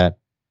awesome. That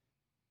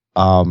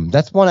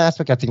that's one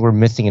aspect I think we're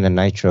missing in the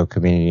Nitro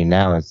community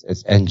now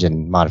is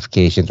engine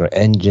modifications or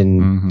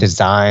engine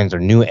designs or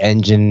new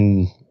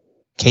engine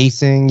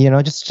casing.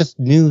 Just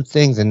new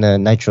things in the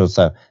Nitro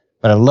stuff.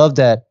 But I love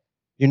that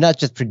you're not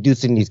just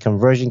producing these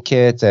conversion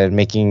kits and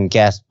making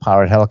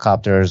gas-powered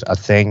helicopters a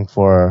thing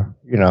for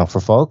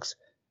folks,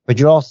 but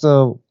you're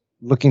also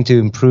looking to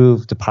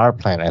improve the power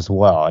plant as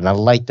well. And I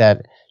like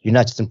that you're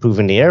not just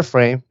improving the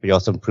airframe, but you're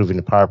also improving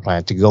the power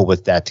plant to go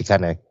with that, to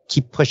kind of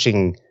keep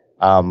pushing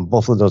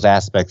both of those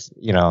aspects,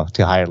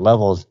 to higher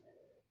levels.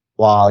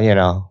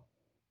 While,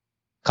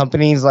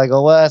 companies like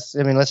OS,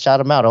 I mean, let's shout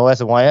them out,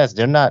 OS and YS,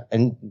 they're not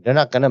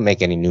going to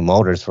make any new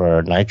motors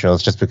for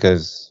Nitros just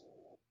because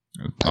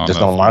there's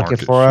no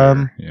market for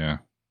them.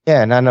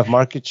 Yeah, not enough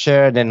market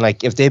share. Then,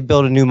 if they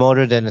build a new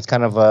motor, then it's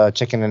kind of a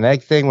chicken and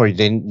egg thing where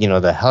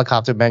the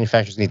helicopter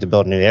manufacturers need to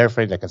build a new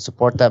airframe that can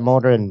support that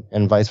motor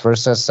and vice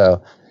versa.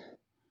 So,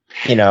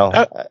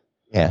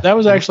 that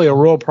was actually a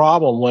real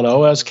problem when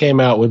OS came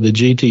out with the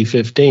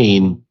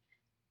GT15.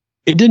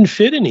 It didn't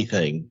fit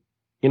anything.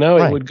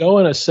 It would go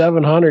in a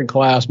 700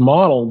 class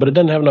model, but it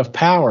doesn't have enough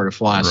power to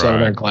fly a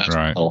 700 class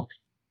model.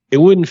 It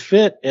wouldn't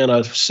fit in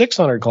a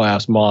 600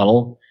 class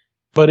model,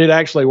 but it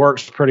actually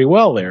works pretty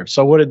well there.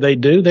 So what did they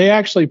do? They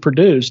actually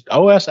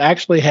OS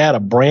actually had a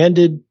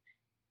branded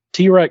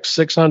T-Rex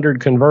 600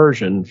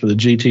 conversion for the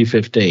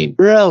GT15.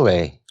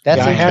 Really? That's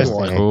interesting. I had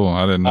one. Cool.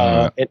 I didn't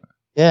know that.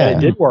 And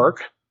it did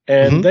work.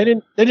 And they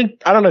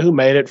didn't, I don't know who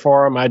made it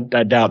for them. I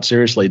doubt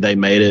seriously they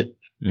made it.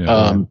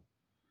 Yeah.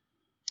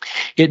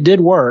 It did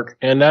work.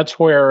 And that's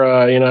where,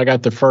 I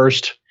got the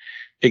first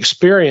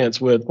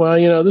experience with,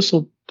 this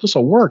will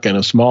work in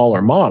a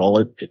smaller model.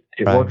 It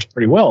works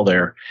pretty well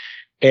there.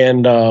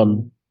 And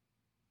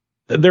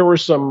there were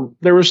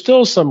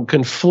still some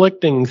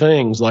conflicting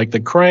things, like the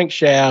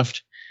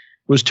crankshaft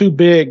was too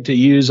big to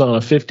use on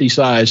a 50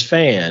 size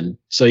fan,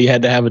 so you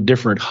had to have a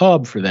different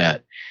hub for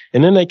that.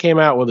 And then they came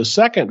out with a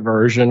second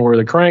version where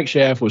the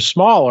crankshaft was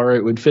smaller;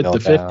 it would fit the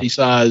 50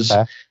 size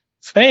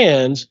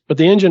fans, but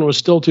the engine was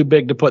still too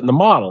big to put in the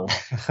model.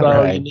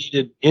 So you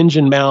needed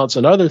engine mounts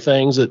and other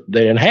things that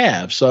they didn't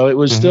have. So it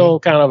was still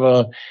kind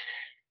of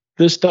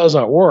this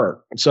doesn't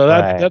work. So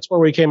that's where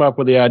we came up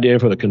with the idea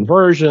for the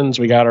conversions.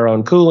 We got our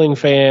own cooling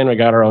fan. We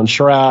got our own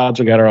shrouds.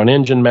 We got our own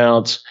engine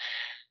mounts.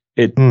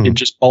 It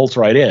just bolts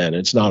right in.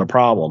 It's not a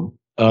problem.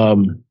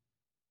 But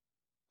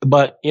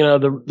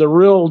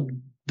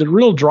the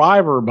real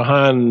driver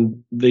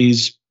behind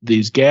these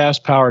gas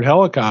powered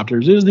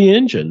helicopters is the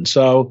engine.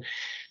 So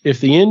if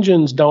the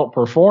engines don't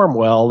perform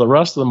well, the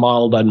rest of the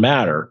model doesn't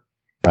matter.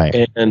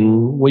 Right.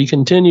 And we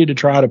continue to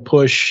try to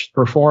push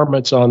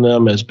performance on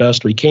them as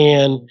best we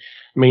can.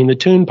 I mean, the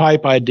tune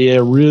pipe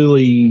idea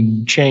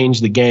really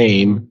changed the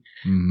game.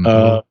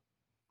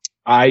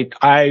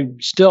 I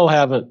still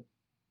haven't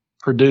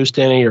produced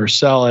any or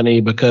sell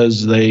any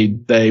because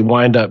they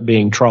wind up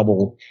being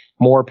trouble.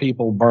 More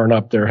people burn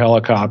up their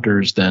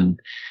helicopters than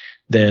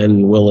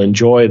will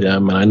enjoy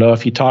them. And I know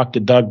if you talk to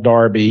Doug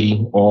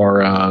Darby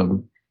or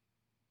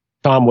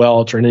Tom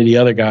Welch or any of the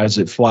other guys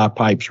that fly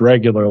pipes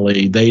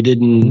regularly, they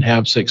didn't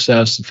have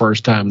success the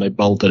first time they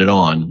bolted it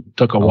on. It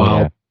took a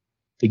while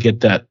to get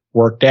that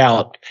worked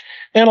out.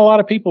 And a lot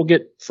of people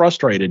get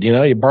frustrated.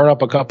 You burn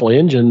up a couple of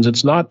engines.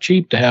 It's not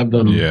cheap to have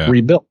them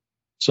rebuilt.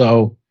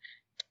 So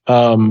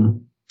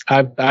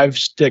I've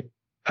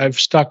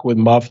stuck with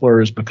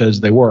mufflers because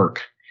they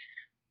work.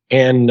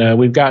 And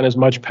we've gotten as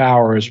much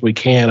power as we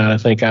can, I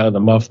think, out of the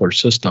muffler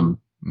system.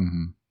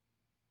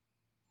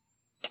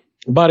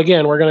 But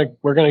again,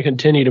 we're gonna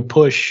continue to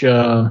push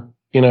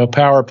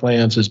power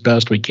plants as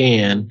best we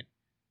can.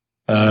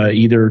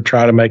 Either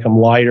try to make them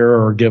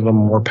lighter or give them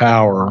more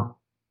power.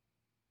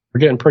 We're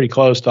getting pretty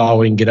close to all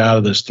we can get out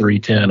of this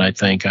 310. I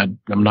think I'm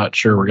not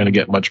sure we're going to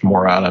get much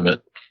more out of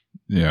it.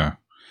 Yeah,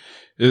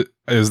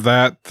 Is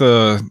that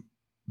the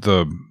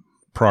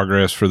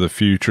progress for the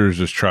future? Is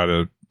just try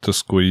to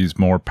squeeze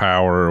more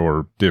power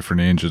or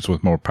different engines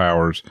with more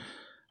powers?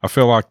 I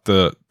feel like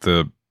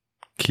the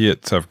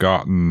kits have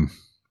gotten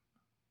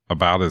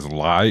about as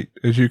light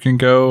as you can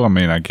go. I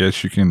mean, I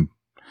guess you can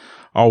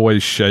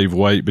always shave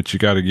weight, but you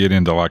got to get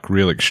into like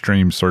real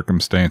extreme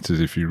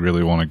circumstances if you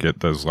really want to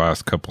get those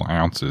last couple of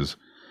ounces.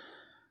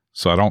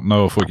 So I don't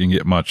know if we can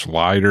get much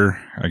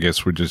lighter. I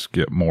guess we just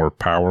get more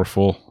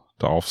powerful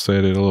to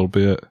offset it a little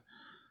bit.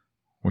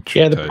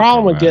 The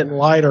problem with getting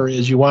lighter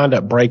is you wind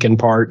up breaking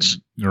parts.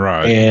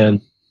 Right.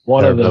 And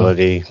one of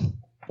the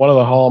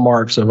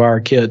hallmarks of our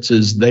kits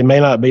is they may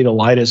not be the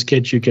lightest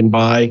kits you can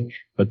buy,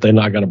 but they're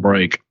not going to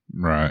break.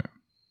 Right.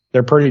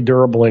 They're pretty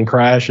durable in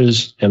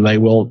crashes, and they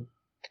will.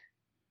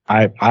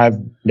 I've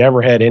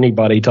never had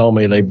anybody tell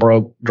me they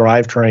broke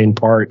drivetrain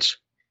parts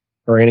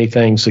or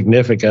anything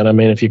significant. I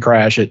mean, if you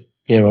crash it,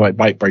 it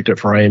might break the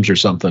frames or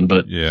something.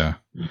 But yeah.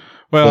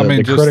 Well,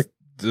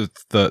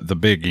 the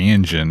big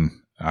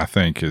engine, I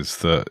think, is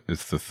the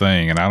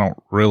thing, and I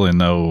don't really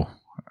know.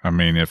 I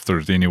mean, if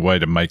there's any way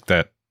to make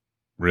that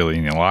really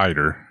any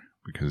lighter,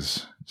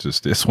 because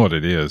it's what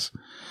it is.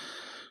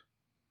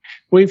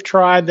 We've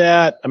tried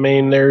that. I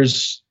mean, there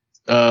was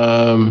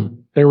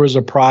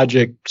a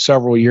project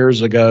several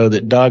years ago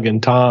that Doug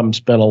and Tom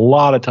spent a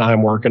lot of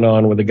time working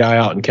on with a guy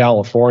out in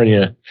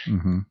California.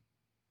 Mm-hmm.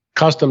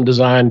 Custom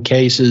designed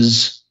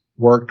cases,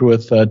 worked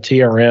with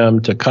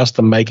TRM to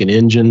custom make an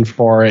engine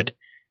for it.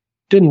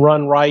 Didn't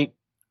run right.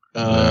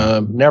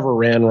 Never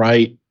ran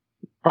right.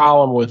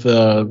 Problem with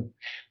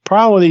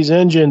these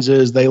engines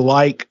is they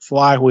like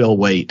flywheel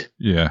weight.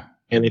 Yeah.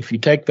 And if you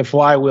take the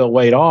flywheel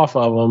weight off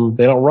of them,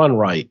 they don't run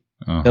right.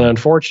 Uh-huh. And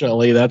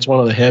unfortunately, that's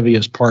one of the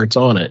heaviest parts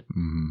on it.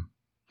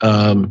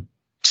 Mm-hmm.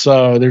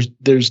 So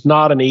there's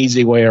not an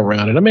easy way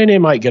around it. I mean, it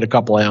might get a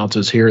couple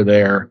ounces here or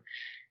there.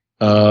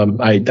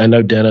 I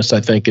know Dennis,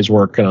 I think, is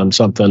working on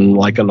something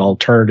like an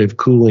alternative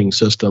cooling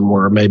system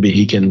where maybe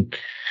he can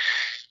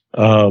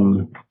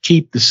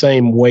keep the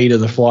same weight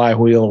of the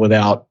flywheel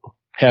without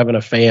having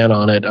a fan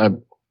on it. I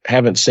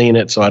haven't seen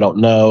it, so I don't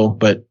know.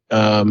 But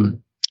I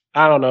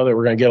don't know that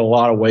we're going to get a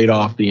lot of weight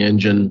off the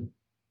engine.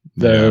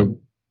 The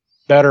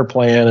better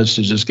plan is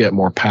to just get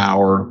more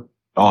power,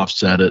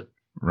 offset it.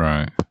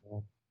 Right.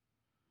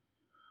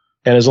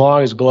 And as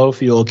long as glow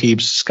fuel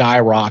keeps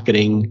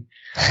skyrocketing,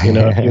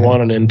 if you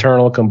want an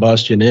internal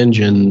combustion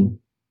engine,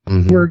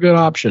 we're a good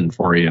option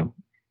for you.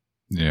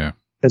 Yeah.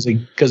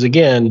 Because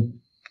again,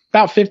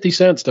 about 50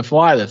 cents to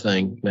fly the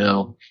thing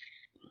now.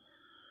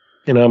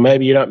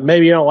 Maybe you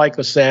don't like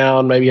the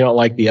sound, maybe you don't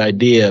like the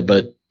idea,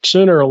 but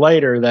sooner or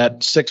later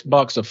that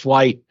 $6 a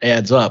flight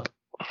adds up.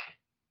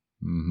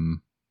 Mm-hmm.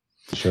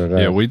 Sure does.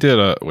 Yeah, we did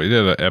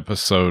an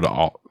episode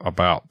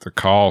about the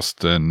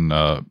cost, and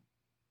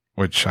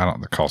which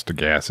the cost of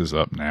gas is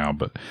up now,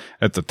 but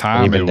at the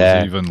time it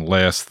was even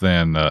less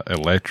than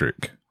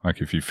electric. Like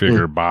if you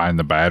figure buying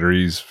the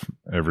batteries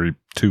every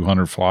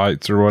 200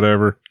 flights or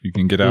whatever you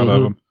can get out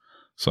of them,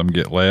 some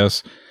get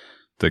less.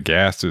 The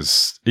gas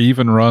is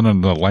even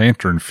running the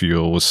Lantern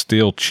fuel was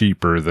still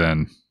cheaper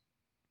than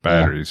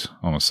batteries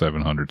on a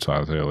 700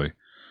 size heli.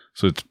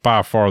 So it's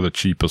by far the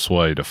cheapest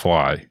way to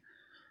fly.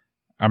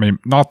 I mean,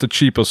 not the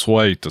cheapest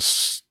way to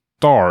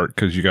start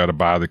because you got to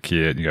buy the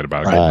kit, you got to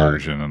buy the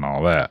conversion and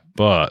all that.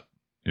 But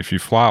if you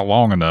fly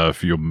long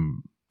enough,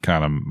 you'll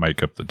kind of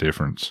make up the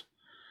difference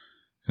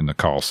in the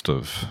cost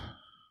to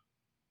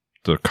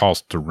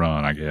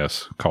run, I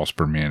guess, cost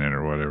per minute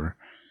or whatever.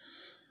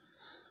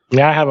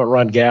 Yeah, I haven't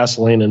run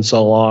gasoline in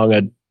so long.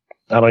 I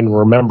don't even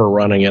remember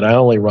running it. I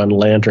only run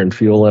Lantern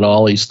fuel in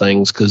all these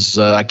things because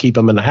I keep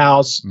them in the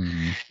house,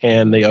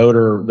 and the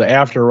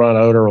after run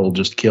odor will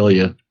just kill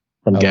you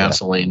from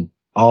gasoline.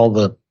 All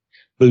the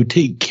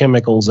boutique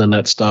chemicals in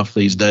that stuff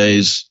these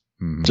days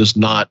does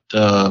not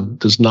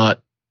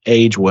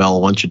age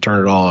well once you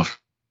turn it off.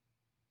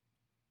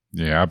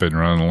 Yeah, I've been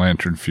running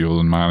Lantern fuel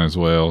in mine as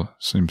well.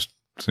 Seems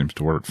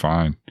to work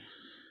fine.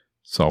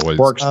 It's always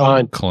works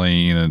fine,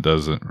 clean, and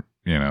doesn't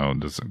give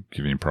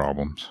you any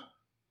problems.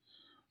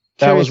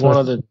 That was one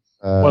of the.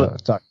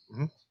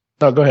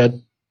 No, go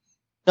ahead.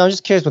 No, I'm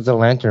just curious with the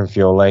Lantern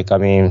fuel. Like, I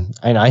mean,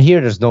 I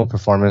hear there's no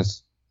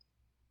performance,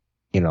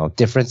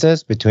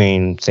 differences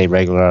between, say,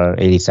 regular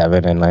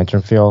 87 and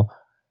Lantern fuel.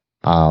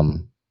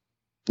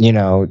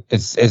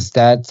 Is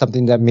that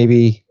something that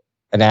maybe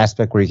an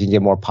aspect where you can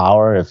get more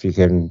power if you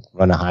can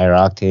run a higher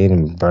octane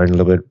and burn a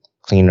little bit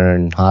cleaner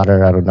and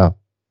hotter? I don't know.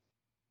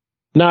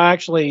 No,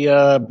 actually,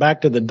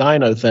 back to the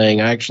dyno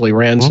thing, I actually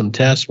ran some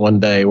tests one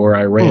day where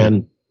I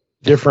ran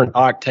different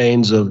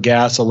octanes of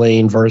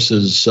gasoline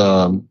versus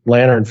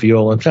Lantern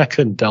fuel, and I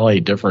couldn't tell any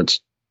difference.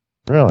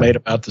 Really? Made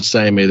about the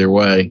same either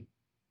way.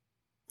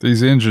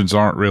 These engines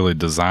aren't really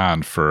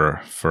designed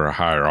for a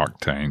higher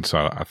octane,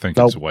 so I think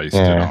it's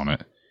wasted on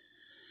it.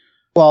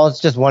 Well, it's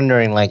just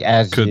wondering, like,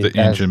 could the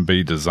engine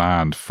be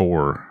designed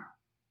for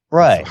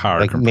higher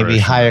compression, maybe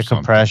higher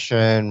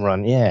compression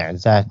run? Yeah,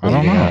 exactly. I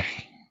don't know.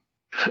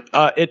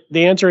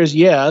 The answer is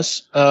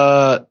yes.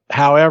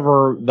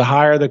 However, the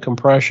higher the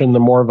compression, the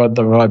more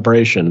the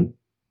vibration.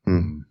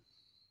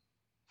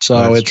 So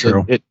That's it's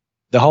true.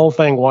 The whole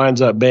thing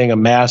winds up being a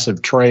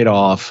massive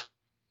trade-off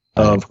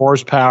of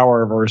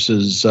horsepower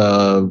versus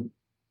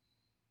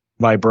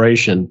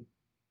vibration.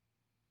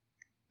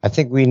 I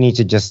think we need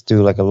to just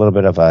do like a little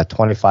bit of a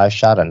 25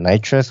 shot of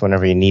nitrous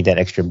whenever you need that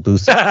extra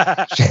boost.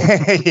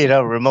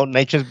 Remote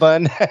nitrous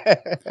button.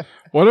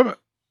 What about?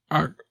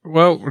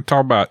 Well, we're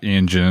talking about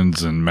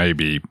engines and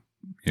maybe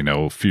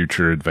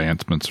future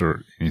advancements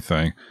or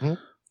anything. Mm-hmm.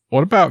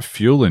 What about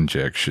fuel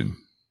injection,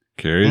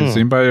 Kerry? Has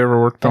anybody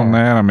ever worked on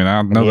that? I mean,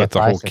 I know that's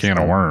a whole can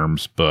of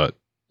worms, but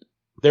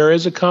there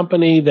is a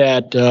company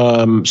that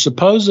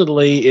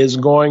supposedly is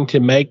going to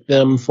make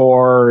them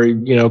for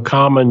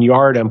common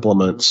yard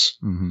implements.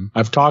 Mm-hmm.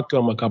 I've talked to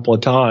them a couple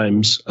of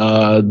times.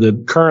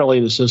 Currently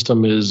the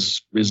system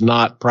is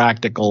not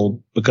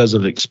practical because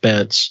of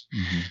expense.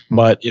 Mm-hmm.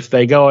 But if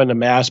they go into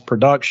mass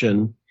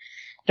production,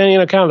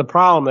 and kind of the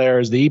problem there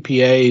is the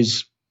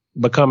EPA's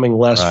becoming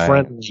less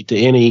friendly to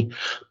any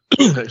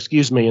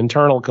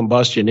internal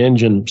combustion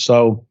engine.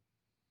 So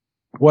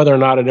whether or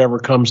not it ever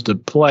comes to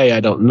play,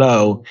 I don't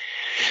know.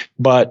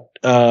 But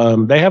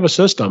they have a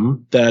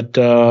system that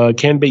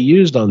can be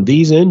used on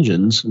these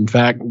engines. In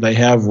fact, they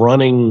have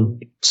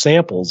running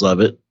samples of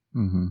it.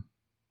 Mm-hmm.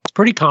 It's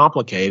pretty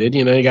complicated.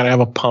 You got to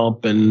have a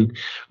pump and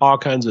all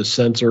kinds of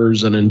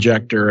sensors and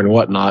injector and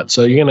whatnot.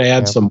 So you're going to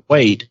add some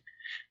weight,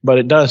 but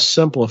it does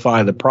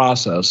simplify the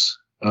process.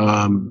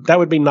 That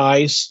would be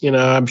nice.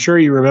 I'm sure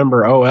you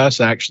remember OS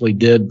actually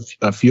did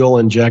a fuel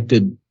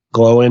injected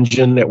glow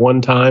engine at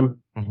one time.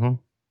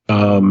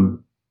 Mm-hmm.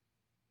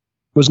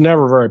 Was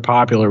never very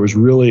popular. It was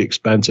really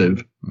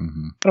expensive.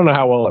 Mm-hmm. I don't know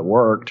how well it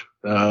worked.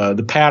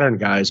 The pattern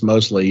guys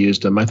mostly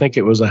used them. I think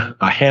it was a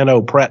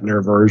Hanno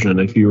Pretner version.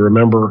 If you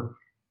remember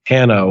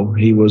Hanno,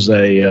 he was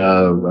an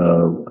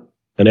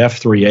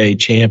F3A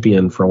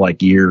champion for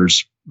like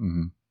years.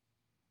 Mm-hmm.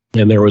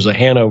 And there was a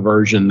Hanno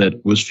version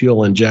that was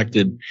fuel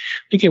injected. I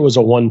think it was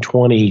a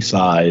 120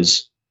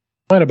 size.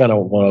 Might have been a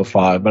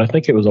 105, but I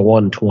think it was a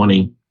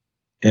 120.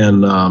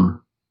 And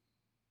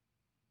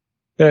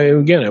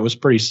again, it was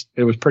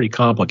pretty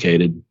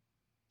complicated.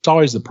 It's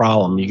always the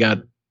problem. You got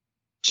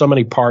so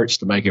many parts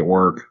to make it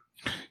work.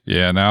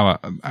 Yeah. Now,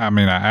 I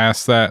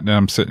asked that, and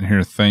I'm sitting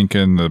here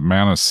thinking the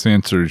amount of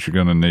sensors you're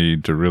going to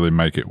need to really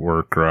make it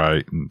work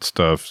right and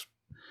stuff.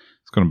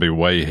 It's going to be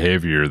way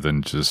heavier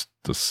than just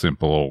the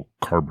simple old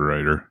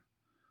carburetor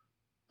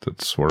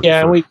that's worked.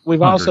 Yeah, and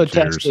we've also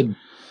tested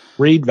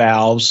reed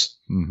valves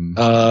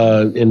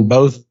in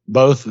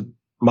both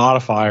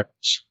modifiers.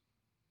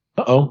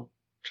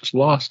 Just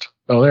lost.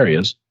 Oh, there he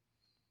is.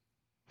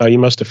 Oh, you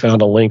must have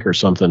found a link or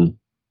something,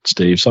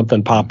 Steve.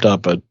 Something popped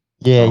up. No,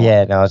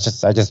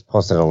 it's I just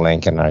posted a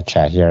link in our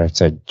chat here.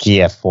 It's a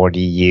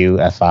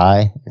GF40U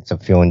FI. It's a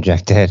fuel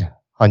injected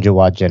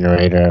 100-watt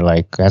generator,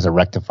 has a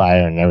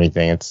rectifier and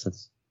everything.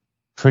 It's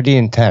pretty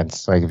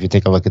intense. Like if you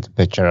take a look at the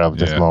picture of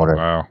this motor.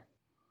 Wow.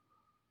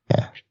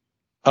 Yeah.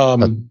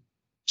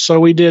 So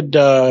we did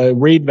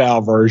reed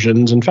valve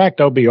versions. In fact,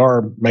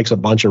 OBR makes a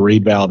bunch of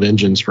reed valve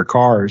engines for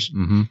cars.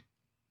 Mm-hmm.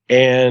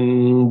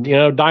 And,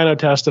 dyno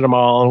tested them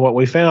all. And what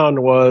we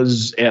found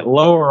was at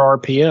lower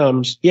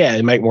RPMs,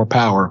 they make more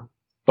power.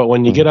 But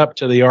when you get up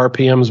to the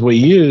RPMs we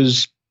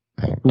use,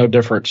 no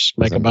difference,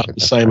 make about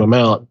the same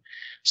amount.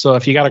 So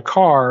if you got a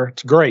car,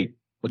 it's great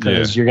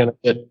because you're going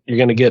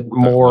to get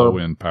more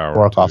wind power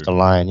work off the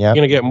line. Yeah. You're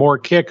going to get more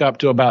kick up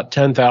to about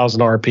 10,000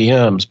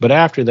 RPMs. But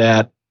after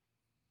that,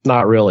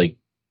 not really.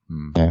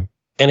 Yeah.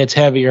 And it's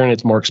heavier and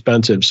it's more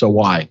expensive. So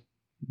why?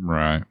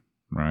 Right.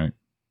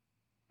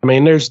 I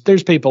mean, there's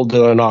people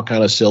doing all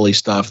kind of silly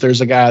stuff.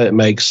 There's a guy that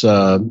makes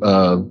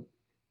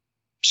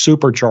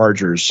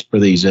superchargers for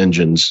these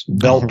engines,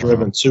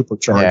 belt-driven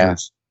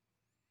superchargers,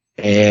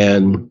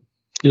 and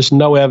just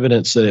no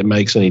evidence that it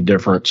makes any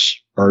difference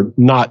or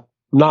not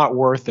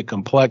worth the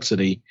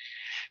complexity.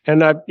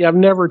 And I've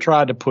never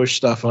tried to push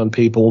stuff on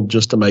people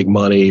just to make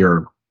money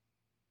or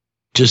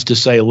just to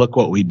say, look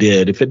what we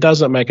did. If it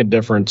doesn't make a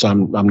difference,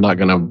 I'm not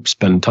going to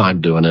spend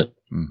time doing it.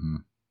 Mm-hmm.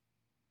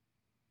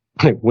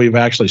 We've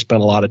actually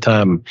spent a lot of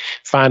time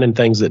finding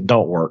things that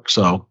don't work.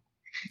 So,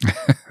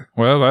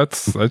 well,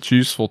 that's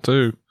useful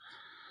too.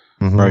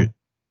 Mm-hmm. Right.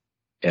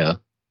 Yeah.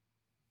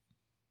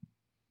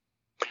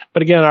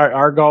 But again,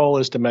 our goal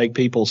is to make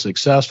people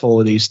successful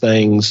with these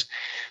things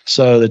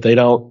so that they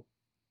don't,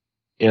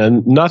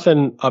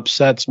 nothing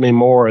upsets me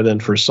more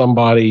than for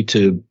somebody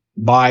to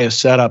buy a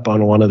setup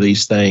on one of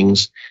these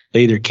things.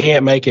 They either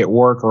can't make it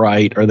work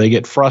right or they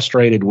get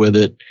frustrated with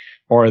it,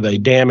 or they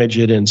damage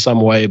it in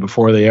some way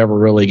before they ever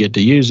really get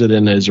to use it.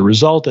 And as a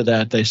result of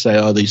that, they say,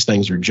 oh, these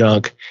things are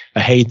junk. I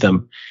hate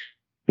them.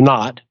 They're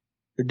not.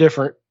 They're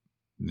different.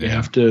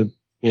 Yeah.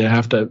 You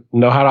have to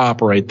know how to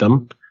operate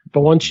them.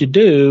 But once you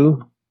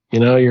do,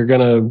 you're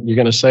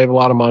gonna save a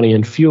lot of money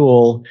in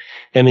fuel,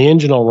 and the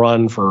engine will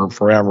run for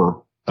forever.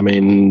 I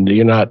mean,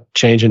 you're not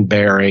changing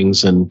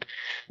bearings and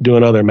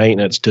doing other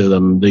maintenance to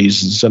them.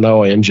 These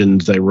Zenoa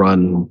engines, they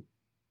run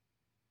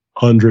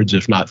hundreds,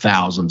 if not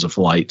thousands of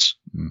flights,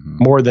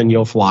 more than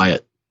you'll fly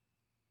it.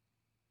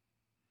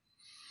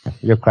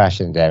 You'll crash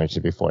and damage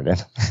it before then.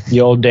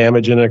 You'll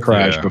damage in a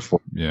crash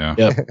before. Yeah.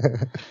 Yep.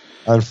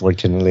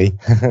 Unfortunately.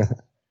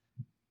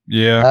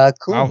 Yeah.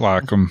 Cool. I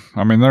like them.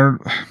 I mean, they're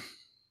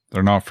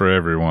not for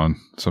everyone.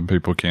 Some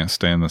people can't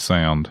stand the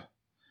sound,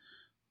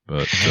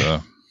 but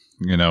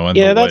you know, and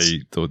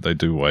they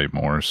do weigh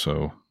more.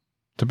 So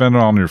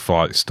depending on your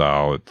flight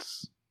style,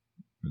 it's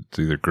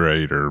either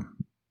great or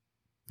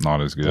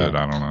not as good.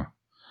 I don't know.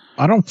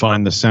 I don't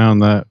find the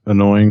sound that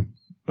annoying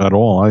at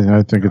all.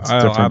 I think it's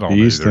a different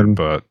beast, and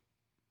but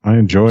I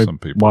enjoy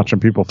watching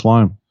people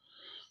fly them.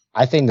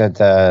 I think that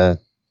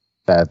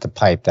the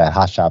pipe, that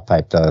hot shot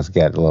pipe, does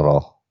get a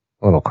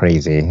little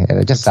crazy, and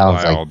it just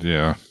sounds loud,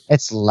 like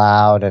it's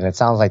loud, and it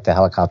sounds like the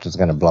helicopter's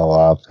going to blow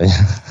up.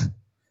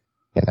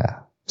 You know.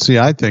 See,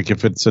 I think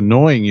if it's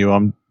annoying you,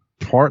 I'm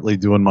partly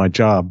doing my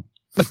job.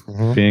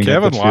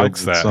 Kevin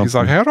likes that. He's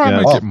like, how do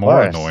I make it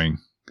more annoying?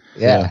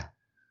 Yeah.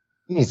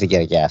 He needs to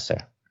get a gasser.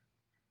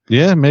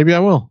 Yeah, maybe I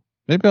will.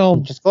 Maybe I'll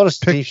just go to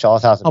Steve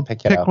Shaw's house and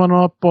pick it up. Pick one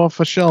up off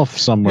a shelf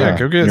somewhere. Yeah,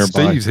 go get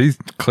nearby. Steve's. He's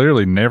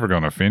clearly never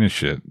going to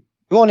finish it.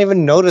 You won't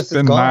even notice it's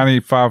been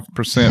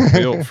 95%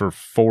 built for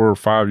 4 or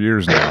 5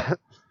 years now.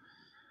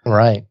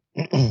 Right.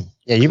 Yeah,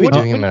 you'd be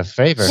doing him a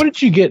favor. What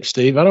did you get,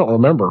 Steve? I don't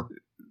remember.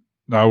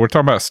 No, we're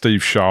talking about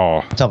Steve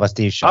Shaw. I'm talking about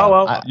Steve Shaw.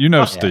 Oh, well, you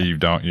know Steve,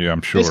 don't you?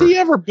 I'm sure. Has he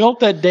ever built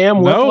that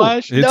damn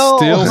Whiplash? No, it's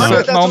still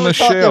sitting on the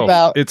shelf.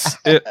 About.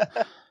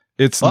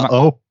 It's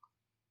not.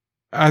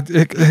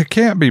 It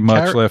can't be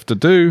much left to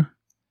do.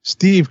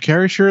 Steve,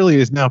 Carrie Shirley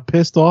is now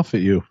pissed off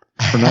at you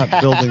for not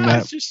building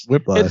that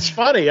Whiplash. It's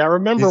funny. I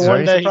remember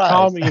one day he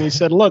called me and he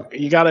said, "Look,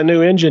 you got a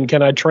new engine.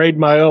 Can I trade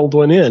my old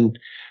one in?"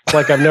 It's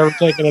like I've never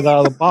taken it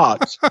out of the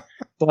box. It's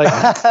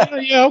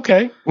like, yeah,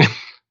 okay,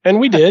 and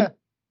we did.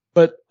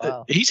 But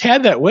he's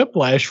had that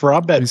Whiplash for, I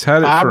bet, he's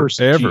had 5 it or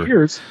 6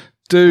 years.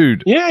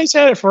 Dude. Yeah, he's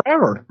had it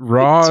forever.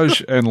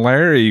 Raj and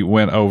Larry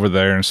went over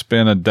there and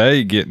spent a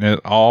day getting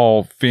it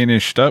all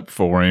finished up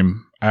for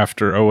him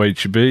after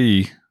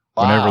OHB,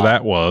 whenever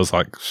that was,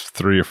 like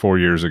 3 or 4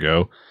 years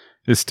ago.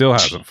 It still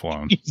hasn't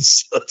flown.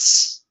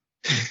 Jesus.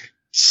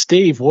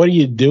 Steve, what are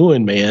you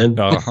doing, man?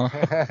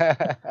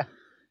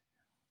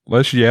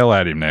 Let's yell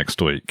at him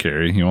next week,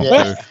 Carrie. You want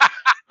to?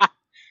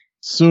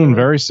 Soon,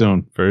 very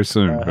soon. Very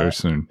soon, very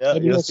soon. Yeah,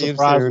 you'll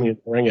surprise me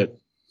and bring it.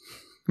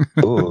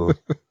 Ooh.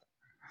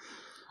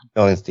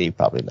 Knowing Steve,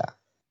 probably not.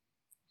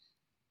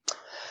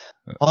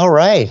 All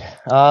right.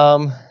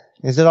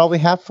 Is it all we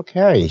have for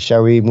Carrie?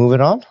 Shall we move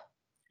it on?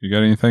 You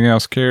got anything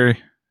else,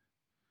 Carrie?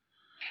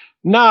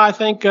 No, I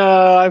think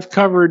I've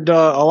covered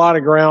a lot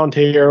of ground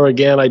here.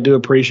 Again, I do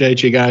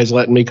appreciate you guys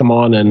letting me come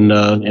on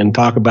and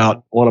talk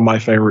about one of my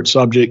favorite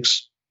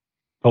subjects.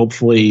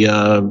 Hopefully,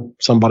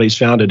 somebody's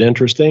found it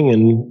interesting,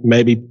 and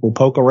maybe we'll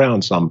poke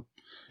around some.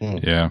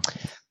 Yeah,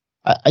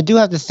 I do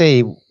have to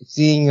say,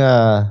 seeing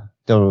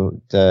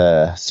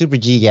the Super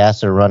G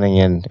gasser running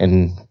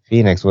in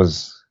Phoenix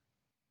was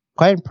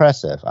quite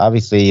impressive.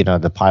 Obviously, you know,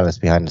 the pilots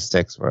behind the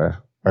sticks were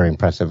very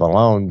impressive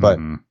alone, but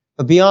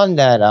beyond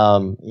that,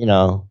 you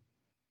know,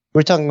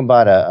 we're talking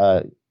about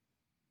a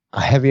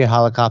heavier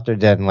helicopter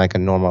than like a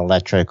normal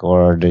electric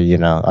or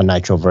a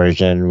nitro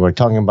version. We're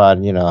talking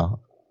about, you know,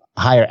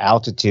 higher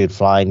altitude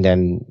flying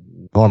than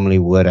normally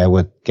would, I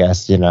would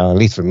guess, you know, at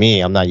least for me.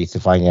 I'm not used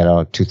to flying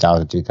at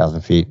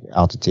 2,000 feet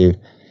altitude.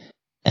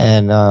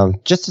 And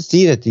just to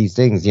see that these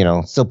things, you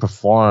know, still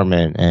perform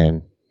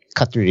and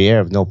cut through the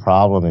air with no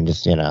problem, and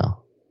just, you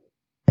know,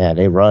 yeah,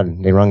 they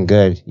run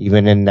good.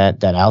 Even in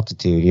that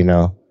altitude, you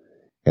know,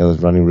 it was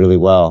running really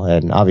well.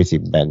 And obviously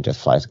Ben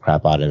just flies the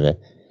crap out of it.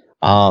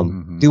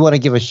 Do want to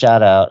give a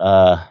shout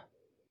out,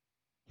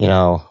 you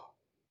know,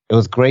 it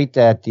was great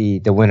that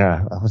the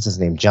winner, what's his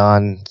name?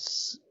 John,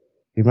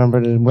 you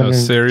remember the winner?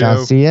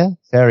 John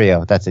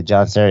Serio. That's it,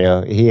 John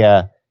Serio. He,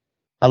 I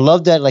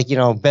love that, like, you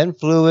know, Ben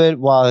flew it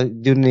while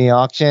doing the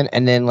auction,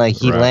 and then like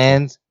he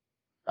lands,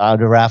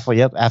 the raffle,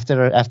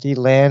 after he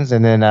lands,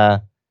 and then,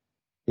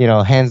 you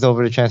know, hands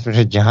over the transfer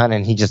to John,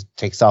 and he just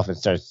takes off and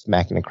starts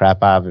smacking the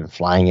crap out of it and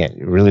flying it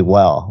really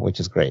well, which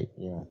is great.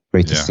 Yeah,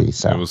 great to see.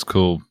 So it was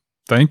cool.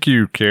 Thank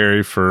you,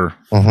 Carrie, for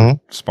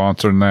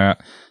sponsoring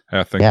that.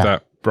 I think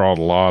that brought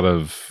a lot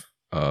of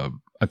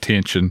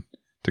attention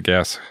to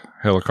gas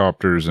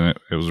helicopters, and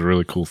it was a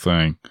really cool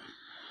thing.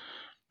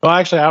 Well,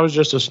 actually, I was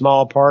just a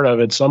small part of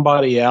it.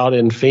 Somebody out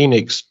in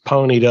Phoenix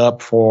ponied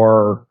up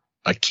for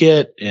a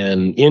kit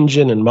and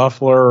engine and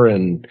muffler,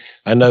 and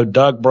I know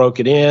Doug broke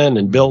it in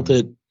and built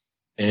it,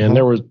 and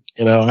there was,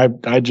 you know,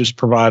 I just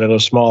provided a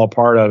small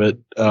part of it.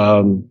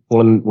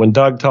 When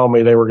Doug told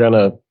me they were going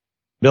to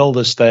build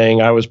this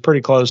thing, I was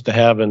pretty close to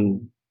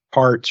having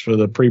parts for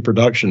the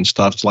pre-production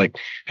stuff. It's like,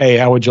 hey,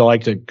 how would you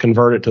like to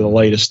convert it to the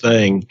latest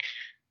thing?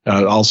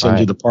 I'll send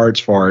you the parts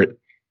for it.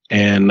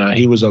 And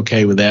he was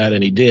okay with that,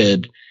 and he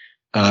did.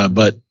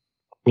 But,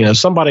 you know,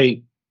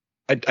 somebody,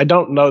 I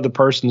don't know the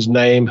person's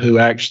name who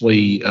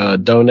actually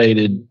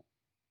donated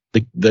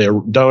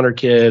the donor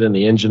kit and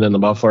the engine and the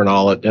muffler and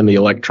all it and the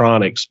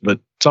electronics, but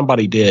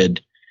somebody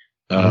did.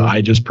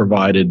 I just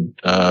provided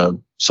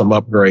some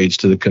upgrades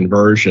to the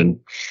conversion.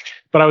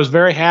 But I was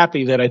very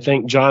happy that I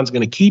think John's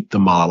going to keep the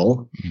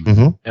model.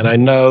 Mm-hmm. And I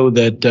know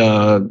that,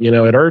 at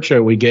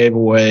IRCHA, we gave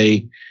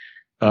away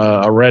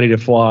a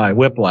ready-to-fly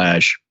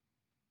Whiplash.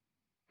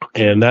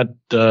 And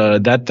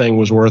that thing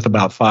was worth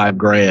about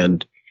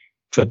 $5,000.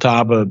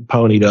 Futaba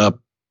ponied up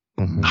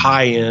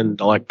high-end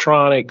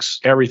electronics,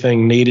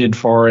 everything needed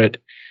for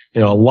it. A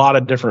lot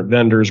of different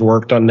vendors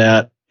worked on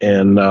that.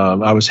 And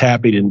I was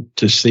happy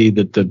to see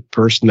that the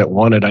person that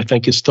won it, I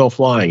think, is still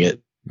flying it.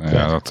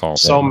 Yeah, that's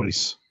awesome.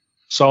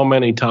 So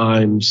many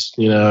times,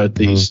 at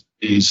these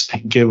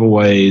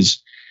giveaways,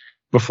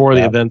 before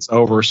the event's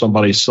over,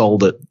 somebody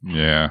sold it.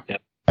 Yeah.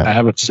 I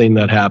haven't seen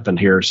that happen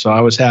here, so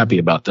I was happy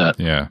about that.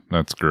 Yeah,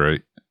 that's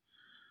great.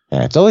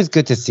 Yeah, it's always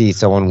good to see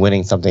someone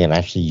winning something and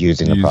actually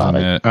using the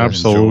product.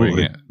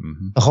 Absolutely. It.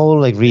 Mm-hmm. The whole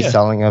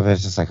reselling of it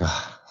is just like,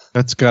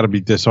 that's got to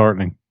be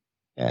disheartening.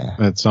 Yeah.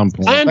 At some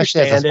point. I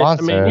understand it. I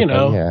mean,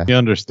 you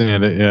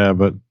understand it, yeah,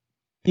 but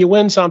you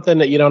win something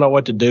that you don't know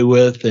what to do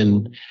with,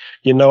 and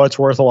it's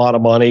worth a lot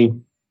of money.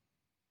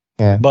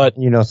 Yeah, but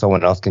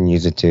someone else can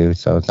use it too,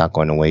 so it's not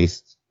going to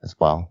waste as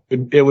well.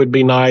 It would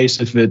be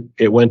nice if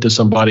it went to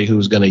somebody who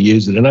was going to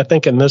use it, and I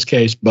think in this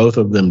case both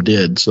of them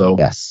did. So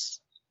yes.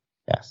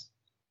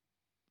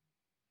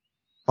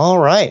 All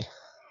right,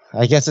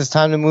 I guess it's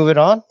time to move it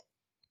on.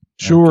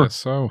 Sure. I guess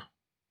so.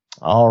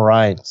 All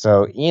right,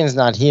 so Ian's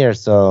not here,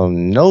 so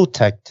no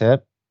tech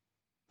tip.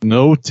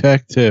 No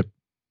tech tip.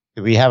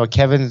 Do we have a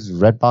Kevin's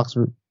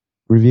Redbox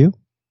review?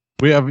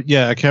 We have,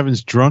 a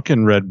Kevin's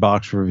drunken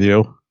Redbox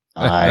review.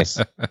 Nice.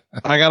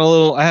 I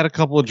had a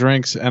couple of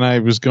drinks and I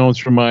was going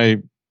through my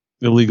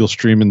illegal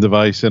streaming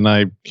device and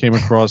I came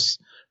across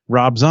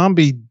Rob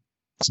Zombie's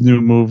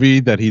new movie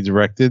that he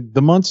directed,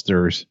 The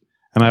Munsters.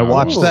 And I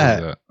watched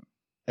that.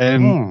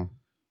 And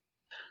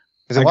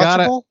is it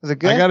watchable? Is it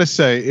good? I gotta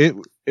say,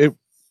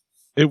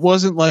 it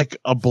wasn't like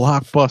a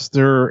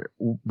blockbuster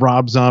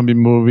Rob Zombie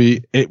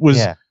movie. It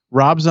was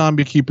Rob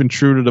Zombie keeping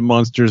true to the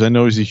Munsters. I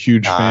know he's a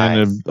huge fan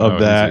of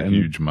that. He's a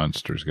huge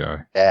Munsters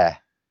guy. Yeah.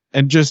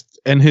 And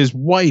his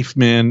wife,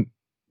 man.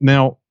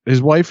 Now,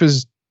 his wife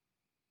is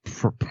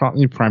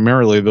probably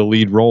primarily the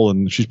lead role,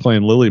 and she's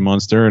playing Lily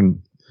Munster.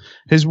 And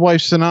his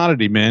wife's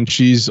Sonodity, man.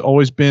 She's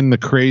always been the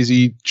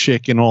crazy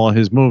chick in all of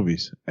his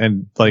movies,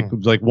 and like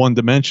one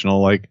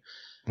dimensional,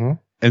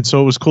 And so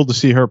it was cool to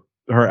see her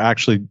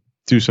actually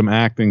do some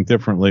acting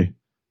differently.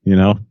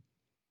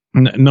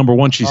 Number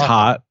one, she's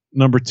hot.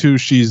 Number two,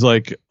 she's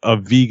like a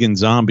vegan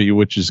zombie,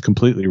 which is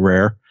completely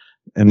rare.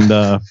 And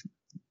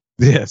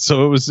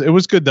so it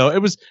was good though.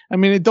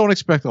 Don't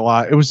expect a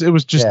lot. It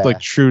was just like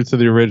true to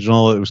the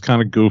original. It was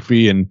kind of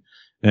goofy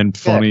and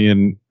funny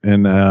and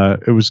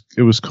it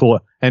was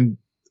cool. And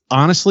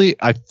honestly,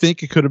 I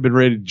think it could have been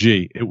rated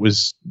G. It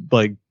was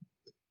like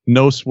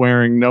no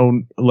swearing,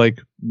 no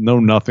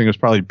nothing. It was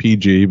probably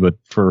PG, but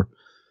for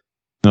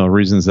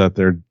reasons that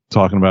they're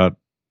talking about,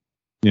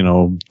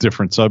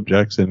 different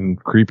subjects and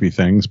creepy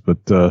things. But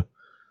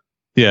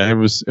it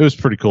was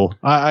pretty cool.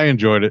 I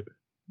enjoyed it.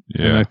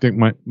 Yeah. And I think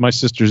my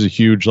sister's a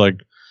huge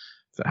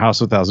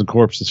House of 1,000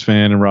 Corpses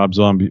fan and Rob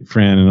Zombie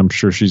fan, and I'm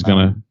sure she's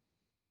gonna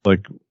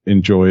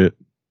enjoy it.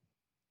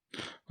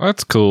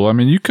 That's cool. I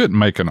mean, you couldn't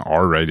make an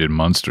R-rated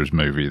Munsters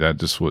movie. That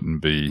just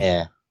wouldn't be.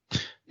 Yeah.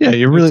 Yeah,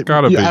 you really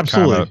got to be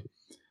absolutely.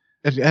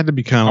 It had to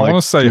be kind of. I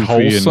want to say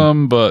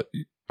wholesome, but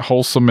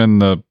wholesome in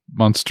the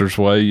Munsters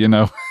way.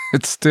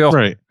 It's still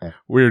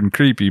weird and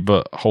creepy,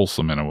 but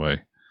wholesome in a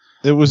way.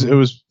 It was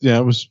good.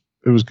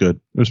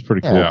 It was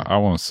pretty cool. Yeah, I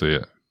want to see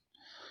it.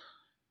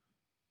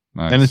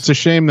 Nice. And it's a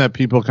shame that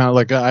people kind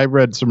of I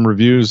read some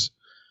reviews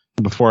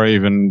before I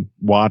even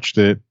watched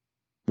it,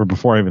 or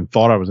before I even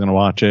thought I was going to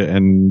watch it,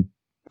 and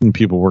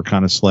people were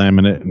kind of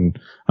slamming it, and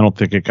I don't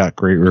think it got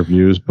great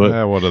reviews.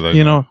 But what are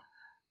they?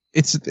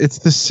 It's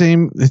the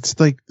same. It's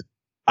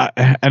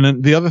and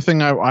then the other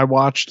thing I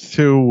watched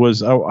too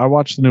was I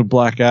watched the new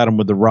Black Adam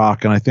with The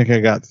Rock, and I think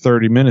I got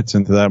 30 minutes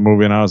into that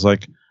movie, and I was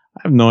like,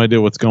 I have no idea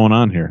what's going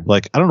on here. I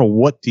don't know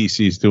what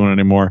DC's doing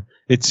anymore.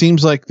 It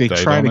seems like they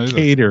try to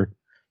cater.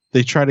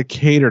 They try to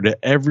cater to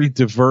every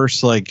diverse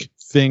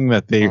thing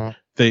that they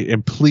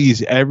and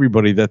please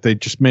everybody, that they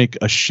just make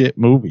a shit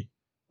movie.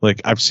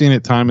 I've seen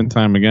it time and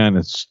time again.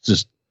 It's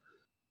just,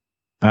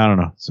 I don't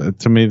know. So,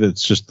 to me,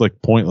 that's just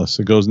pointless.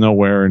 It goes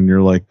nowhere, and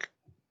you're like,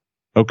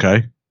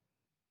 okay.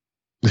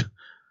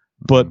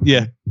 But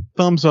yeah,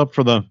 thumbs up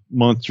for the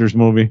Munsters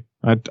movie.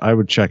 I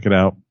would check it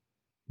out.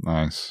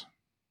 Nice.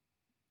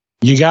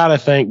 You got to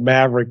think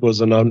Maverick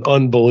was an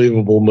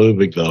unbelievable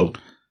movie, though.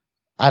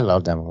 I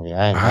love that movie.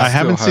 I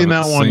haven't seen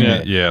that one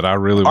yet. I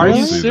really want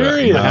to see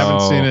serious? that. I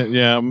haven't seen it.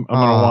 Yeah, I'm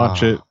gonna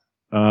watch it.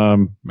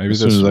 Maybe as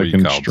soon as I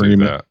can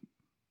stream it.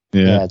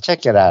 Yeah,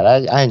 check it out.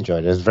 I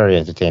enjoyed it. It was very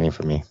entertaining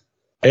for me.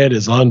 It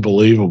is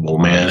unbelievable,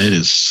 man. It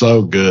is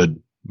so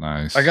good.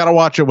 Nice. I gotta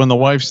watch it when the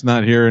wife's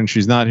not here, and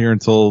she's not here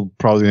until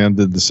probably the end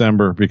of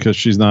December because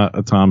she's not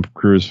a Tom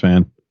Cruise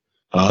fan.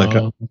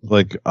 I'll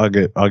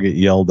get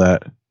yelled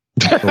at.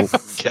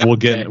 We'll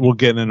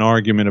get in an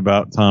argument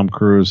about Tom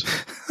Cruise.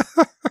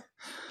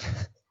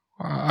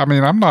 I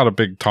mean, I'm not a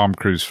big Tom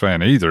Cruise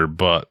fan either,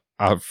 but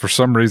I, for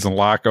some reason,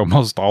 like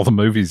almost all the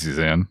movies he's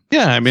in.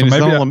 Yeah, I mean, so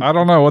maybe I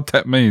don't know what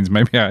that means.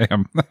 Maybe I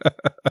am.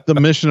 The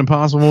Mission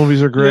Impossible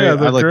movies are great. Yeah,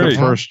 I like great. the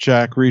first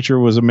Jack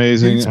Reacher was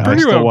amazing. He's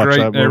pretty well great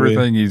in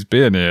everything he's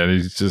been in.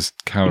 He's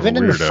just kind of even a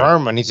weirdo. in The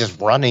Firm, and he's just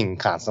running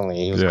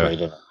constantly. He was great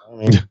in it. I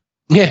mean,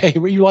 yeah,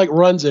 he like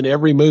runs in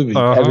every movie.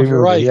 every movie,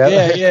 right?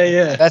 yeah.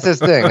 Yeah. That's his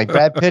thing. Like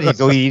Brad Pitt,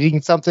 he's always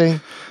eating something.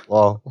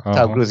 Well,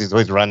 Tom Cruise, he's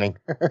always running.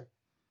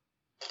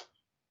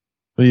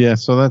 But yeah,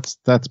 so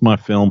that's my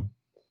film.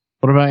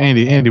 What about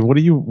Andy? Andy, what are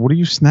you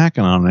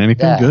snacking on?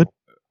 Anything good?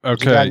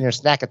 Okay. You got in your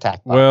snack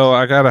attack box? Well,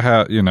 I gotta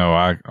have.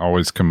 I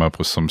always come up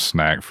with some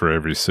snack for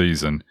every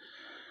season.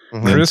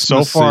 Mm-hmm. And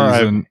Christmas so far,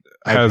 season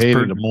I've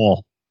hated them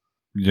all.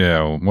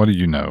 Yeah, well, what do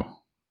you know?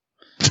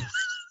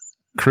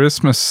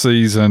 Christmas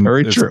season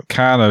is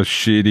kind of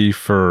shitty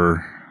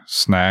for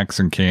snacks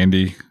and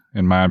candy,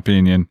 in my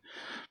opinion.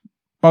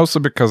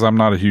 Mostly because I'm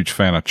not a huge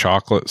fan of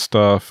chocolate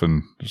stuff,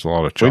 and there's a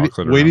lot of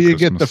chocolate. Wait till you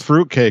Christmas. get the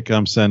fruitcake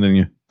I'm sending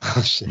you.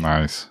 Oh, shit.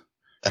 Nice.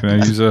 Can I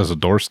use it as a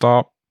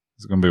doorstop?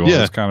 It's going to be one of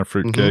those kind of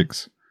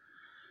fruitcakes.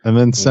 And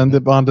then send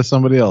it on to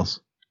somebody else.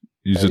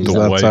 Use it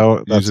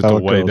to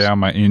weigh down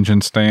my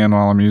engine stand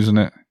while I'm using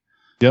it.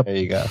 Yep. There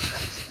you go.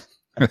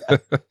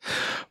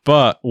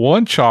 But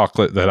one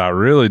chocolate that I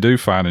really do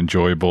find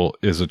enjoyable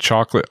is a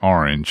chocolate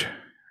orange.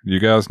 You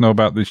guys know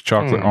about these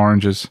chocolate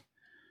oranges?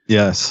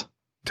 Yes.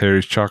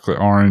 Terry's chocolate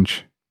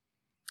orange.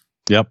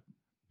 Yep.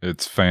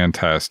 It's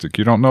fantastic.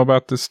 You don't know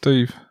about this,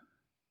 Steve?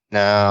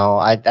 No,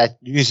 I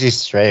usually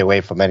stray away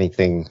from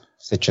anything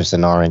citrus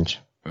and orange.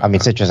 I mean,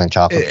 citrus and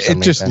chocolate.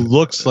 It just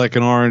looks like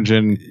an orange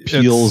and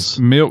peels. It's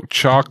milk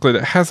chocolate.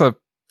 It has a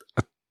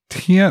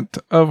tint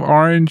of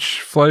orange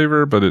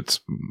flavor, but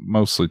it's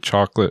mostly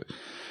chocolate.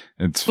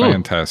 It's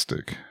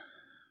fantastic.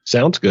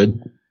 Sounds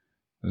good.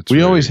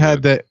 We always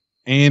had that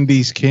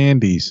Andy's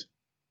candies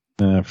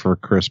for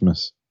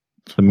Christmas.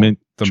 The mint,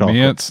 the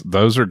mints,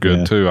 those are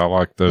good too. I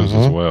like those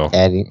as well.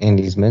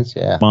 Andy's mints,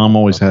 yeah. Mom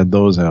always had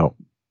those out.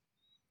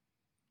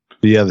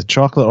 But yeah, the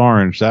chocolate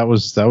orange, that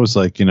was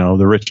like,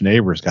 the rich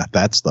neighbors got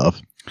that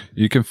stuff.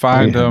 You can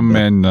find them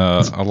in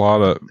a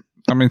lot of,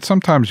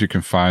 sometimes you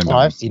can find them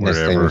I've seen wherever,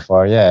 this thing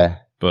before, yeah.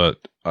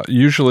 But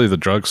usually the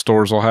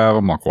drugstores will have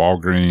them, like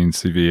Walgreens,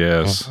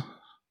 CVS.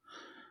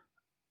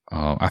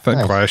 I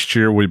think last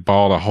year we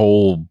bought a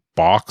whole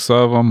box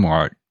of them,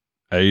 like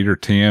 8 or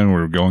 10. We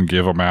were going to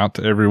give them out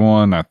to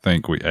everyone. I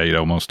think we ate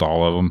almost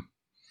all of them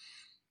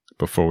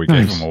before we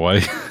gave them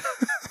away.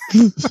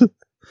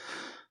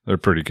 They're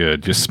pretty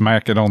good. Just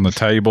smack it on the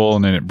table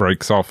and then it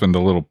breaks off into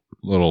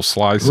little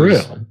slices.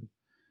 Really?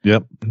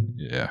 Yep.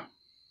 Yeah.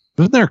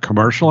 Isn't there a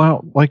commercial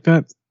out like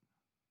that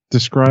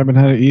describing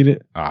how to eat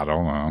it? I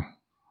don't know.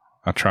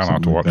 I try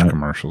not to watch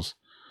commercials.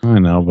 I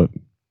know, but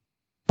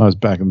I was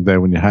back in the day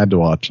when you had to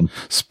watch them.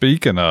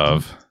 Speaking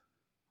of,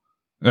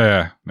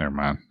 never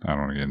mind. I don't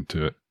want to get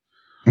into it.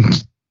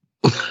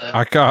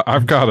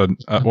 I've got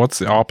a what's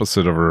the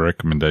opposite of a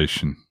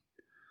recommendation?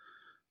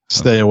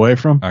 Stay away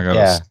from? I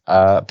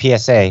got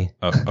PSA.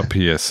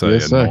 A PSA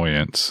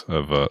annoyance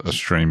of a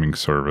streaming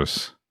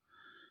service.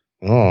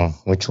 Oh,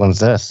 which one's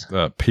this?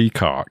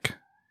 Peacock.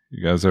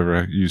 You guys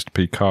ever used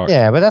Peacock?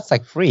 Yeah, but that's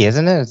like free,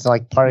 isn't it? It's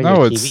like part of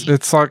your TV.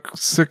 it's like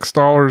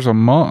 $6 a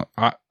month.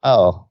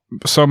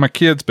 So my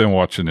kid's been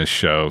watching this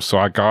show, so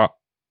I got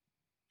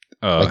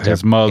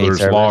his mother's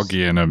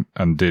login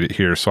and did it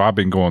here. So I've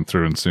been going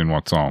through and seeing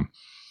what's on.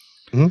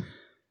 Mm-hmm.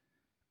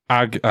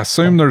 I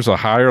assume there's a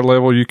higher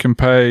level you can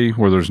pay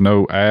where there's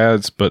no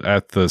ads, but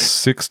at the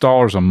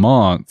 $6 a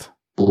month,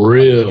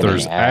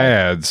 there's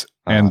ads,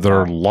 and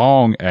they're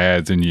long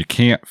ads, and you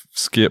can't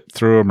skip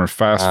through them or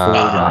fast forward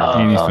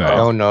or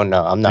anything.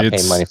 No. I'm not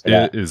paying money for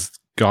that. It is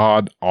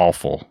god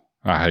awful.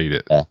 I hate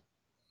it. Yeah.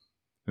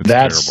 It's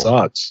that terrible.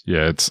 Sucks.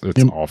 Yeah, it's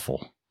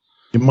awful.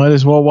 You might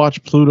as well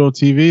watch Pluto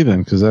TV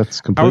then, because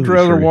that's completely I would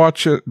rather free.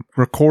 watch it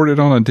recorded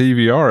on a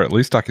DVR. At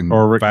least I can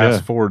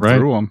fast forward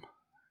through them.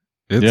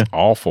 It's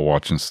awful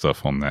watching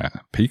stuff on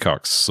that.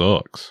 Peacock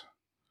sucks.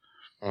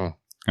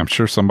 I'm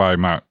sure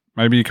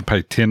maybe you can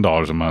pay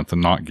 $10 a month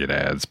and not get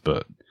ads,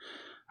 but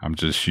I'm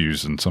just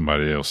using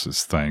somebody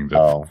else's thing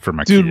for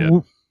my kid.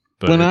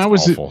 But when I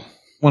was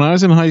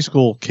in high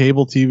school,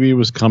 cable TV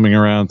was coming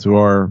around to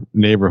our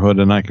neighborhood,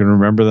 and I can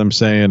remember them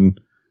saying,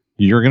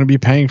 you're going to be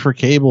paying for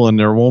cable and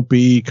there won't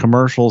be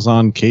commercials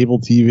on cable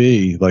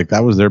TV. Like,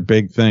 that was their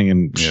big thing.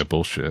 And yeah,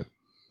 bullshit.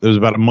 It was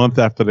about a month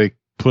after they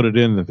put it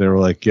in that they were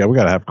like, yeah, we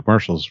got to have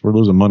commercials. We're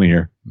losing money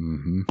here.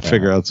 Mm-hmm.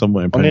 Figure out some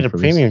way. Only the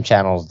premium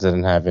channels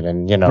didn't have it.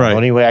 And, the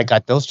only way I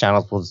got those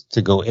channels was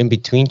to go in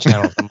between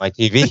channels on my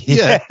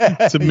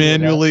TV. To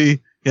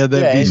manually. Yeah,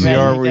 that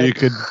VCR where you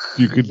could.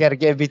 You got to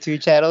get in between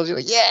channels. You're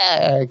like,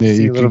 I can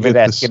see a little bit of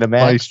that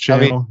Skinamax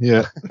channel.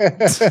 Yeah.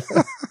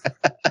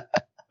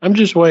 I'm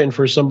just waiting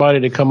for somebody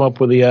to come up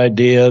with the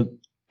idea,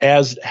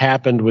 as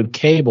happened with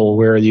cable,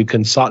 where you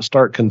can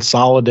start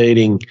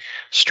consolidating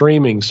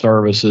streaming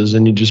services,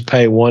 and you just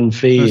pay one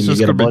fee and you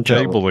get a bunch of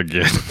cable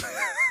again.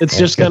 It's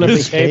just going to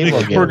be cable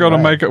again. We're going to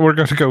make it. We're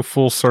going to go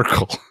full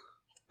circle.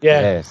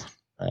 Yeah. Yes.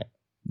 Right.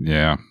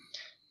 Yeah.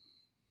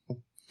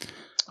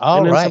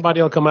 And then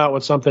somebody will come out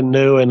with something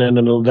new, and then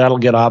that'll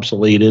get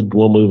obsoleted.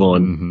 We'll move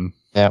on. Mm-hmm.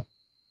 Yeah.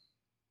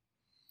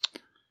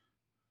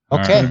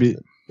 Okay.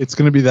 It's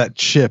going to be that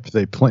chip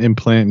they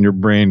implant in your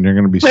brain. You're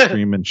going to be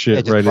screaming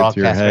shit right into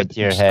your head. Right to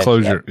your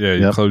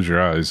head. You close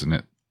your eyes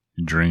and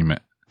you dream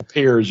it.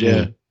 Appears,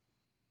 yeah.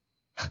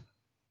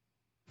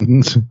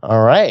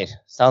 All right.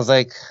 Sounds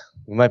like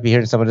we might be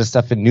hearing some of this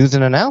stuff in news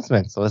and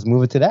announcements. So let's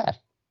move it to that.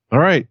 All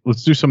right.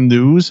 Let's do some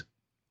news.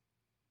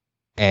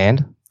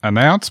 And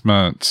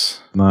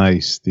announcements.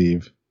 Nice,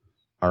 Steve.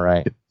 All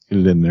right. Get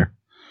it in there.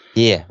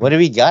 Yeah. What do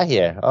we got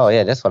here? Oh,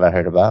 yeah. That's what I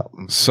heard about.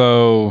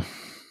 So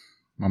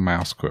my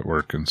mouse quit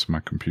working, so my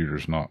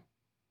computer's not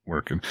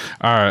working.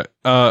 All right.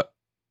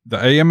 The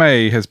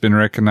AMA has been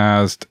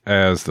recognized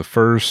as the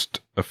first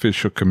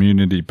official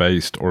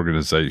community-based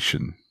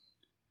organization.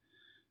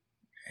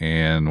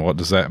 And what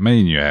does that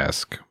mean, you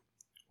ask?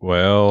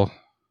 Well,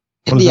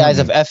 in the eyes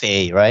of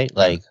FAA, right?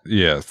 Like,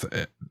 yes.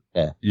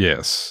 Yeah.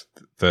 Yes.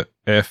 The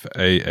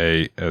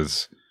FAA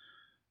has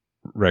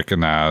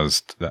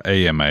recognized the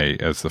AMA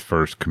as the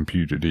first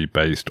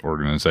community-based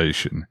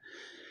organization.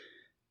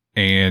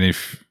 And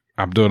if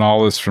I'm doing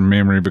all this from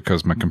memory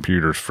because my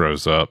computer's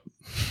froze up.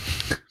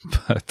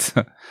 But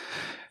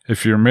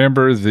if you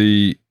remember,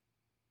 the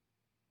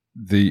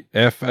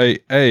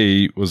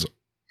FAA was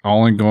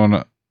only going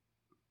to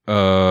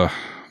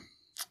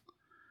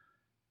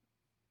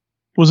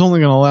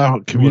allow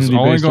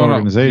community-based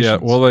organizations. Yeah,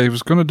 well, they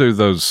was going to do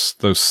those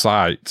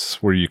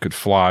sites where you could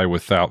fly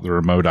without the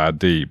remote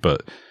ID,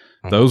 but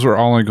those are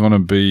only going to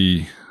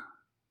be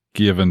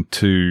given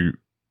to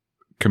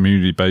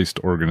community-based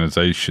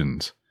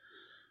organizations.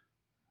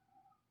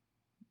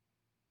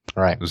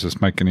 Right. Is this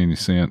making any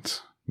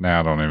sense? Now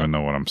I don't even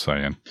know what I'm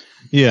saying.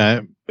 Yeah,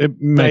 it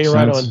makes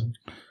sense.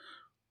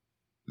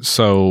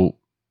 So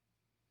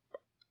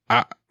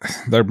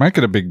they're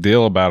making a big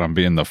deal about them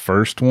being the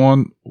first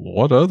one.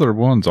 What other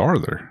ones are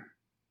there?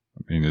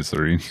 I mean, is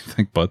there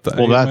anything but the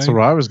AMA? That's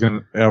what I was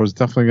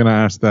definitely going to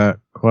ask that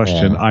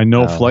question. Yeah, I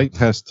know Flight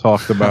Test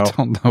talked about. I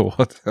don't know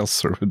what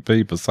else there would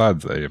be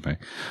besides the AMA.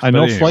 I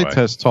know Flight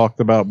Test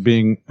talked about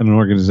being an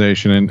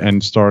organization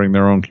and starting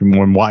their own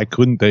community. Why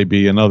couldn't they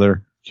be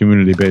another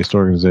community-based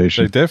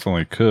organization? They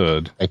definitely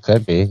could. They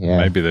could be, yeah.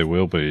 Maybe they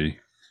will be.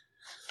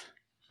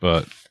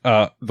 But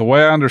the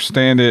way I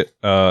understand it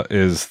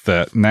is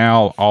that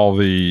now all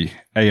the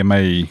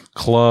AMA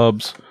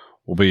clubs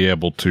will be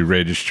able to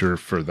register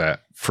for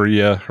that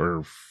FRIA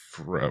or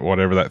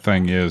whatever that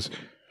thing is.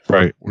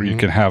 Right. Where you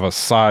can have a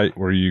site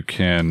where you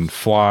can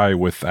fly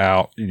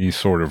without any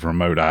sort of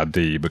remote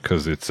ID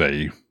because it's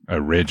a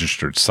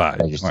registered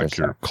site, like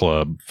your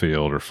club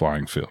field or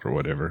flying field or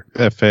whatever.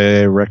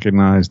 FAA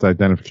recognized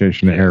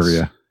identification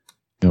area.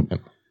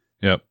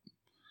 Yep.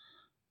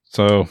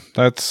 So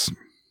that's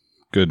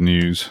good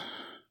news.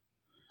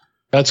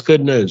 That's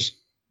good news.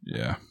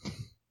 Yeah.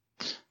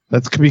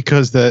 That's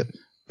because the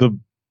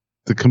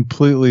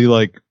completely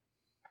like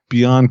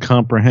beyond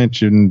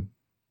comprehension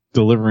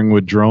delivering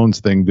with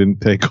drones thing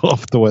didn't take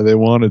off the way they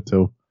wanted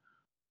to.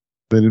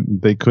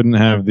 They couldn't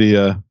have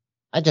the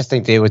I just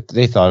think they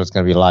thought it was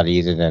going to be a lot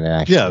easier than it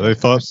actually. Yeah, they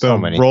thought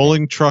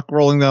the truck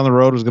rolling down the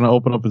road was going to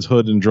open up its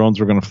hood and drones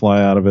were going to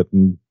fly out of it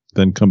and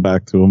then come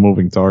back to a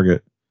moving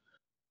target.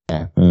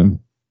 Yeah.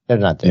 They're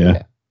not there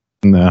yet.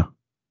 No.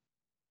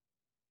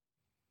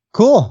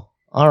 Cool.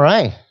 All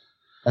right.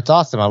 That's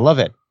awesome. I love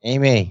it.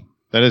 AMA.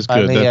 That is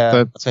good.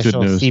 That's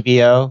official good news.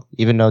 CBO,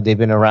 even though they've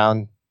been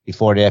around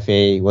before the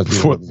FAA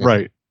was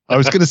right. I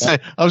was going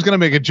to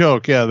make a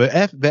joke. Yeah,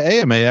 the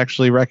AMA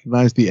actually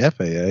recognized the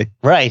FAA.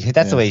 Right.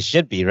 That's the way it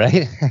should be,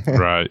 right?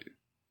 Right.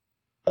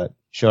 But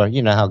sure,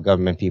 you know how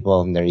government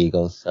people and their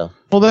egos. So.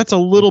 Well, that's a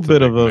little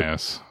bit of a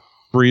mess.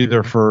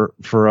 Breather for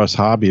us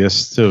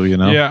hobbyists too, you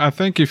know. Yeah, I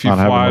think if you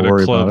fly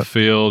to club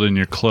field and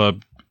your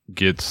club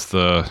gets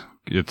their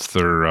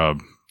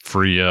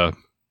FRIA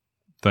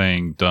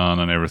thing done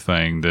and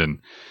everything, then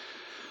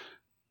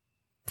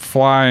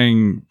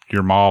flying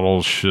your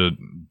models should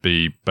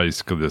be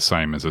basically the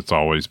same as it's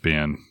always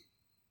been,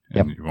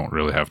 and you won't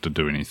really have to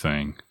do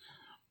anything.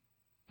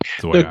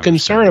 The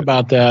concern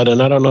about that,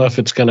 and I don't know if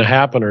it's going to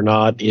happen or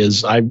not,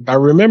 is I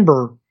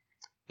remember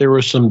there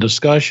was some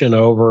discussion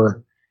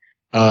over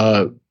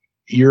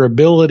your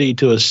ability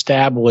to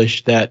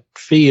establish that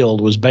field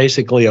was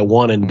basically a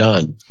one and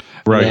done.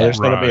 Right. There's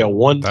going to be a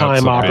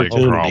one-time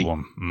opportunity.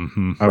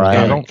 Mm-hmm.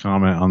 I don't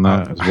comment on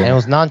that as well. And it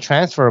was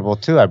non-transferable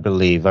too, I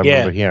believe. I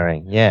remember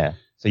hearing. Yeah.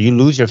 So you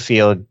lose your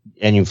field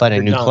and you find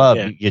a new club,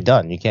 you're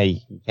done. You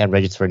can't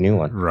register for a new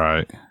one.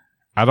 Right.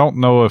 I don't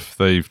know if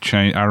they've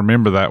changed. I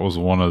remember that was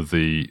one of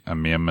the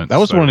amendments. That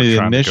was one of the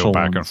initial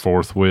back and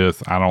forth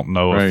with. I don't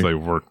know if they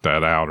worked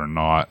that out or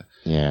not.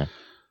 Yeah.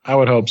 I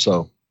would hope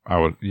so. I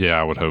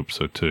would hope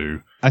so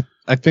too.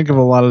 I think of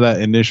a lot of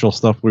that initial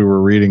stuff we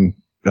were reading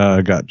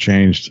got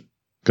changed,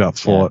 got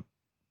fought.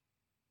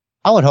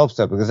 I would hope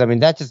so, because I mean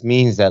that just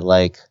means that,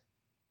 like,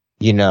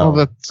 you know,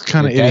 that's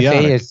kind of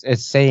idiotic. FAA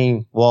is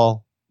saying,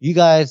 well, you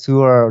guys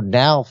who are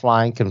now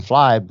flying can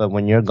fly, but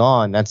when you're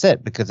gone, that's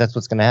it, because that's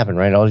what's going to happen,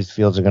 right? All these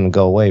fields are going to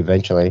go away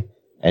eventually,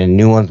 and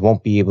new ones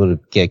won't be able to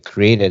get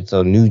created,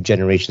 so new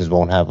generations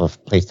won't have a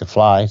place to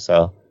fly.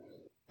 So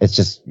it's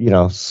just,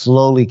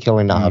 slowly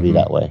killing the hobby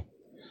that way.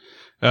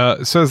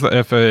 It says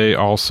the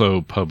FAA also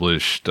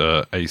published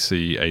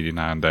AC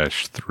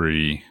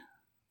 89-3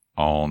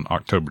 on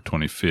October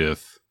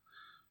 25th.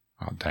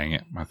 Oh, dang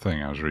it. My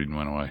thing I was reading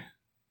went away.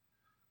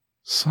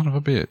 Son of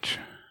a bitch.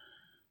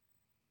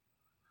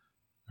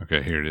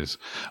 Okay, here it is.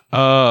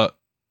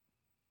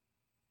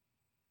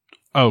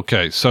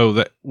 Okay,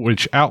 so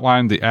which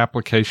outlined the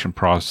application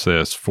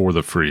process for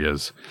the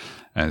FRIAs.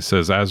 And it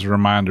says, as a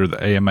reminder,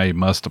 the AMA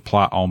must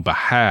apply on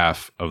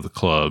behalf of the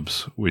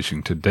clubs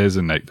wishing to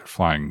designate their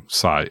flying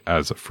site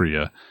as a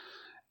FRIA.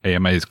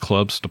 AMA's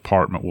clubs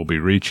department will be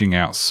reaching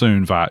out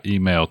soon via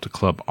email to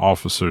club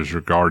officers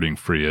regarding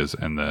FRIAs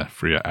and the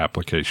FRIA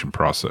application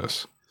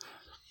process.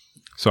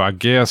 So I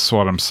guess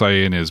what I'm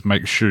saying is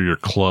make sure your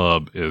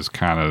club is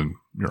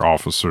your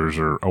officers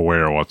are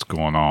aware of what's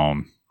going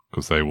on,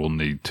 because they will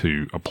need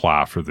to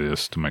apply for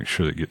this to make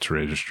sure it gets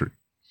registered.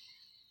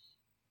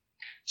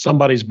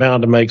 Somebody's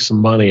bound to make some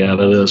money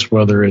out of this,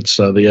 whether it's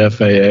the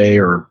FAA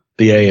or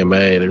the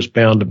AMA. There's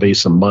bound to be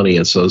some money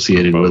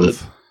associated with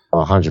it.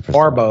 100%.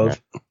 Or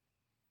both. Yeah.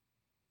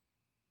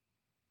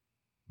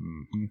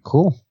 Mm-hmm.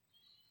 Cool.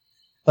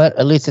 But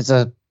at least it's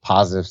a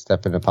positive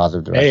step in a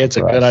positive direction. Hey, it's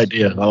a good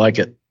idea. I like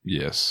it.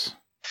 Yes.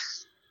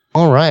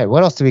 All right.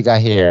 What else do we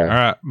got here? All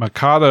right.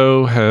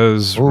 Mikado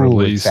has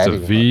released a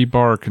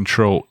V-Bar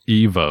Control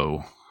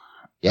Evo.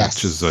 Yes.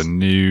 Which is a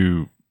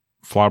new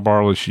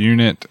flybarless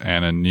unit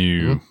and a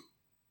new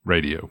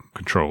radio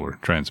controller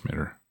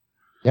transmitter.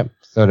 Yep.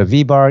 So the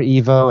V-Bar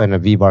Evo and a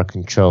V-Bar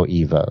Control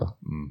Evo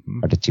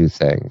are the two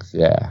things.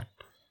 Yeah.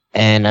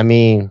 And I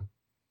mean,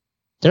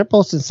 they're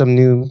posting some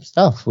new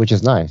stuff, which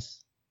is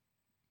nice.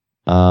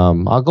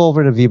 I'll go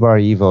over the V-Bar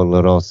Evo a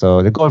little.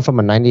 So they're going from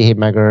a 98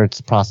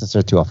 megahertz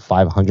processor to a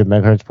 500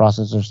 megahertz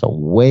processor. So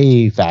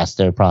way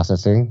faster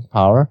processing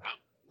power,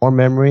 more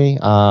memory.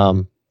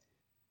 So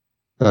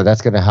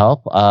that's going to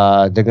help.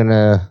 They're going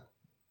to,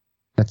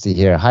 let's see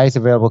here, highest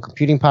available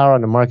computing power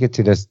on the market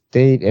to the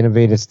state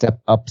innovative step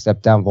up,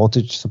 step down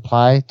voltage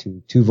supply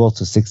to 2 volts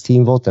to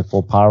 16 volts at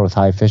full power with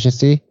high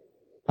efficiency.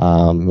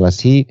 Less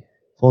heat,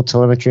 full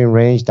telemetry and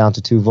range down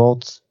to 2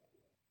 volts.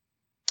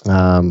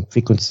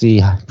 Frequency,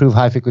 improve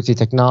high frequency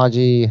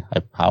technology, high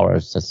power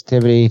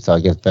sensitivity. So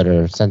I guess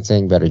better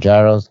sensing, better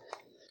gyros.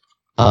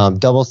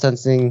 Double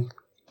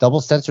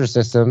sensor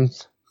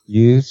systems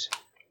used.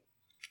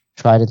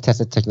 Tried and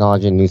tested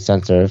technology and new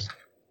sensors.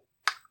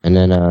 And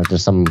then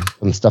there's some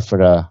stuff for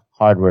the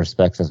hardware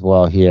specs as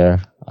well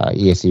here.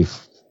 ESC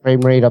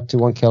frame rate up to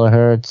 1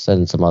 kilohertz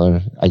and some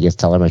other, I guess,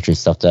 telemetry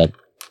stuff that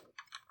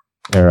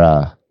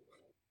they're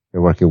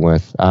working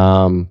with.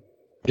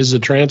 Is the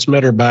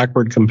transmitter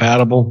backward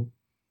compatible?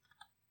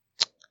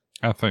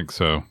 I think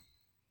so.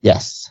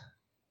 Yes.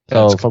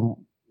 So from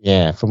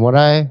what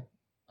I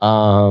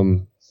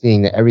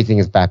seeing that everything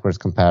is backwards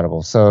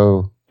compatible.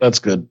 So that's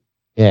good.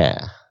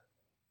 Yeah.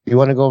 You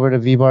want to go over to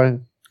V-Bar?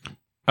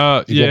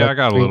 Yeah, I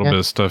got a little bit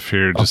of stuff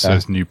here. It just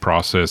says new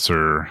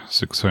processor,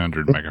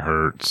 600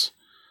 megahertz.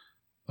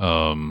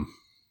 The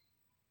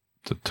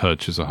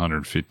touch is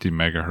 150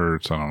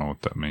 megahertz. I don't know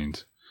what that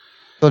means.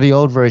 So the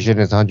old version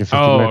is 150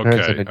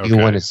 megahertz, and the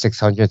new one is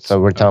 600. So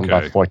we're talking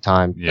about 4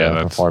 times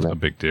that's performance. A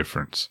big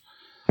difference.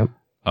 Yep.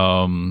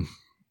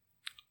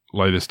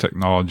 Latest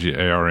technology,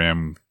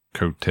 ARM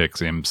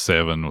Cortex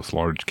M7 with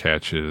large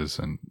caches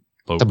and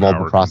low power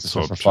mobile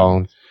processor for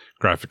phones.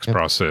 Graphics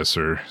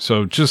processor.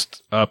 So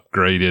just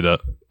upgraded,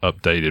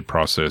 updated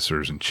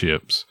processors and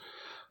chips.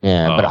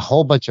 Yeah, but a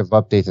whole bunch of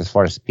updates as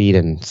far as speed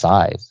and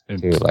size.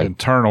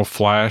 Internal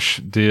flash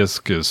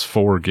disk is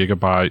 4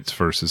 gigabytes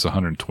versus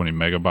 120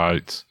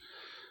 megabytes.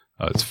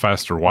 It's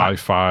faster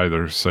Wi-Fi.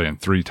 They're saying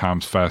 3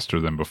 times faster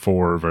than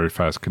before. Very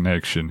fast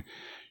connection.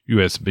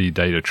 USB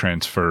data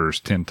transfers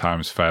 10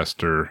 times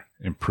faster.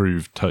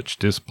 Improved touch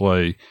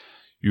display.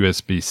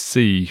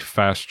 USB-C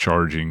fast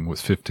charging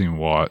with 15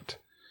 watt.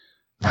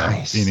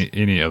 Nice.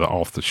 Any of the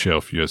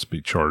off-the-shelf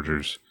USB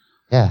chargers.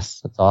 Yes,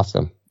 that's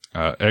awesome.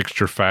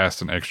 Extra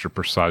fast and extra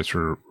precise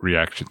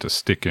reaction to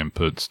stick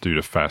inputs due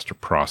to faster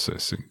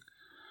processing.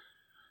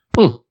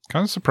 Kind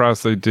of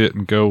surprised they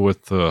didn't go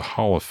with the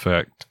Hall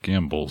effect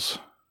gimbals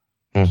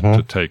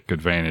to take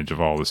advantage of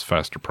all this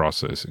faster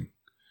processing.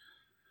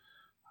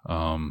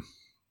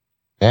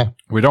 Yeah.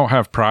 We don't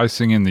have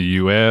pricing in the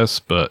U.S.,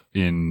 but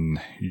in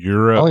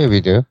Europe. Oh, yeah,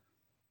 we do.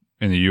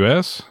 In the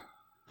U.S.?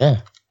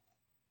 Yeah.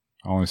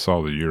 I only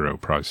saw the Euro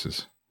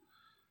prices.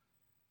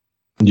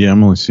 Yeah,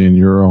 I'm only seeing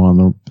Euro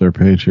on their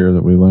page here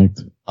that we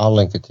linked. I'll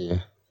link it to you.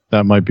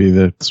 That might be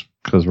that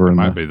because we're in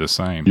might be the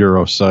same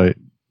Euro site.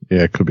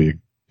 Yeah, it could be.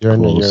 You're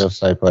close. In the Euro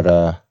site,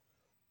 but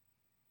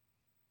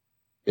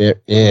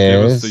it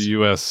is. Give us the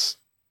U.S.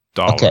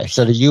 dollars. Okay,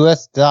 so the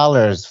U.S.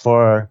 dollars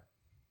for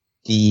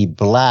the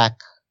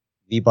black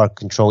V-Bar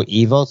Control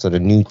Evo, so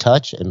the new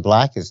touch in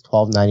black is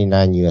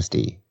 $12.99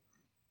 USD.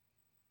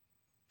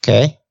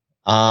 Okay,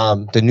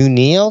 The new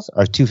Neos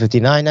are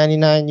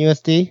 $259.99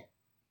 USD.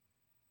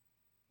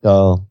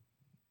 So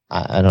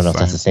I don't know if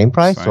that's the same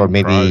price or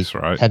maybe price,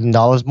 right?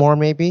 $10 more.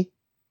 Maybe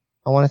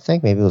I want to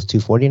think maybe it was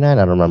 $249. I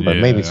don't remember.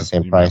 Maybe it's the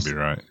same price. Might be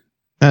right.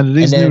 Now, do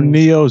these new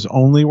Neos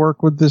only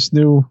work with this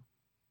new?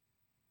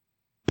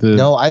 The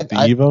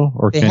Evo,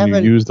 or can you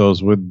use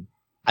those with?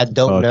 I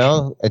don't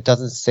know. It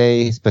doesn't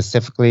say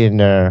specifically in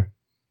their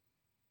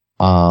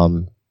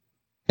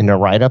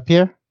write up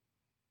here.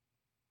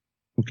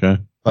 Okay,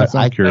 but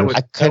I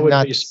could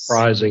not be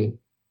surprising.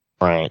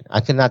 Right,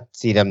 I could not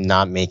see them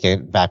not make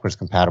it backwards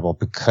compatible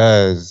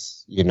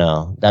because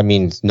that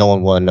means no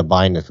one will end up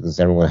buying this because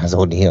everyone has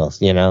old Neos.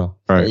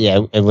 Right? Yeah,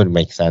 it would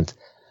make sense.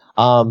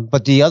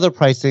 But the other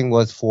pricing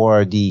was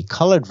for the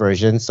colored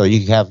version. So you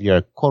can have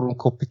your quote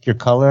unquote pick your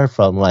color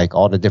from like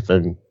all the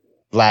different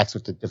blacks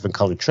with the different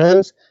colored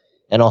trims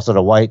and also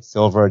the white,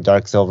 silver,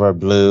 dark silver,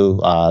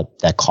 blue,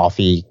 that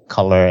coffee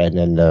color, and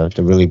then the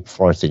really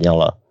fluorescent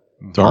yellow.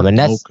 Dark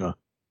mocha.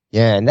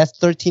 Yeah, and that's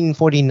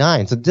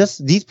 $13.49. So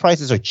these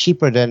prices are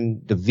cheaper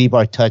than the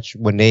V-Bar Touch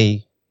when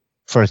they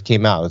first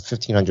came out. It was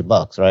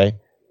 $1,500, right?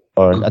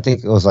 Or I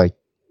think it was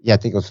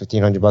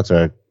 $1,500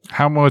 or.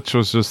 How much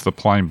was just the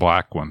plain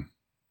black one?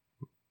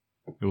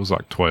 It was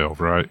like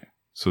 12, right?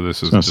 So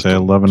this is just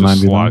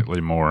 $11.99,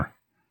 slightly more.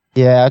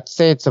 Yeah, I'd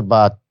say it's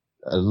about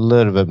a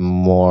little bit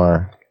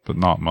more, but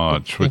not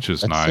much, which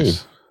is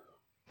nice.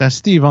 Now,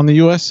 Steve, on the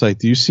US site,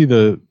 do you see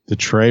the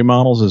tray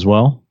models as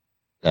well?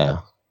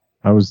 Yeah.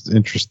 It was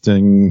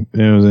interesting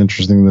to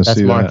see that. That's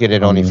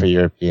marketed only for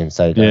European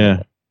site.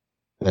 Yeah.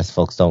 Most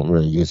folks don't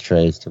really use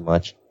trays too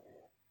much.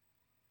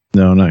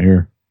 No, not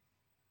here.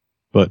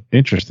 But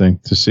interesting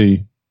to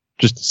see,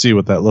 just to see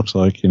what that looks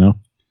like,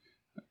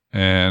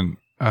 And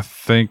I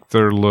think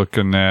they're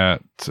looking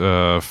at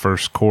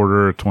first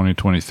quarter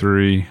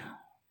 2023,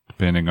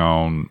 depending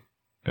on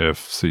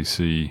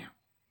FCC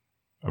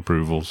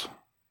approvals.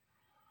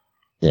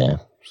 Yeah.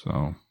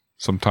 So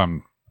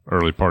sometime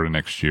early part of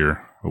next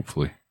year,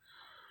 hopefully.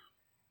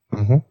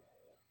 Mm-hmm.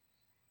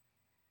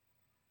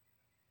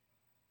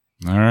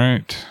 All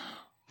right.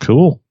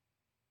 Cool.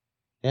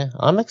 Yeah,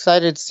 I'm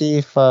excited to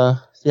see how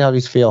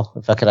these feel.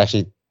 If I could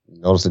actually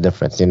notice a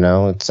difference,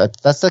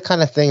 that's the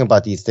kind of thing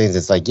about these things.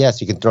 It's like,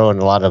 yes, you can throw in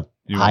a lot of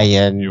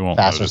high-end,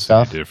 faster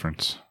stuff.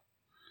 Difference.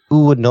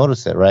 Who would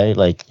notice it, right?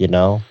 Like,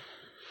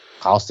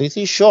 I'll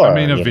see, sure. I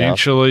mean,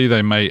 eventually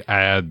they may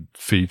add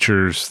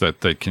features that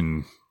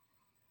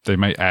they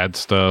may add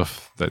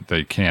stuff that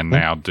they can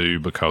now do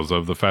because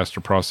of the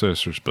faster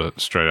processors, but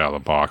straight out of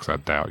the box, I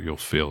doubt you'll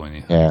feel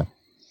anything. Yeah.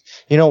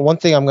 One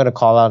thing I'm going to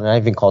call out, and I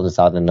even called this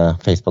out in a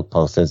Facebook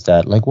post, is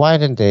that, like, why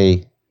didn't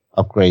they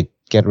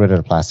get rid of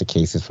the plastic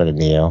cases for the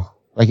Neo?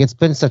 Like, it's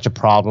been such a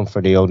problem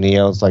for the old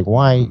Neos. Like,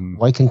 why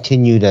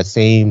continue that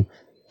same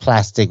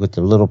plastic with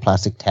the little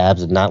plastic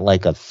tabs and not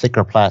like a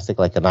thicker plastic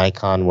like an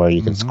Icon where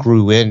you can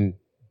screw in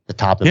the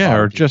top and bottom? Yeah,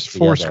 or just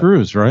 4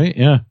 screws, right?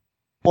 Yeah.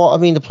 Well, I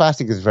mean, the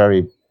plastic is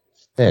very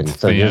thin,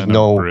 so there's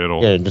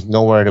there's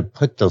nowhere to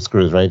put those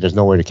screws, right? There's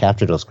nowhere to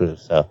capture those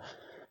screws. So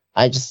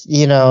I just,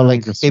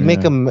 they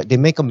make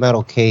a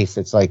metal case.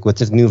 It's like with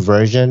this new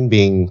version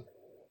being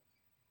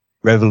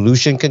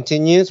Revolution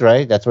continues,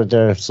 right? That's what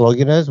their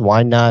slogan is.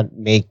 Why not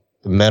make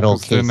the metal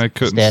case? Then they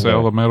couldn't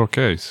sell a metal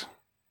case.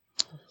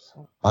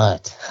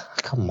 What?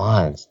 Come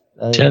on.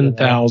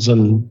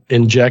 10,000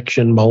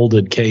 injection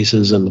molded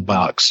cases in the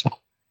box.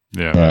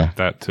 Yeah,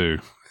 that too.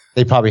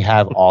 They probably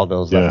have all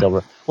those left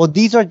over. Well,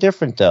 these are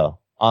different though.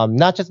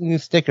 Not just a new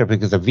sticker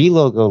because the V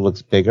logo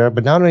looks bigger,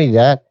 but not only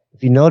that,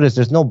 if you notice,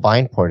 there's no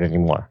bind port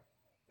anymore.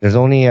 There's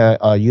only a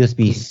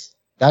USB,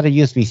 not a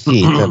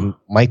USB-C, it's a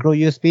micro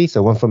USB.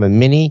 So it went from a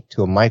mini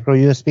to a micro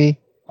USB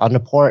on the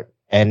port.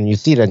 And you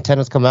see the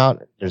antennas come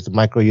out, there's a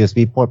micro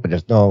USB port, but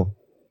there's no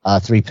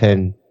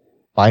 3-pin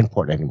bind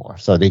port anymore.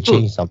 So they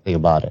changed something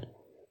about it.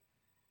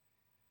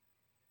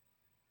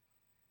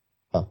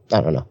 Oh,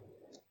 I don't know.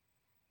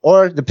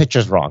 Or the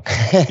picture's wrong.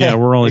 Yeah,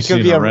 we're only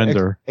seeing a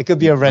render. It could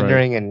be a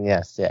rendering, and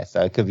yes.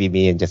 So it could be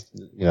me and just,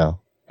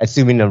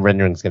 assuming the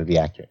rendering is going to be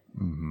accurate.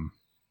 Mm-hmm.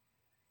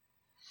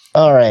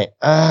 All right.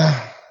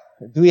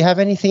 Do we have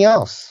anything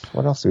else?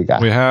 What else do we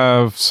got? We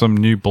have some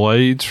new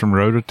blades from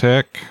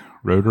RotorTech,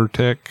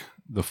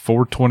 the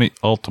 420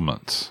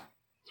 Ultimates.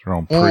 They're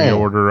on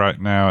pre-order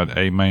right now at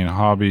A-Main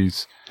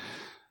Hobbies.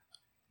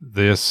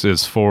 This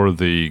is for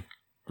the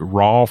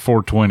raw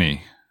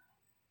 420.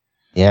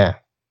 Yeah.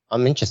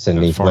 I'm interested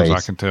in these blades. As far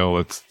as I can tell,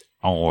 that's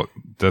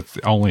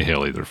the only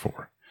heli they're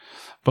for.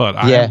 But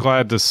I am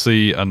glad to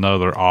see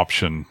another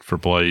option for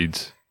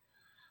blades.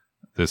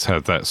 This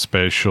has that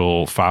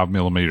special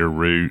 5mm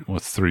root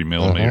with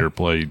 3mm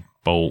blade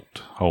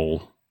bolt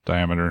hole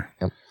diameter.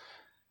 Yep.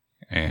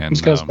 And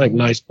these guys make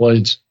nice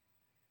blades.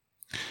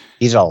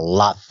 These are a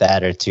lot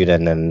fatter too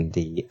than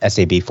the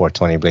SAB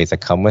 420 blades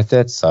that come with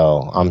it.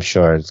 So I'm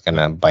sure it's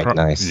gonna bite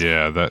nice.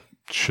 Yeah, that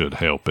should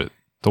help it.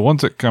 The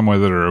ones that come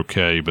with it are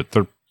okay, but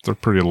they're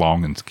pretty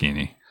long and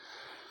skinny.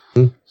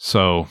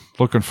 So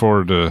looking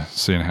forward to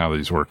seeing how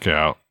these work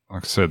out.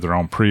 Like I said, they're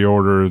on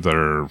pre-order.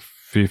 They're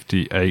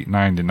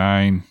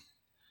 $58.99.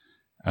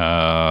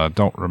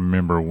 Don't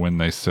remember when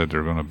they said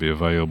they're going to be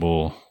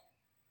available.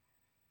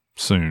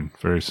 Soon,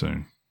 very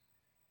soon.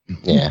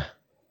 Yeah.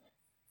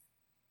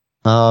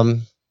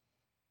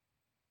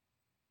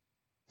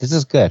 This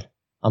is good.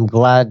 I'm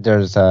glad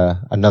there's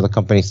another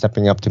company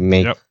stepping up to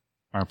make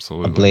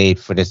absolutely a blade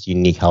for this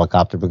unique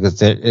helicopter,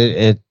 because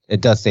it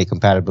does say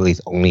compatibility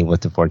is only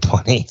with the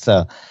 420.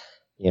 So,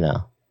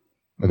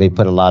 they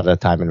put a lot of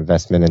time and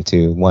investment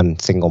into one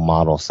single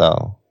model.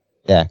 So,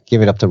 yeah,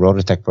 give it up to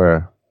Rototech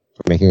for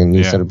making a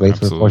new set of blades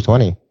for the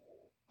 420.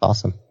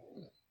 Awesome.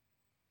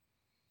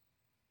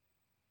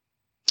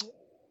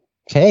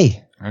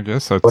 Okay. I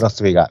guess that's... What else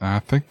do we got? I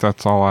think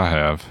that's all I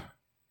have.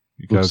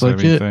 You guys have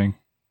anything?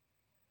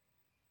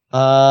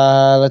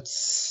 Let's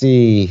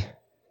see.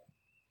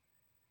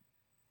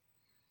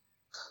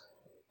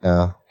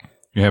 No.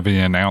 You have any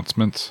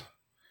announcements?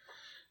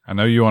 I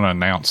know you want to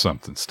announce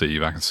something,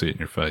 Steve. I can see it in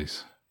your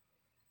face.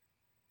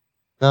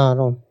 No, I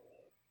don't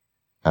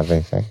have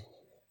anything.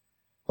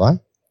 What?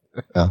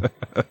 No.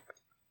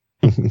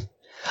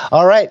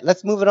 All right,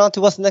 let's move it on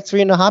to what's next for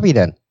you in the hobby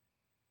then.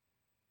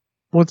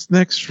 What's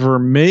next for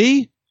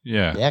me?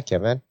 Yeah. Yeah,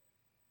 Kevin.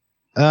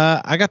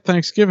 I got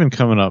Thanksgiving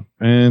coming up,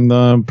 and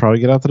probably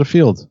get out to the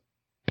field.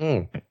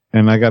 And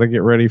I got to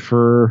get ready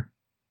for.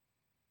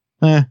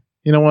 You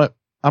know what?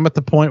 I'm at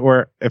the point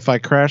where if I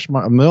crash the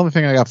only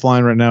thing I got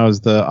flying right now is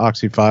the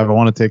Oxy 5. I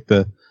want to take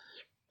the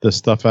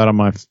stuff out of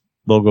my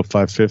Logo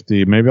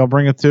 550. Maybe I'll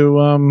bring it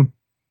to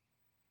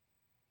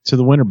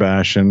the Winter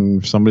Bash,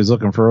 and if somebody's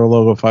looking for a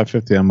Logo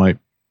 550, I might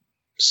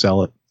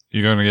sell it.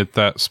 You going to get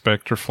that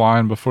Spectre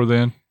flying before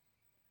then?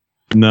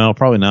 No,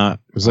 probably not,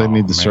 because I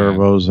need the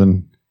servos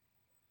and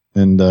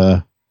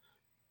I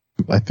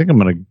think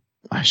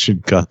I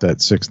should gut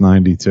that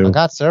 690 too. I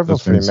got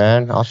servos for you,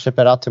 man. I'll ship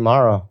it out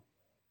tomorrow.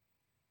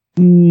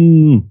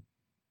 Maybe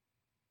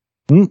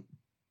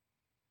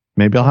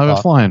I'll have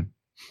it flying.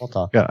 We'll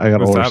talk. I got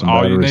to order some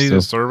batteries. All you need too.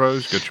 is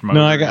servos? Get your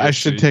motor. No, I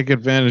should take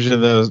advantage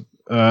of the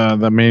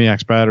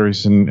Maniacs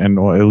batteries and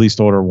at least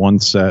order one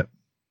set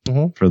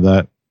for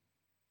that.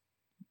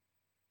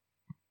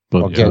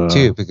 But, or get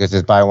two, because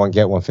it's buy one,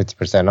 get one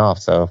 50% off.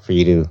 So for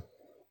you to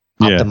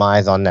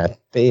optimize on that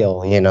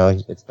deal,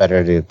 it's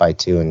better to buy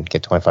two and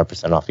get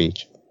 25% off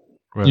each.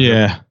 Well,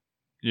 yeah,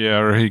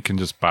 or he can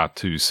just buy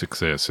two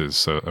 6S's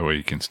so that way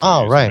you can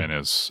still use them in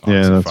his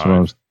that's what I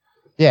was.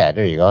 Yeah,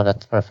 there you go.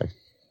 That's perfect.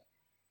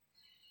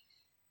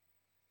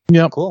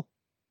 Yep. Cool.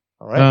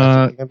 All right. That's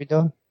what you're going to be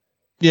doing?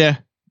 Yeah.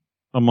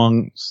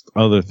 Amongst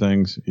other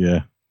things, yeah.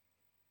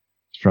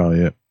 That's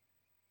probably it.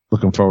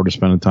 Looking forward to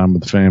spending time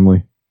with the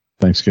family.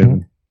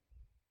 Thanksgiving.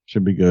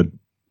 Should be good.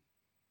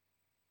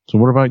 So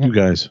what about you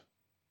guys?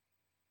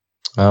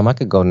 I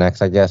could go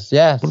next, I guess.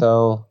 Yeah,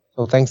 so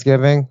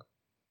Thanksgiving.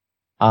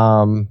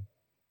 I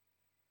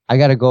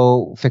gotta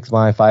go fix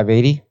my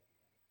 580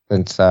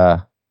 since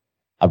I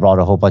brought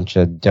a whole bunch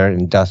of dirt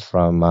and dust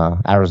from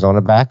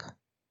Arizona back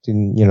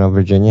to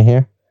Virginia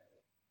here.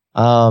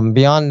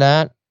 Beyond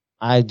that,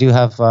 I do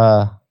have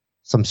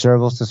some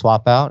servos to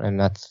swap out, and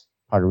that's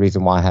part of the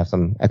reason why I have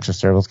some extra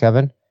servos,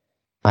 Kevin.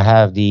 I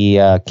have the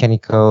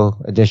Kennico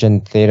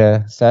Edition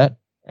Theta set,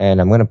 and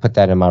I'm going to put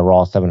that in my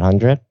Raw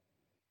 700.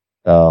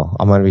 So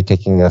I'm going to be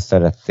taking a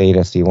set of Theta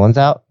C1s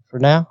out for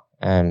now,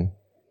 and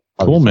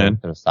I'll cool, just man,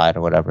 to the side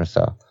or whatever.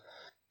 So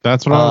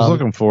that's what I was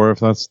looking for.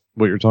 If that's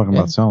what you're talking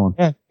about selling,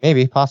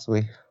 maybe,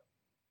 possibly.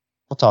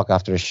 We'll talk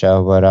after the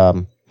show, but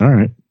all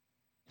right.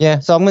 Yeah,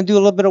 so I'm going to do a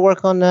little bit of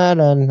work on that,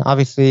 and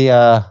obviously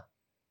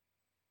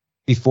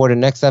before the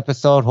next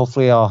episode,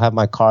 hopefully I'll have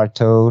my car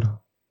towed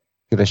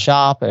to the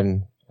shop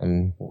and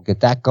we'll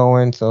get that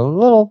going. So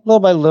little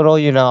by little,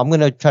 I'm going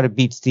to try to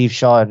beat Steve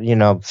Shaw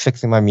at,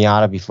 fixing my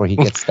Miata before he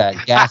gets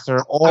that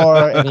gasser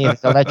or any of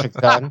his electric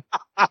done.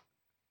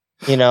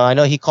 I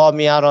know he called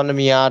me out on the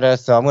Miata,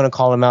 so I'm going to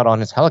call him out on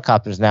his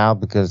helicopters now,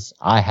 because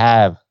I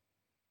have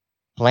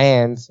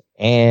plans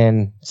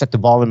and set the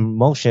ball in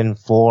motion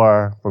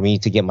for me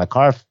to get my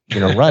car,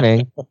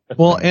 running.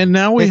 Well, and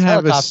now we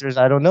have helicopters.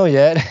 I don't know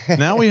yet.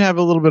 Now we have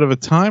a little bit of a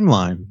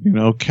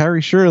timeline.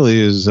 Carrie Shirley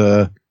is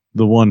the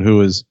one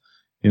who is,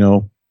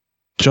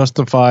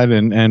 justified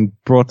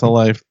and brought to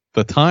life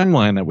the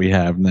timeline that we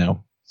have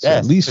now. So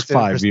at least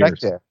 5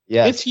 years.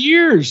 Yeah, it's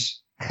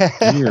years.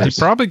 He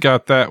probably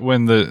got that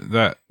when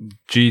that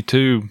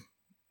G2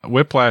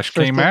 Whiplash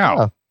came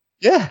out.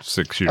 Yeah,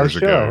 6 years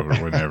ago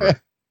or whenever.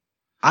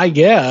 I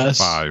guess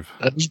 5.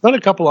 There's been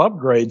a couple of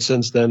upgrades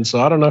since then, so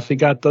I don't know if he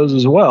got those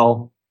as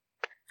well.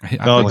 I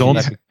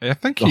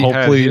think he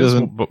hopefully had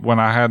his, but when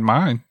I had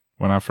mine,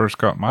 when I first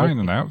got mine,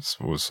 and that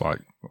was like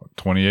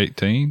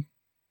 2018,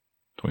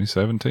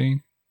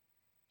 2017,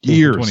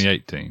 years,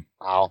 2018.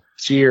 Wow,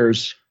 it's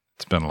years.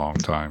 It's been a long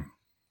time.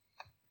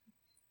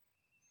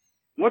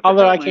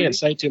 Although I can't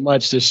say too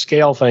much, this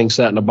scale thing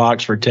sat in a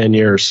box for 10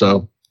 years,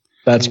 so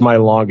that's my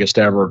longest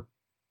ever.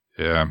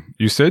 Yeah.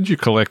 You said you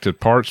collected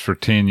parts for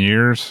 10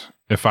 years.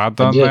 If I'd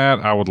done that,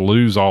 I would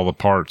lose all the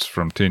parts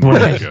from 10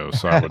 years ago,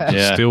 so I would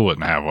still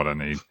wouldn't have what I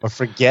need. Or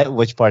forget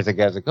which parts I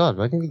got. Like, oh,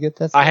 do I need to get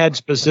that? I had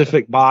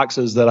specific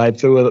boxes that I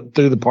threw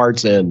the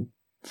parts in.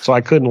 so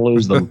I couldn't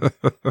lose them.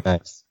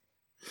 Nice.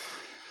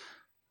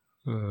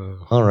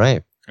 All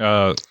right.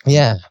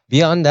 Yeah.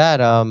 Beyond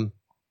that,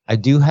 I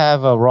do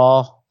have a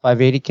raw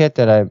 580 kit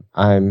that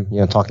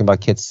I'm talking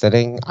about kits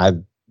sitting.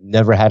 I've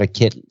never had a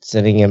kit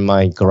sitting in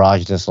my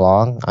garage this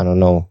long. I don't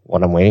know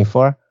what I'm waiting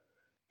for.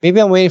 Maybe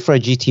I'm waiting for a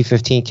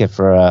GT15 kit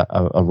for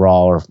a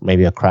raw or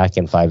maybe a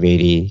Kraken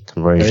 580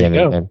 conversion,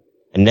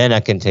 and then I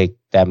can take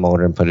that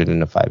motor and put it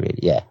in a 580.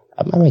 Yeah,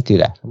 I might do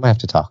that. I might have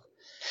to talk.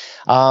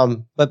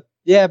 But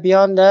yeah,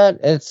 beyond that,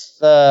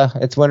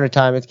 it's winter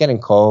time. It's getting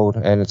cold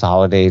and it's a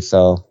holiday,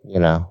 so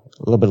a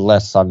little bit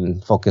less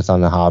focus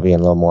on the hobby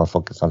and a little more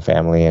focus on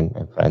family and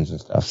friends and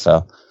stuff.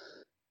 So,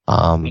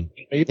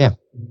 yeah.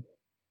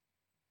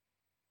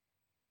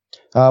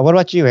 What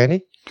about you,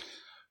 Andy?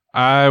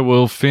 I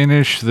will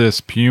finish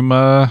this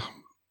Puma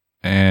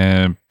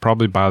and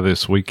probably by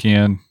this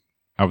weekend.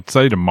 I would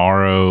say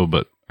tomorrow,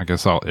 but I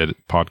guess I'll edit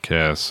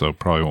podcasts, so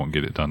probably won't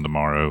get it done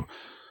tomorrow.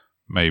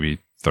 Maybe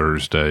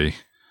Thursday.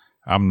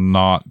 I'm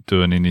not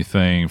doing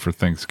anything for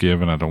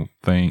Thanksgiving, I don't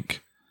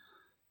think.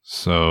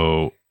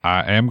 So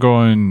I am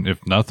going,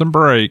 if nothing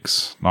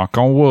breaks, knock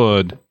on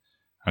wood,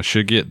 I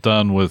should get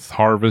done with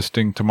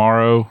harvesting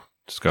tomorrow.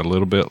 Just got a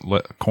little bit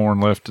corn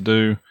left to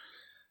do.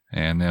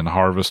 And then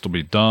harvest will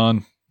be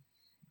done.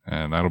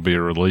 And that'll be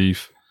a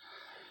relief.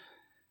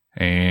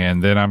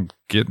 And then I'm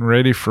getting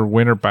ready for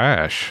Winter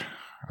Bash.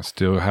 I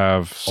still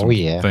have some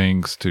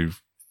things to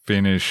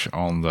finish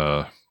on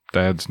the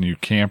Dad's new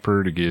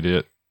camper to get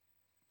it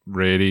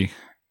ready.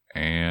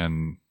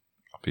 And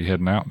I'll be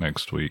heading out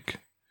next week.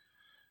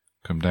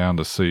 Come down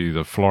to see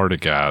the Florida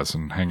guys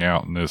and hang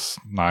out in this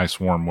nice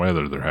warm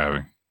weather they're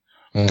having.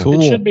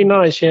 Cool. It should be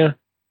nice, yeah.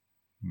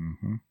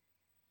 Mm-hmm.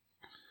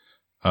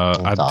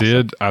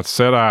 I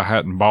said I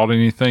hadn't bought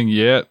anything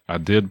yet. I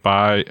did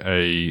buy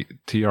a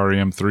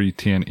TRM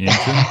 310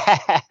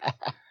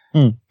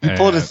 engine. You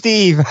pulled a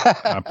Steve.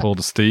 I pulled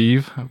a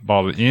Steve,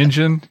 bought an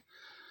engine,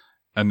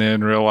 and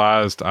then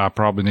realized I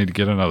probably need to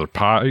get another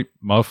pipe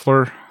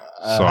muffler.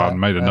 So I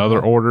made another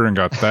order and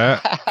got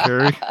that,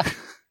 Kerry.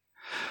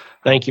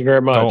 Thank you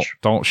very much.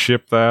 Don't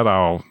ship that.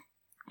 I'll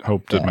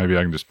hope that maybe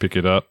I can just pick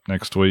it up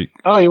next week.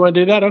 Oh, you want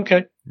to do that?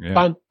 Okay. Yeah,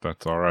 fine.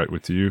 That's all right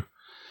with you.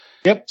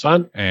 Yep, it's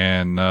fine.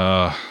 And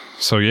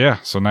so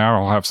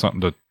now I'll have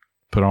something to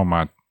put on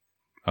my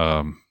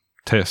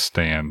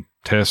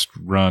test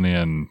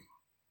run-in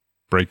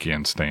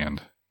break-in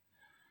stand.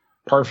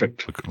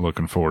 Perfect.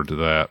 Looking forward to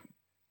that.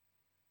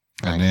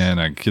 Nice. And then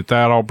I get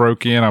that all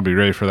broke in. I'll be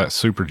ready for that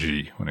Super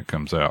G when it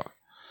comes out.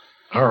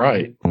 All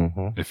right.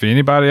 Mm-hmm. If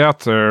anybody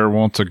out there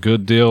wants a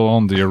good deal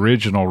on the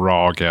original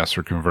raw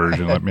gasser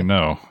conversion, let me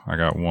know. I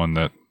got one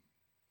that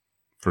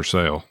for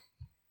sale.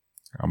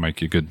 I'll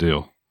make you a good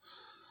deal.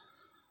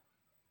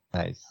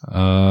 Nice.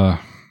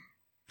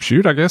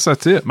 Shoot, I guess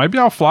that's it. Maybe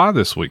I'll fly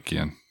this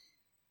weekend.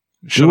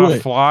 Should I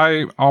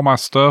fly all my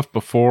stuff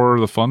before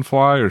the fun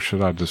fly, or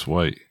should I just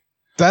wait?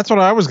 That's what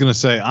I was going to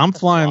say. I'm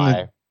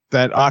flying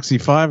that Oxy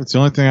 5. It's the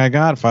only thing I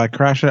got. If I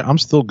crash it, I'm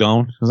still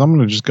going because I'm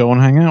going to just go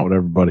and hang out with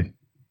everybody.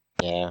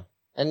 Yeah.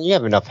 And you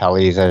have enough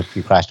helis that if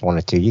you crashed one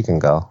or two, you can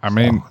go. I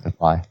mean, and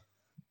fly.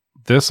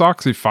 This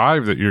Oxy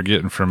 5 that you're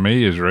getting from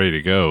me is ready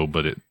to go,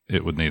 but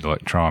it would need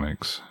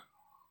electronics.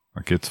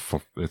 Like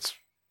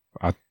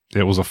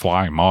it was a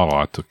flying model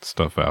I took the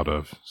stuff out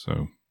of.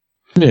 So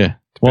yeah.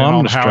 Depending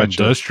on how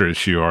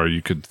industrious you are,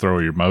 you could throw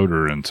your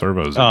motor and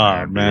servos in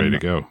there and be ready to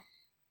go.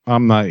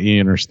 I'm not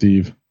Ian or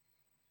Steve.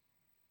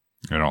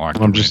 You don't like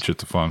to wrench at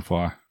the fun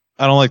fly?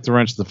 I don't like to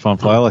wrench at the fun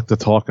fly. I like to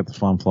talk at the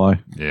fun fly.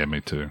 Yeah, me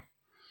too.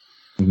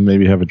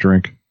 Maybe have a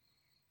drink.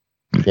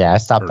 Yeah, I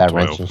stopped that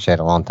wrenching shit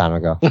a long time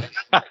ago.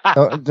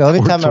 The only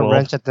time 12. I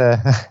wrench at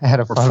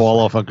a fun fall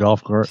off a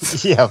golf cart.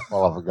 Yeah,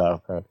 fall off a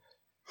golf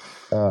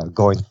cart.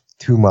 Going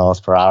 2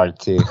 miles per hour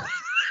too.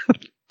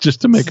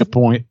 Just to make a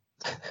point.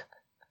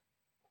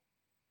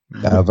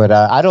 No, but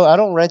I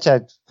don't wrench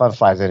at fun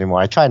flies anymore.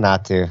 I try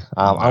not to.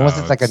 Unless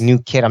it's like a new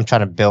kit I'm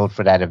trying to build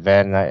for that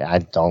event. I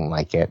don't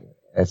like it.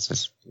 It's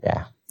just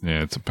Yeah,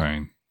 it's a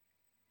pain.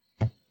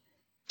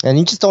 And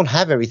you just don't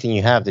have everything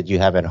you have that you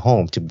have at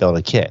home to build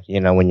a kit.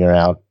 When you're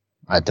out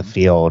at the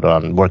field or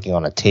working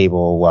on a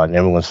table while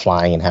everyone's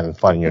flying and having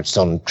fun, and you're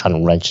still trying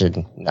to wrench it.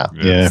 No.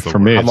 Yeah, for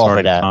me, it's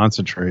hard to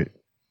concentrate.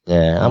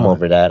 Yeah, I'm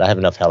over that. I have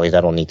enough helis. I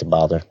don't need to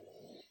bother.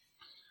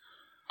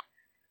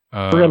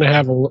 We're gonna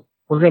have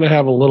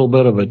a little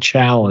bit of a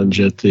challenge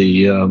at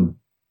the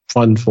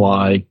Fun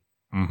Fly.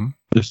 Mm-hmm.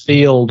 The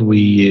field we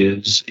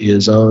use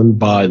is owned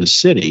by the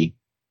city,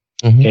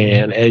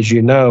 and as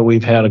you know,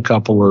 we've had a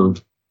couple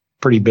of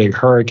pretty big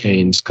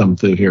hurricanes come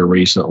through here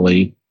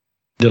recently.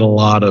 Did a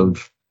lot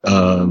of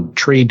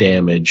tree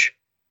damage.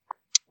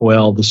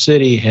 Well, the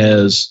city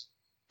has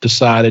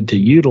decided to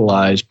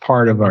utilize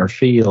part of our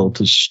field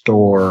to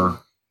store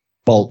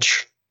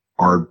mulch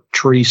or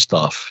tree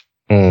stuff.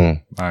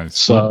 Nice.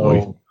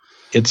 So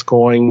it's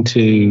going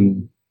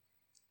to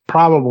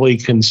probably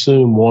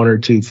consume 1 or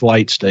 2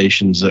 flight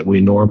stations that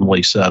we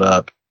normally set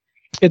up.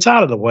 It's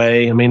out of the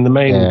way. I mean,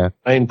 the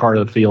main part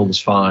of the field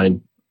is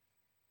fine.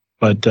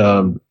 But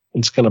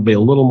it's going to be a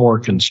little more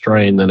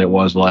constrained than it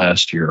was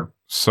last year.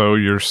 So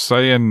you're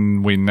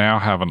saying we now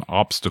have an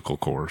obstacle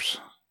course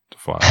to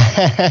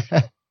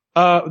fly?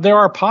 There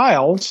are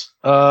piles.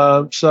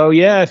 So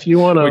yeah, if you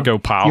want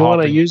to, you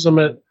want to use them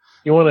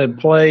you want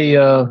to play,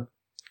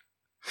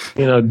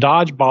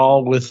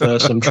 dodgeball with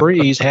some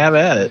trees, have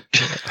at it.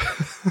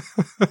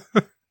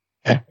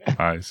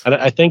 Nice.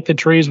 I think the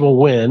trees will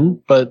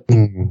win, but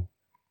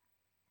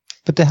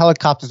but the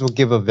helicopters will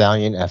give a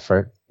valiant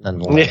effort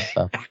nonetheless.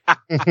 So.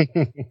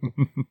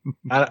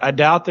 I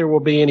doubt there will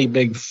be any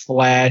big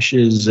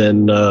flashes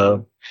and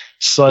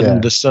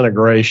sudden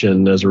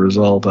disintegration as a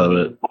result of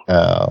it.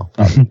 Oh,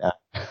 probably not.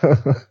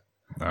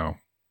 No.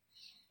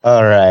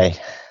 All right.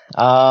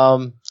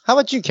 How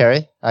about you,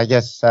 Kerry? I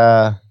guess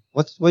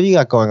what do you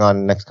got going on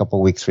the next couple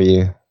of weeks for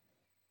you?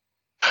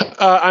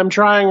 I'm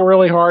trying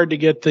really hard to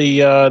get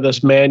the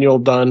this manual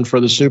done for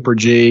the Super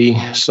G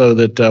so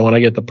that when I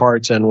get the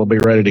parts in, we'll be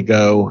ready to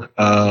go.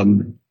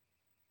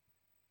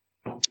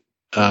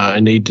 I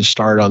need to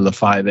start on the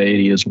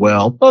 580 as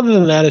well. Other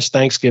than that, it's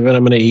Thanksgiving.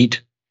 I'm going to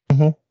eat.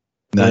 Mm-hmm.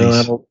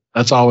 Nice.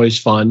 That's always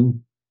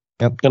fun.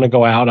 Yep. Going to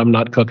go out. I'm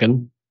not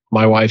cooking.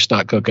 My wife's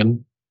not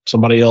cooking.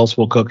 Somebody else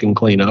will cook and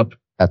clean up.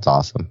 That's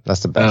awesome.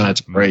 That's the best.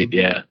 That's great.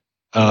 Yeah.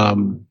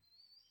 Drink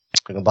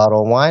a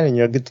bottle of wine and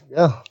you're good to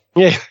go.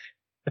 Yeah.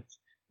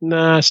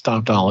 Nah, I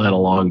stopped all that a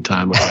long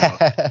time ago.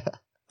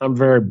 I'm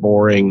very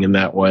boring in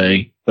that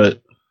way,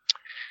 but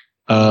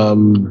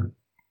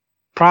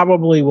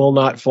probably will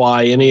not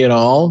fly any at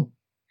all.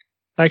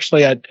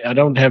 Actually, I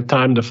don't have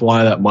time to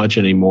fly that much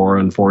anymore,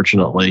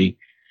 unfortunately.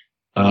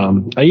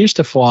 I used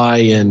to fly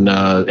in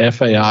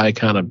FAI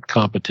kind of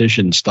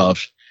competition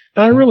stuff,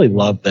 and I really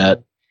love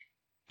that.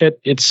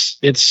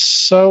 It's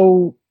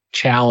so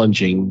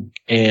challenging,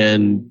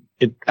 and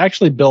it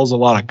actually builds a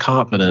lot of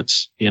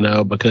confidence,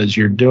 because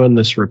you're doing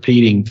this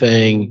repeating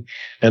thing,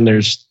 and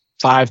there's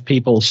 5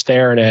 people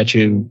staring at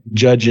you,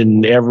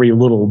 judging every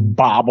little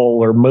bobble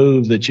or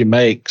move that you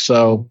make.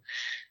 So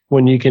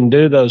when you can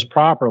do those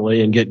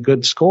properly and get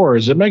good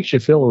scores, it makes you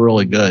feel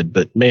really good.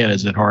 But man,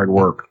 is it hard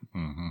work.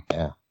 Mm-hmm.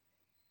 Yeah.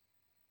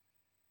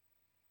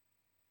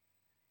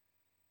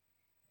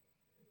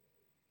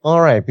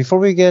 All right. Before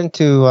we get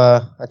into,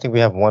 I think we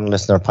have one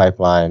listener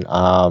pipeline.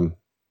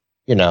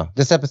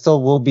 This episode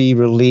will be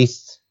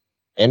released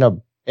in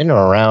or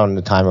around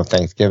the time of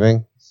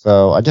Thanksgiving.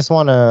 So I just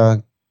want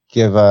to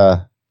give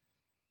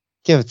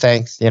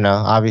thanks,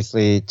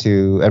 obviously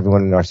to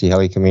everyone in the RC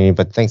Heli community,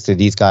 but thanks to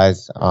these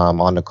guys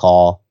on the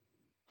call.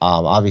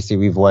 Obviously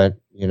we've went,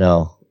 this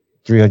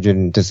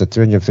is the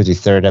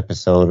 353rd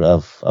episode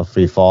of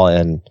Free Fall,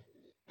 and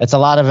it's a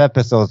lot of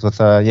episodes with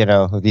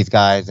these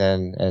guys,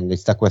 and they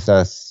stuck with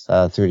us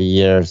through the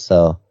years.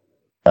 So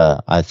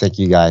I thank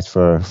you guys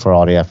for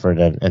all the effort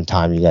and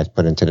time you guys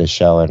put into the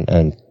show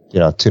and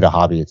to the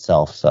hobby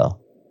itself. So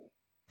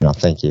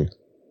thank you.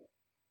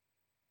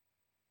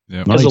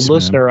 Yep. As Nice, a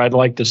listener, I'd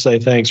like to say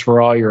thanks for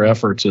all your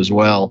efforts as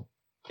well.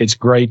 It's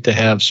great to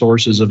have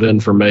sources of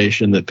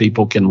information that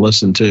people can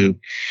listen to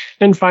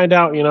and find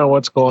out,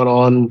 what's going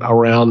on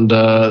around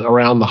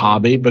the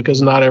hobby,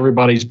 because not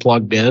everybody's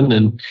plugged in,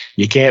 and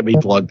you can't be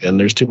plugged in.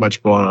 There's too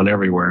much going on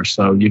everywhere.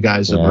 So you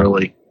guys have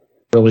really,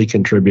 really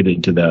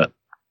contributed to that.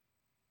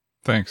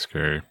 Thanks,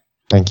 Kerry.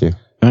 Thank you.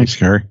 Thanks,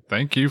 Kerry.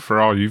 Thank you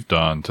for all you've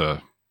done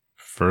to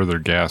further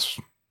gas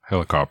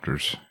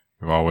helicopters.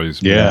 You've always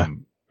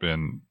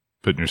been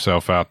putting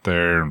yourself out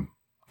there and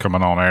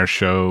coming on our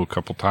show a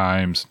couple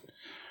times,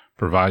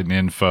 providing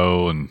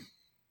info, and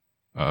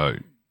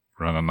run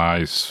a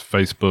nice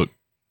Facebook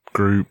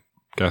group,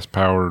 Gas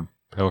Powered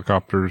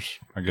Helicopters,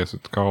 I guess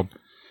it's called.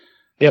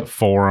 Yep.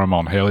 Forum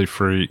on Heli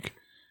Freak.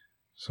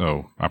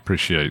 So I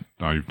appreciate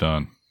all you've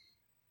done.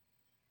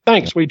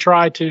 Thanks. We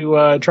try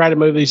to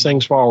move these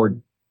things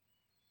forward.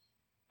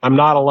 I'm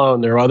not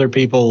alone. There are other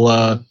people,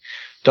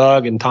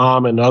 Doug and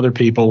Tom and other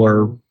people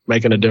are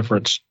making a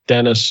difference.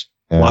 Dennis,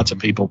 lots of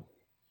people.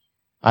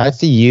 I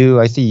see you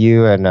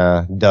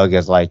and Doug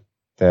as like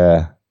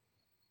the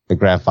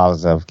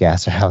grandfathers of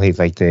gas rallies,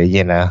 like the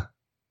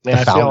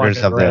I feel like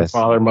a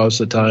grandfather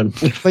most of the time.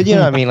 But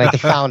like the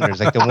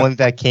founders, like the ones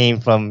that came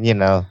from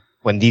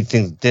when these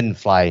things didn't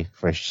fly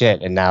for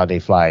shit, and now they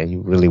fly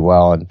really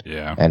well,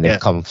 and they've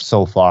come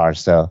so far.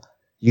 So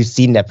you've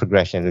seen that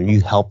progression, and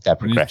you helped that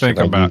progression. When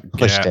you think about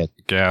pushed it.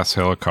 Gas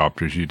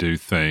helicopters, you do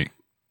think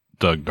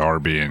Doug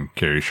Darby and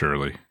Kerry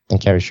Shirley.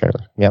 Yep,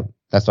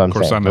 that's what I'm saying. Of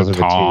course, I know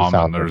Tom,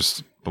 and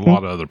there's a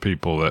lot of other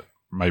people that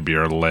maybe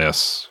are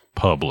less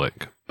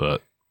public,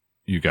 but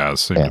you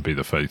guys seem to be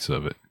the face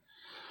of it.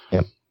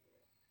 Yep.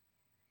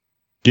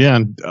 Yeah,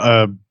 and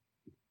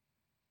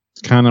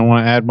kind of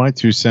want to add my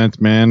 2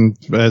 cents, man.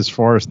 As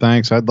far as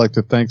thanks, I'd like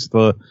to thank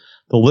the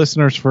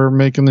listeners for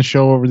making the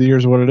show over the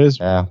years what it is.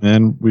 Yeah.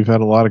 And we've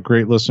had a lot of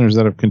great listeners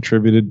that have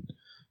contributed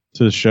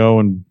to the show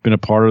and been a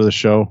part of the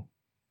show.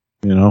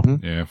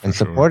 Yeah, and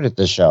supported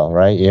the show,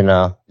 right?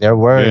 Their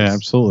words,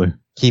 absolutely,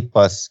 keep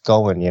us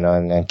going,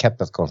 and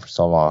kept us going for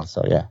so long.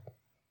 So yeah.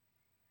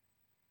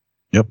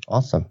 Yep.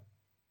 Awesome.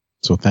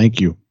 So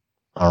thank you.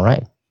 All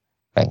right.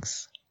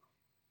 Thanks.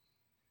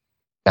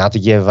 Now to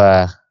give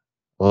a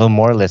little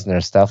more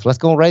listener stuff, let's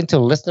go right into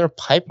listener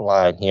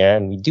pipeline here.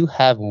 And we do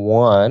have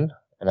one,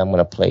 and I'm going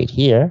to play it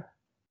here.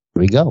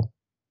 Here we go.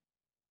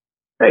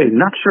 Hey,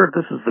 not sure if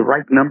this is the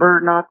right number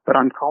or not, but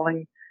I'm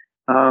calling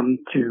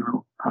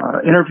to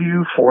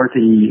interview for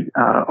the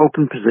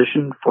open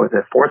position for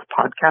the fourth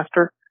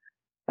podcaster.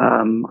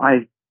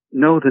 I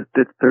know that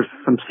there's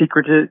some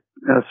secretivity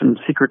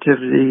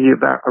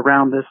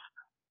around this.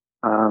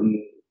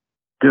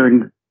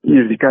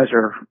 You guys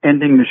are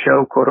ending the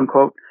show, quote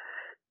unquote,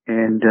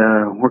 and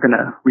we're going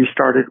to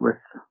restart it with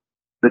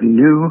the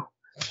new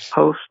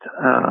host.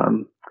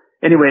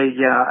 Anyway,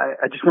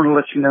 I just want to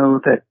let you know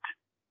that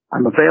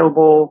I'm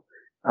available.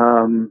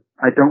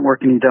 I don't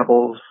work any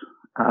doubles.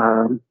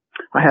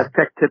 I have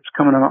tech tips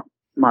coming up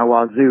my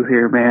wazoo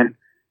here, man.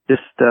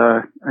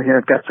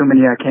 I've got so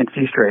many I can't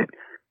see straight.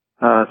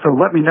 So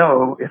let me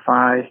know if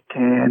I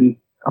can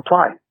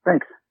apply.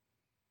 Thanks.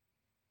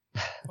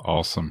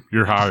 Awesome.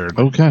 You're hired.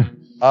 Okay.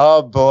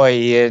 Oh boy,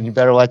 Ian, you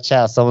better watch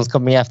out. Someone's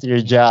coming after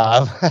your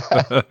job.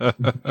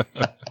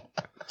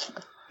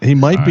 He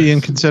might be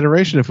in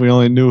consideration if we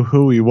only knew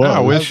who he was. I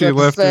wish he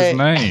left his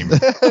name.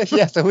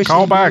 Yes, I wish.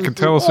 Call back and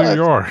tell us who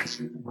you are.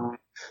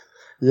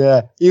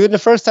 Yeah, even the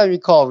first time you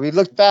called, we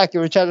looked back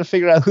and we're trying to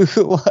figure out who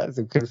it was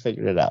and couldn't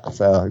figure it out.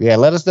 So yeah,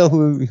 let us know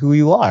who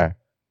you are,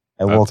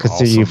 and we'll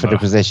consider you for the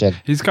position.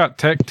 He's got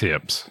tech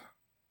tips.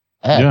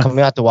 Yeah, coming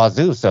out the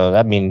wazoo. So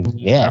I mean,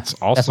 yeah, that's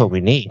awesome. That's what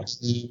we need.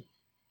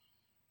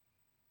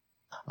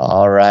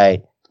 All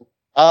right.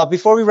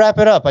 Before we wrap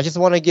it up, I just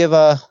want to give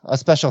a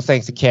special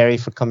thanks to Carrie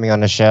for coming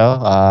on the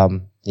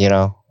show.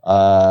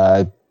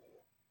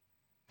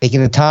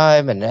 Taking the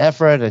time and the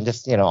effort and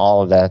just,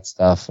 all of that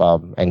stuff,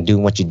 and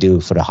doing what you do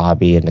for the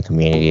hobby and the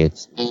community.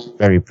 It's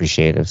very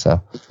appreciative.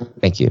 So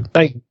thank you.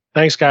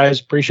 Thanks,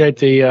 guys. Appreciate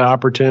the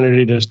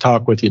opportunity to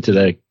talk with you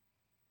today.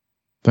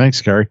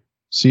 Thanks, Carrie.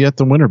 See you at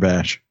the Winter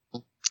Bash.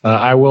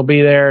 I will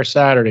be there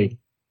Saturday.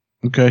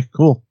 Okay,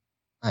 cool.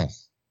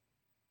 Nice.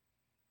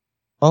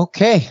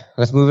 Okay,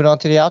 let's move it on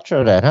to the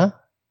outro then, huh?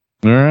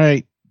 All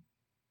right.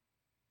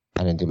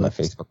 I didn't do my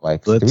Facebook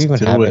likes. Do we even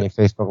have any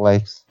Facebook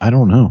likes? I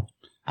don't know.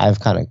 I've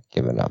kind of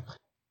given up.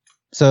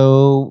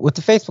 So with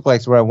the Facebook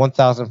likes, we're at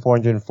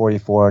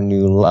 1,444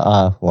 new,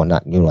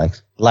 not new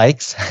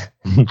likes.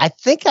 I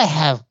think I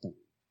have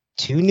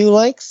 2 new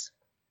likes,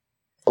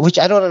 which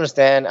I don't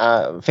understand.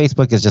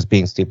 Facebook is just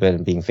being stupid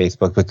and being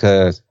Facebook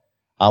because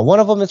one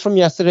of them is from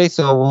yesterday,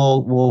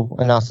 so we'll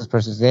announce this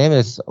person's name.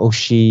 It's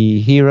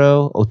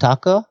Oshihiro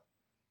Otaka.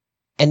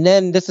 And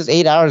then this is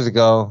 8 hours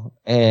ago,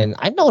 and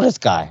I know this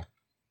guy.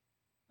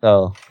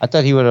 So I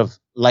thought he would have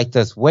liked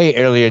us way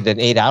earlier than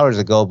 8 hours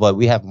ago, but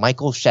we have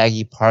Michael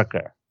Shaggy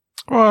Parker.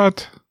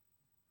 What?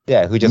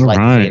 Yeah, who just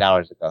liked us 8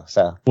 hours ago.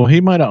 So well,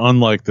 he might have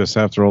unliked us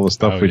after all the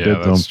stuff we did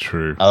to him. That's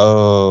true.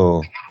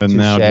 Oh. And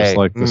now just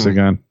like this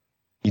again.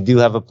 You do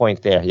have a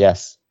point there,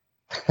 yes.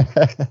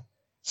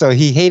 So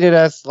he hated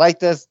us,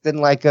 liked us,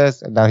 didn't like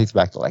us, and now he's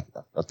back to liking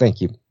us. So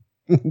thank you.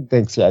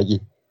 Thanks, Shaggy.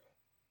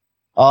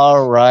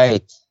 All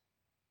right.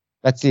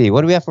 Let's see.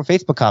 What do we have for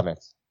Facebook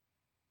comments?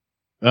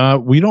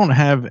 We don't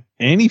have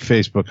any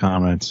Facebook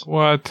comments.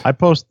 What? I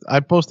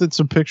posted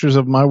some pictures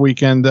of my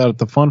weekend out at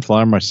the Fun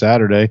Fly, my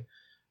Saturday,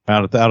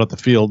 out at the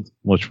field,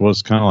 which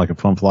was kind of like a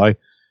fun fly.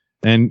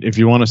 And if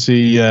you want to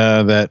see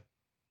that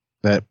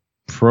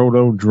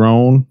proto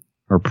drone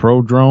or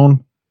pro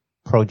drone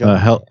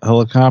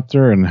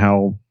helicopter and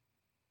how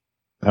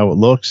it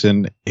looks,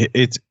 and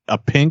it's a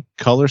pink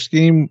color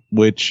scheme,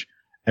 which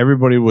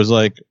everybody was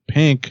like,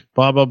 pink,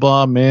 blah blah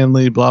blah,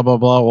 manly, blah blah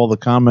blah, all the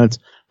comments.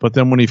 But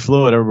then when he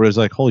flew it, everybody's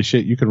like, holy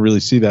shit, you can really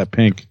see that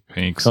pink.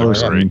 Pink's a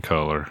great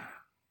color.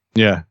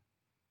 Yeah.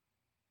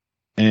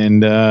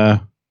 And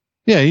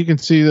you can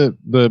see the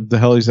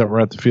helis that were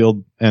at the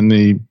field and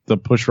the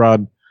push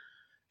rod,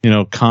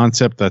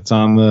 concept that's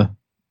on the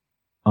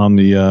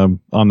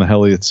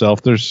heli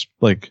itself. There's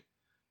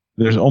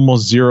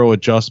almost zero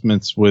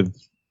adjustments with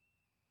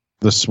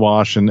the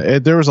swash, and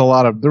there was a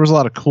lot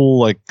of cool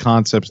like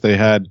concepts they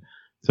had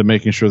to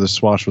making sure the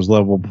swash was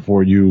level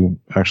before you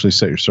actually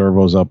set your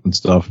servos up and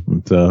stuff.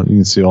 And, you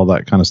can see all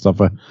that kind of stuff.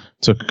 I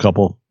took a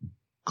couple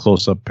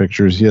close-up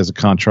pictures. He has a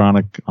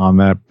Contronic on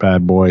that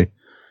bad boy.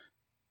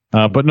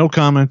 But no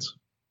comments.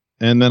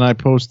 And then we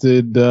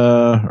posted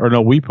the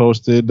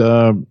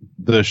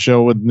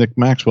show with Nick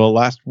Maxwell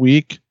last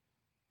week.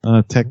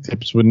 Tech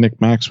Tips with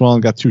Nick Maxwell,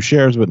 and got 2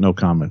 shares, but no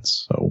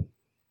comments. So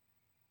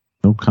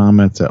no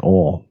comments at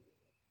all.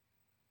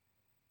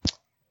 I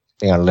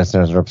think our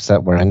listeners are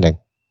upset we're ending.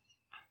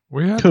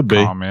 We had a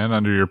comment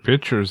under your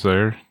pictures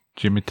there.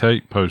 Jimmy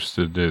Tate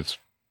posted his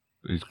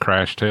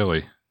crashed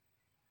heli.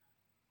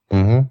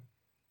 Mm-hmm.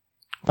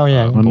 Oh,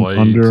 yeah.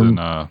 Blades and,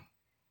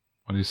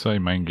 what do you say,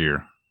 main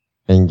gear?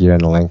 Main gear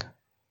and a link.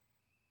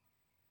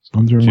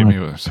 Jimmy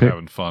was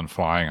having fun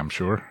flying, I'm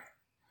sure.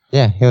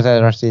 Yeah, he was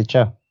at RC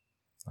show.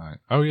 Right.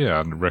 Oh, yeah,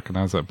 I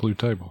recognize that blue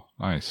table.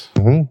 Nice.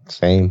 Mm-hmm.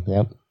 Same,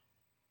 yep.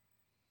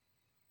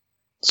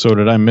 So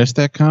did I miss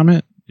that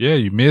comment? Yeah,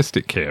 you missed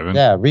it, Kevin.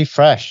 Yeah,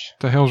 refresh.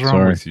 What the hell's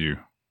wrong with you?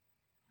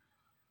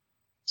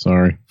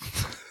 Sorry.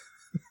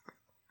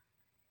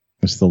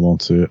 I still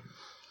don't see it.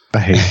 I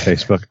hate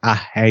Facebook. I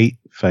hate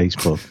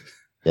Facebook.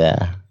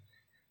 Yeah.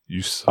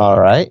 You suck. All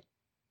right.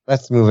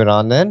 Let's move it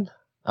on then.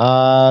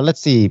 Let's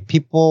see.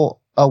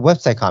 People,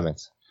 website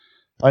comments.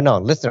 Or no,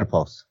 listener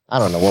posts. I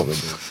don't know what we're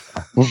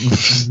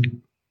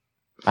doing.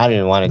 I don't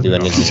even want to do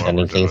any of these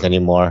ending things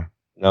anymore.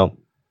 Nope.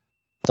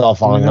 It's all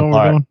falling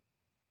apart.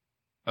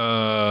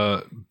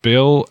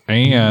 Bill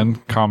Ann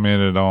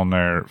commented on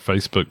their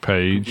Facebook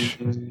page.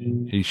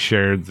 He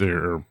shared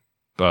their,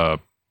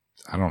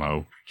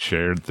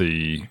 shared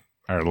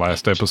our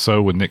last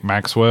episode with Nick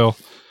Maxwell.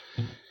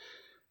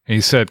 He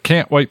said,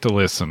 "Can't wait to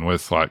listen,"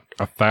 with like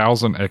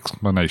 1,000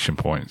 exclamation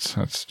points.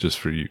 That's just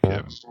for you,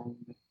 Kevin.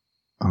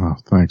 Oh,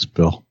 thanks,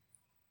 Bill.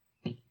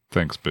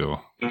 Thanks,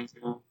 Bill.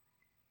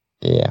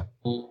 Yeah.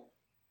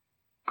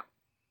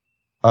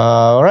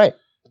 All right.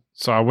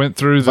 So I went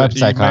through the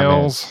Website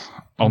emails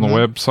on the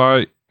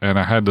website, and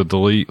I had to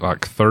delete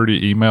like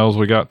 30 emails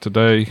we got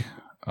today.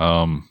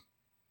 Something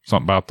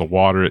about the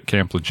water at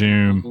Camp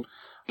Lejeune,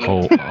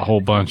 a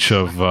whole bunch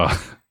of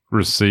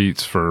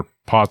receipts for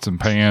pots and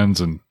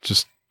pans and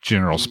just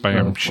general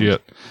spam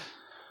shit,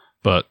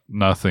 but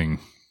nothing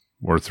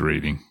worth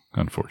reading,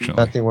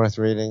 unfortunately. Nothing worth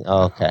reading?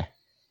 Oh, okay.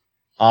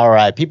 All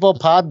right. People,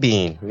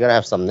 Podbean. We got to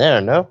have some there,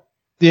 no?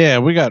 Yeah,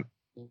 we got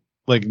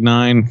like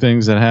 9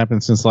 things that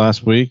happened since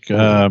last week.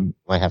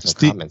 Might have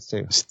some comments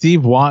too.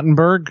 Steve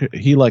Wattenberg,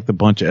 he liked a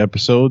bunch of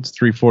episodes.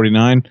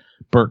 349.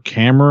 Burt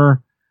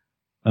Kammerer,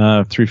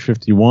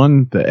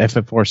 351. The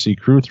FFRC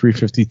crew,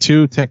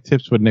 352. Tech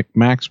Tips with Nick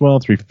Maxwell,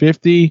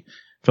 350.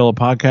 Fellow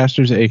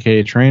podcasters,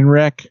 aka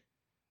Trainwreck.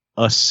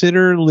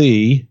 Sitter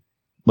Lee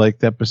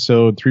liked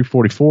episode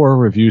 344,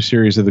 review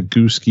series of the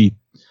Goose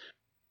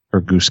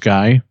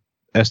Guy.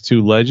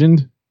 S2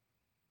 Legend.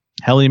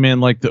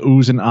 Hellyman liked the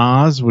Oohs and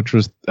Ahs, which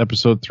was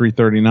episode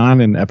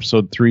 339, and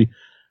episode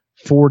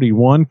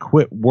 341,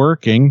 Quit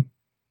Working.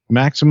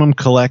 Maximum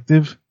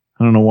Collective.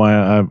 I don't know why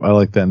I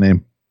like that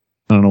name.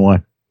 I don't know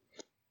why.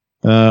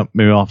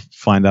 Maybe I'll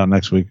find out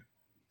next week.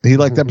 He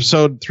liked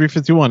episode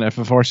 351,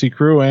 FFRC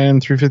Crew,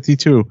 and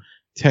 352,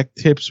 Tech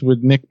Tips with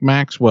Nick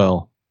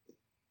Maxwell.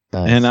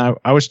 Nice. And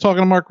I was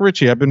talking to Mark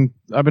Ritchie. I've been,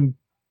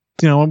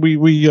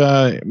 we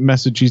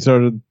message each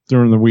other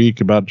during the week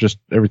about just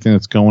everything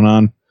that's going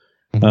on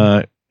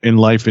in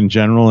life in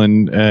general,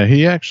 and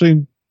he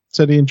actually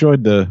said he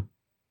enjoyed the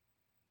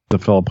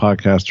fellow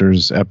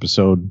podcasters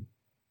episode,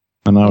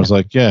 and I was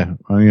like, yeah,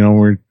 when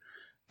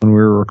we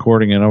were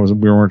recording it,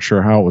 we weren't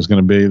sure how it was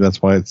going to be.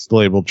 That's why it's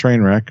labeled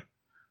Trainwreck,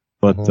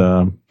 but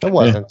it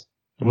wasn't.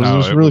 Yeah, it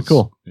was really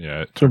cool.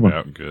 Yeah, it turned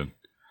out good.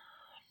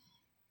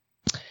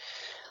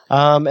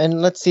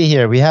 And let's see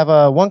here. We have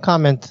one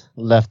comment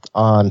left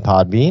on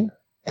Podbean,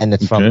 and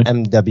it's from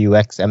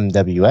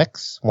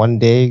MWX one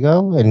day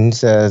ago, and he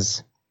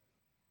says,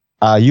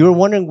 "You were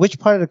wondering which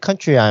part of the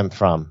country I'm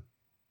from.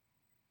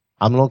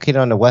 I'm located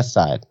on the west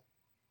side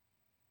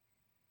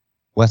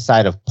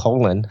of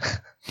Poland."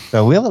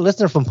 So we have a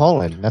listener from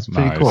Poland. That's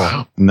pretty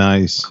cool.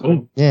 Nice.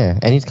 Yeah,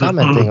 and he's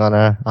commenting on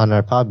our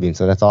Podbean,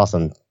 so that's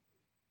awesome.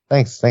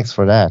 Thanks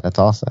for that. That's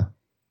awesome.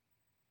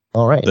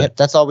 All right,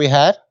 that's all we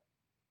had.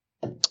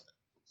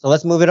 So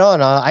let's move it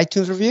on.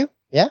 iTunes review?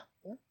 Yeah.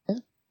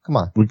 Come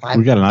on. We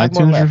got an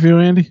iTunes review,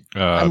 Andy?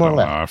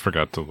 I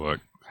forgot to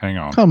look. Hang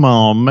on. Come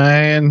on,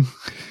 man.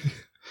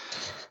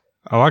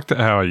 I like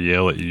how I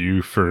yell at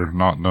you for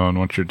not knowing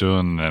what you're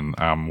doing, and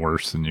I'm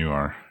worse than you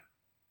are.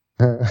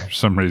 For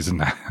some reason,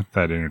 that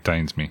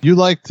entertains me. You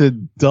like to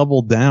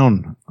double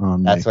down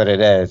on That's what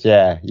it is.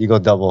 Yeah. You go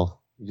double.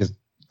 You just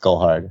go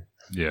hard.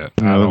 Yeah.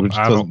 Which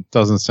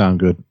doesn't sound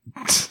good.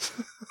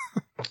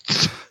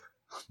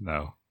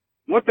 No.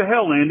 What the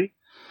hell, Andy?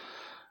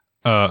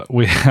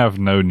 We have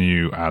no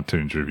new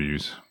iTunes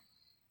reviews.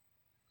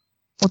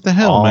 What the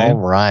hell, man? All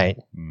right.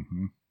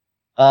 Mm-hmm.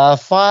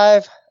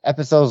 5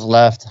 episodes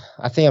left.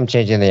 I think I'm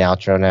changing the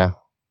outro now.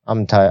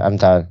 I'm tired.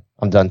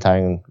 I'm done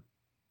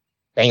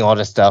saying all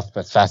this stuff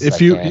as fast as I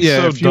can.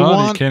 Yeah, if you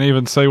want, he can't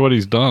even say what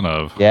he's done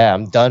of. Yeah,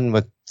 I'm done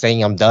with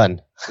saying I'm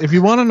done. If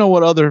you want to know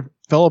what other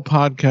fellow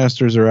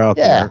podcasters are out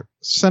there,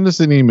 send us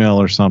an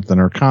email or something,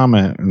 or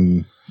comment,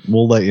 and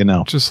we'll let you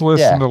know. Just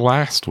listen to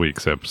last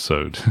week's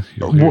episode.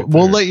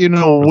 We'll let you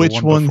know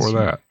which ones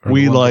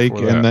we like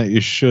and that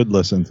you should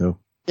listen to.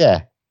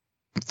 Yeah.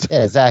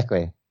 Yeah,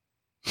 exactly.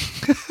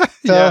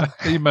 So,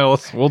 email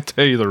us. We'll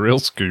tell you the real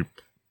scoop.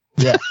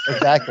 Yeah,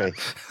 exactly.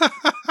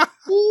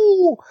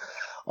 Ooh.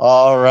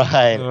 All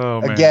right.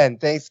 Oh, again,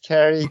 thanks,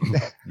 Carrie.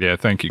 Yeah,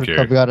 thank you, for Carrie.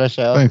 coming on our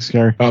show. Thanks,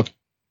 Carrie. Oh,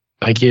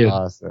 thank you.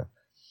 Awesome.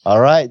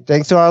 All right.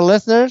 Thanks to our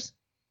listeners.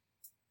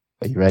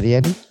 Are you ready,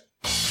 Andy?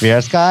 We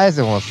are Skies,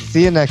 and we'll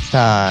see you next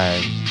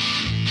time.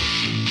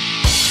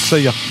 See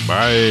ya.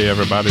 Bye,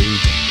 everybody.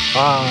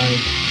 Bye.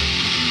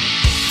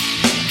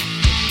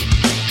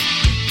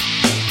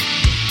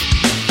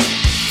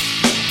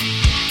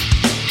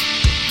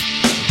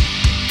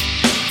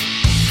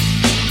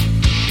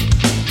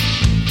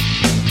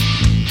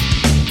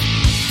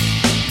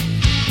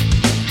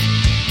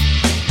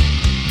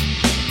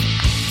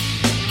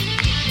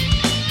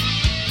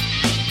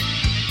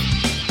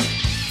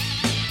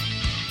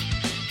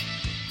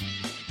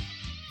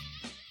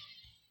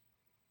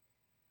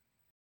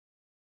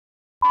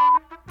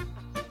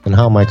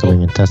 How am I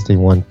coming in? Testing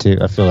 1, 2.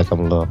 I feel like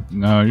I'm low.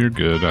 No, you're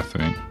good, I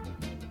think.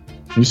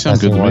 You sound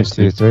Testing good to 1, me, 2,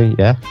 Steve. 3.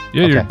 Yeah.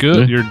 Yeah, Okay. you're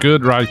good. You're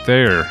good right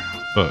there.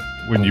 But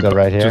when I'm you good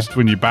right here? just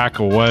when you back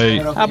away,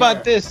 How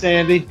about this,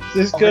 Andy? Is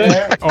this good?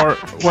 or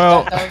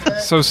well,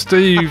 so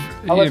Steve,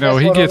 How about you know,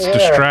 this he one gets over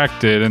here?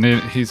 distracted, and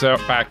then he's out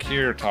back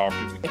here talking.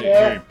 You can't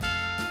hear him.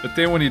 But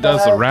then when he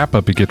does the wrap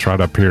up, he gets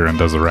right up here and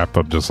does the wrap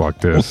up just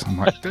like this. I'm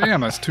like, damn,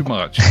 that's too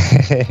much.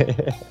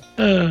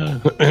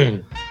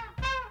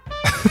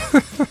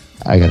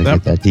 I gotta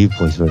get that deep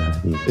voice for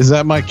that. Is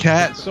that my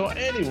cat? So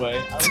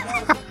anyway,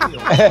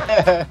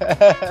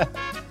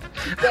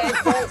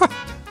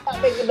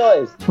 Stop making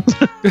noise.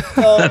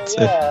 That's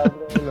it.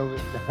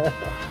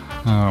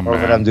 Oh Or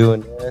when I'm man,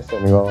 doing this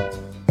and going.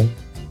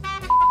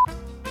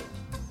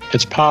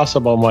 It's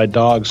possible my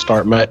dogs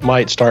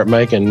might start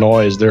making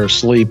noise. They're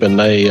asleep and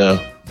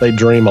they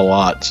dream a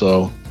lot.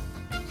 So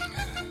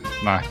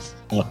nice.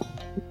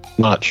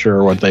 not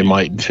sure what they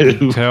might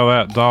do. Tell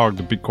that dog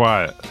to be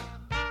quiet.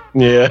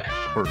 Yeah.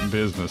 Important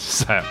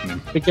business is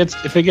happening.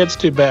 If it gets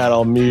too bad,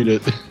 I'll mute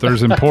it.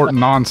 There's important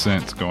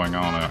nonsense going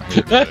on out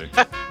here today.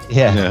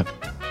 Yeah.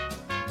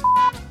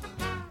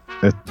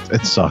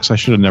 it sucks. I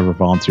should have never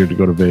volunteered to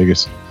go to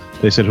Vegas.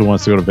 They said, "Who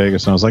wants to go to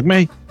Vegas?" And I was like,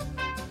 "Me."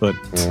 But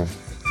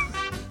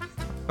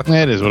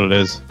it is what it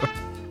is.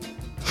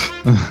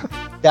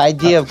 The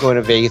idea of going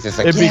to Vegas is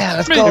like, It'd be-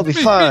 let's go, it'll be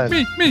fun.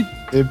 Me.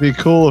 It'd be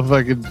cool if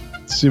I could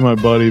see my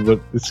buddy, but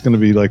it's going to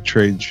be like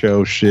trade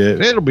show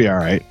shit. It'll be all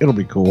right. It'll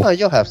be cool. Well,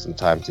 you'll have some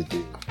time to do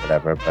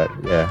whatever, but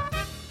yeah.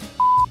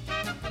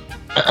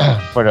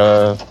 For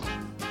the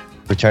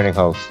returning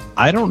host.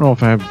 I don't know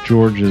if I have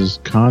George's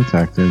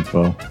contact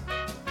info.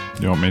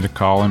 You want me to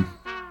call him?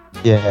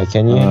 Yeah,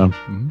 can you?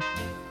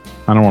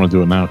 I don't want to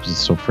do it now because it's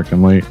so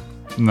freaking late.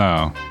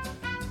 No.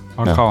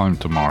 I'll No. call him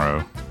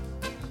tomorrow.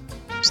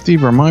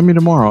 Steve, remind me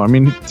tomorrow. I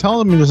mean, tell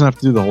him he doesn't have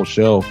to do the whole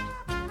show.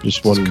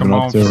 Just what he's been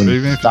up to. even and-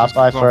 if he Stop just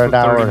by comes for on an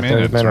hour or 30 30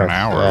 minutes or an minutes,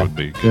 hour yeah. would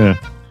be good.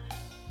 Yeah.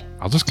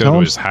 I'll just go Tell to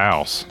him- his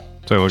house.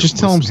 Say, look, Just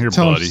tell him, listen here,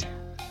 tell buddy. him,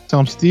 tell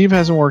him Steve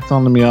hasn't worked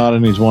on the Miata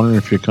and he's wondering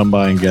if you come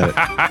by and get it.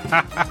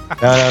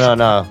 No.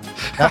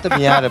 Not the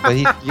Miata, but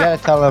you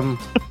gotta tell him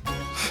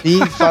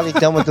Steve's finally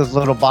done with those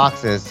little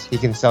boxes. He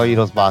can sell you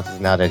those boxes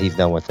now that he's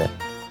done with it.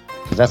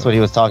 'Cause that's what he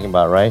was talking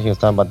about, right? He was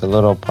talking about the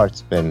little part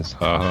spins.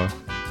 Uh-huh.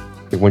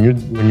 When you,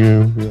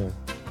 yeah.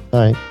 All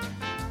right.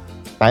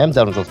 I am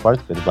done with those part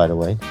spins, by the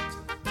way.